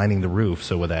designing the roof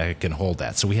so that it can hold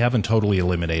that. So we haven't totally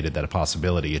eliminated that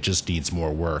possibility. It just needs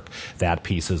more work. That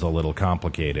piece is a little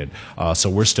complicated. So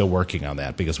we're still working on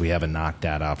that because we haven't knock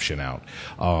that option out.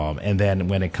 And then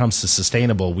when it comes to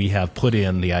sustainable, we have put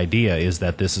in the idea is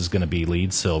that this is going to be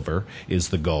LEED silver is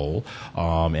the goal.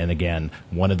 And again,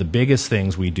 one of the biggest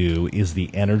things we do is the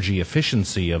energy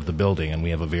efficiency of the building, and we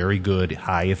have a very good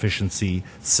high efficiency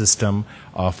system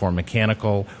for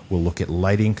mechanical. We'll look at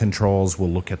lighting controls. We'll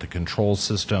look at the control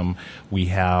system. We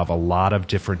have a lot of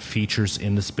different features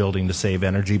in this building to save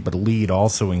energy, but LEED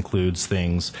also includes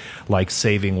things like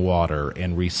saving water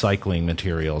and recycling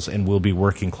materials, and we'll be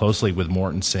working closely with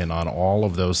Mortensen on all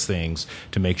of those things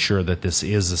to make sure that this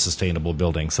is a sustainable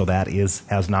building. So that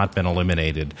has not been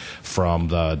eliminated from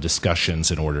the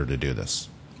discussions in order to do this.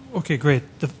 Okay, great.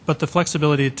 But the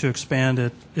flexibility to expand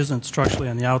it isn't structurally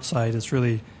on the outside. It's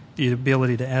really the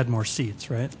ability to add more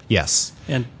seats, right? Yes.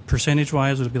 And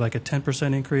percentage-wise, would it be like a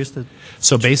 10% increase?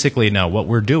 So basically, no, what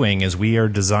we're doing is we are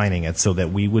designing it so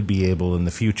that we would be able in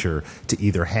the future to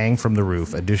either hang from the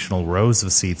roof additional rows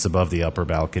of seats above the upper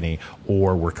balcony,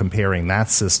 or we're comparing that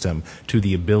system to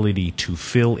the ability to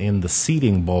fill in the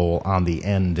seating bowl on the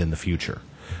end in the future.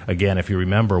 Again, if you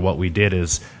remember, what we did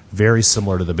is very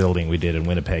similar to the building we did in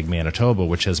Winnipeg, Manitoba,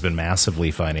 which has been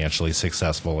massively financially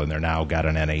successful, and they're now got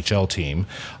an NHL team.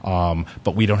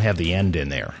 But we don't have the end in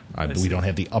there. We don't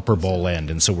have the upper bowl end.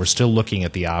 And so we're still looking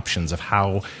at the options of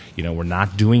how, we're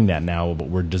not doing that now, but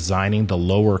we're designing the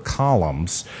lower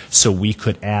columns so we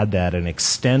could add that and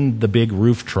extend the big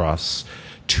roof truss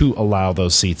to allow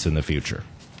those seats in the future.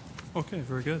 Okay,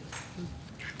 very good.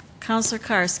 Councilor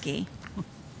Karski.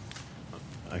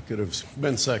 I could have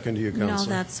been second to you, Councilor. No,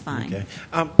 that's fine. Okay.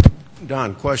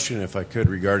 Don, question if I could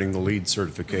regarding the LEED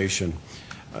certification.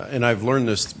 And I've learned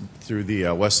this through the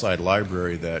Westside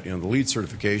Library that the LEED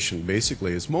certification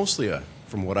basically is mostly,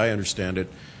 from what I understand it,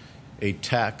 a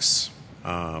tax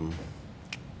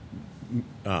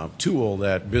tool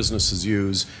that businesses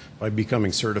use. By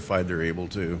becoming certified, they're able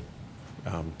to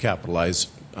capitalize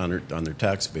on their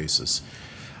tax basis.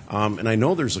 And I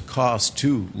know there's a cost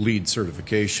to LEED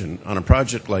certification. On a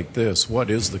project like this, what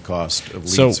is the cost of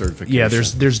LEED certification? Yeah,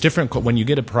 there's different, when you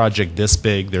get a project this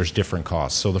big, there's different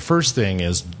costs. So the first thing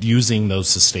is using those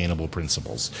sustainable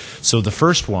principles. So the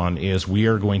first one is we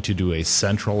are going to do a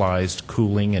centralized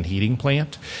cooling and heating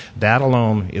plant. That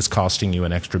alone is costing you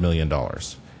an extra $1 million.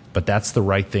 But that's the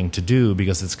right thing to do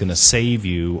because it's going to save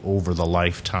you over the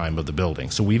lifetime of the building.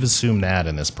 So we've assumed that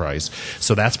in this price.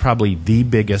 So that's probably the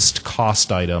biggest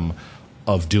cost item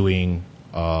of doing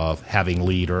having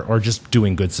LEED or just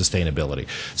doing good sustainability.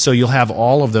 So you'll have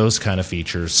all of those kind of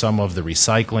features, some of the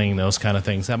recycling, those kind of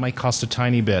things. That might cost a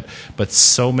tiny bit, but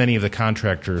so many of the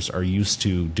contractors are used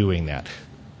to doing that.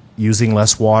 Using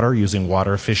less water, using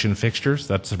water-efficient fixtures,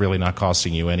 that's really not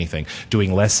costing you anything.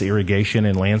 Doing less irrigation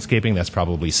and landscaping, that's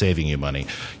probably saving you money.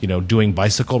 You know, doing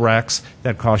bicycle racks,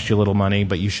 that costs you a little money,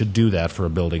 but you should do that for a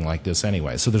building like this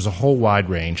anyway. So there's a whole wide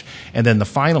range. And then the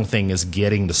final thing is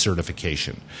getting the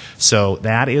certification. So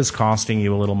that is costing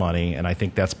you a little money, and I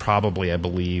think that's probably, I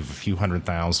believe, a few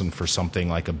 $100,000 for something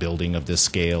like a building of this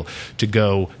scale to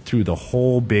go through the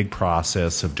whole big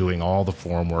process of doing all the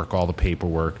form work, all the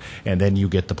paperwork, and then you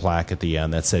get the plaque at the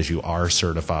end that says you are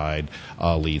certified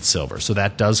LEED Silver. So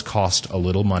that does cost a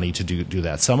little money to do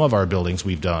that. Some of our buildings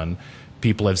we've done,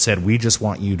 people have said, we just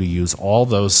want you to use all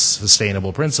those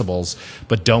sustainable principles,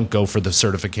 but don't go for the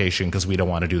certification because we don't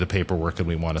want to do the paperwork and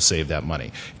we want to save that money.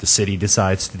 If the city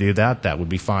decides to do that, that would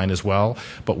be fine as well.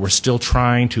 But we're still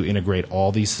trying to integrate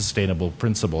all these sustainable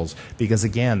principles because,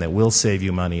 again, that will save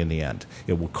you money in the end.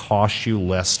 It will cost you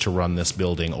less to run this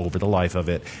building over the life of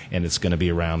it, and it's going to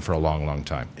be around for a long, long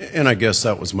time. And I guess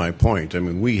that was my point. I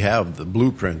mean, we have the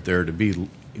blueprint there to be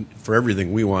for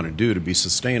everything we want to do to be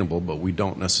sustainable, but we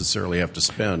don't necessarily have to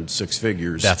spend six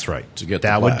figures. That's right. To get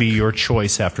that the would be your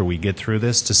choice after we get through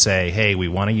this to say, hey, we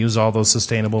want to use all those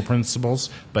sustainable principles,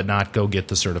 but not go get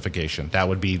the certification. That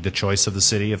would be the choice of the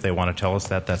city. If they want to tell us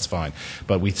that, that's fine.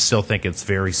 But we still think it's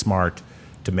very smart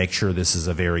to make sure this is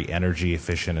a very energy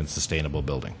efficient and sustainable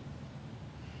building.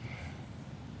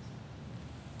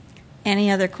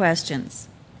 Any other questions?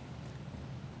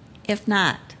 If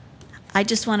not, I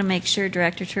just want to make sure,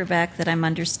 Director Turbeck, that I'm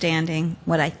understanding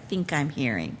what I think I'm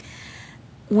hearing.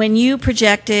 When you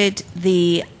projected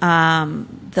the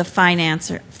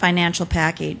financial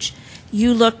package,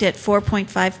 you looked at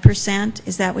 4.5%.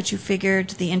 Is that what you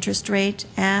figured the interest rate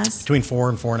as? Between 4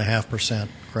 and 4.5%,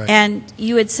 correct. And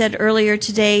you had said earlier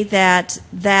today that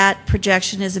that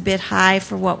projection is a bit high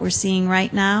for what we're seeing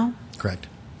right now? Correct.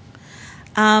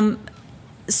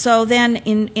 So then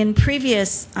in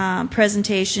previous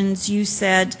presentations, you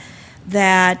said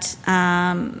that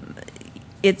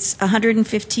it's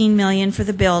 $115 million for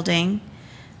the building,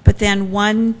 but then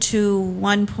 1 to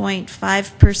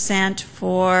 1.5%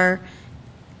 for,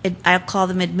 I'll call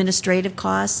them administrative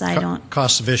costs.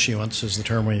 Cost of issuance is the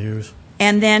term we use.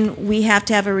 And then we have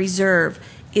to have a reserve.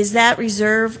 Is that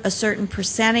reserve a certain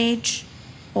percentage,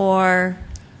 or?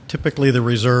 Typically, the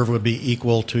reserve would be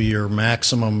equal to your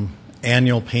maximum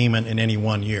annual payment in any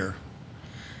 1 year.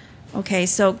 Okay,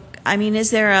 so, I mean,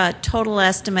 is there a total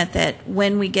estimate that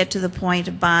when we get to the point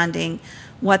of bonding,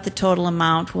 what the total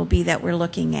amount will be that we're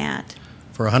looking at?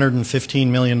 For $115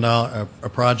 million, a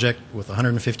project with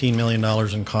 $115 million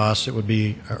in costs, it would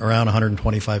be around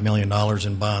 $125 million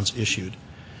in bonds issued.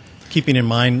 Keeping in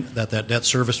mind that that debt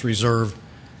service reserve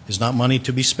is not money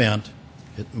to be spent.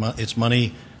 It's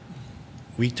money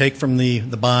we take from the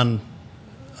bond,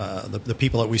 the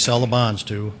people that we sell the bonds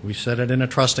to. We set it in a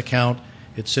trust account.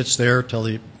 It sits there till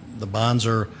the bonds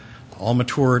are all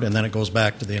matured, and then it goes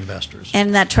back to the investors.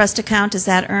 And that trust account, does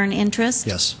that earn interest?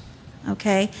 Yes.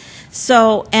 Okay.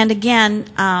 So, and again,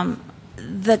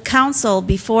 the council,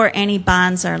 before any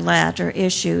bonds are let or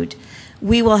issued,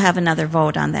 we will have another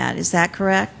vote on that. Is that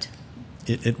correct?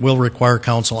 It will require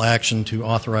council action to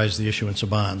authorize the issuance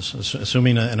of bonds.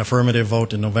 Assuming an affirmative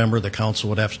vote in November, the council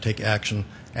would have to take action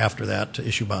after that to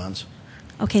issue bonds.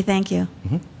 Okay, thank you.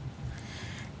 Mm-hmm.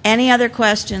 Any other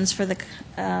questions for the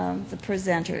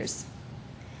presenters?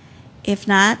 If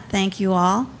not, thank you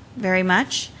all very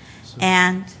much.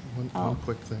 And one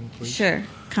quick thing, please. Sure.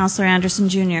 Councilor Anderson,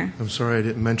 Jr. I'm sorry I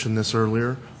didn't mention this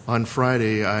earlier. On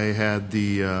Friday, I had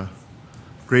the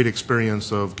great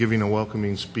experience of giving a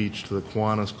welcoming speech to the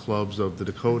Kiwanis clubs of the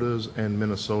Dakotas and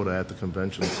Minnesota at the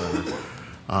Convention Center.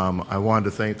 I wanted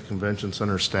to thank the Convention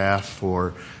Center staff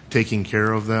for taking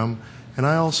care of them. And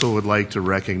I also would like to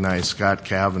recognize Scott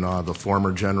Kavanaugh, the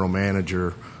former general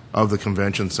manager of the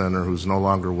Convention Center, who's no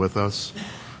longer with us.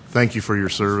 Thank you for your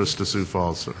service to Sioux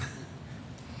Falls, sir.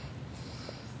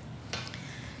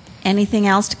 Anything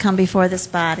else to come before this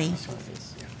body?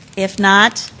 If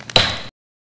not,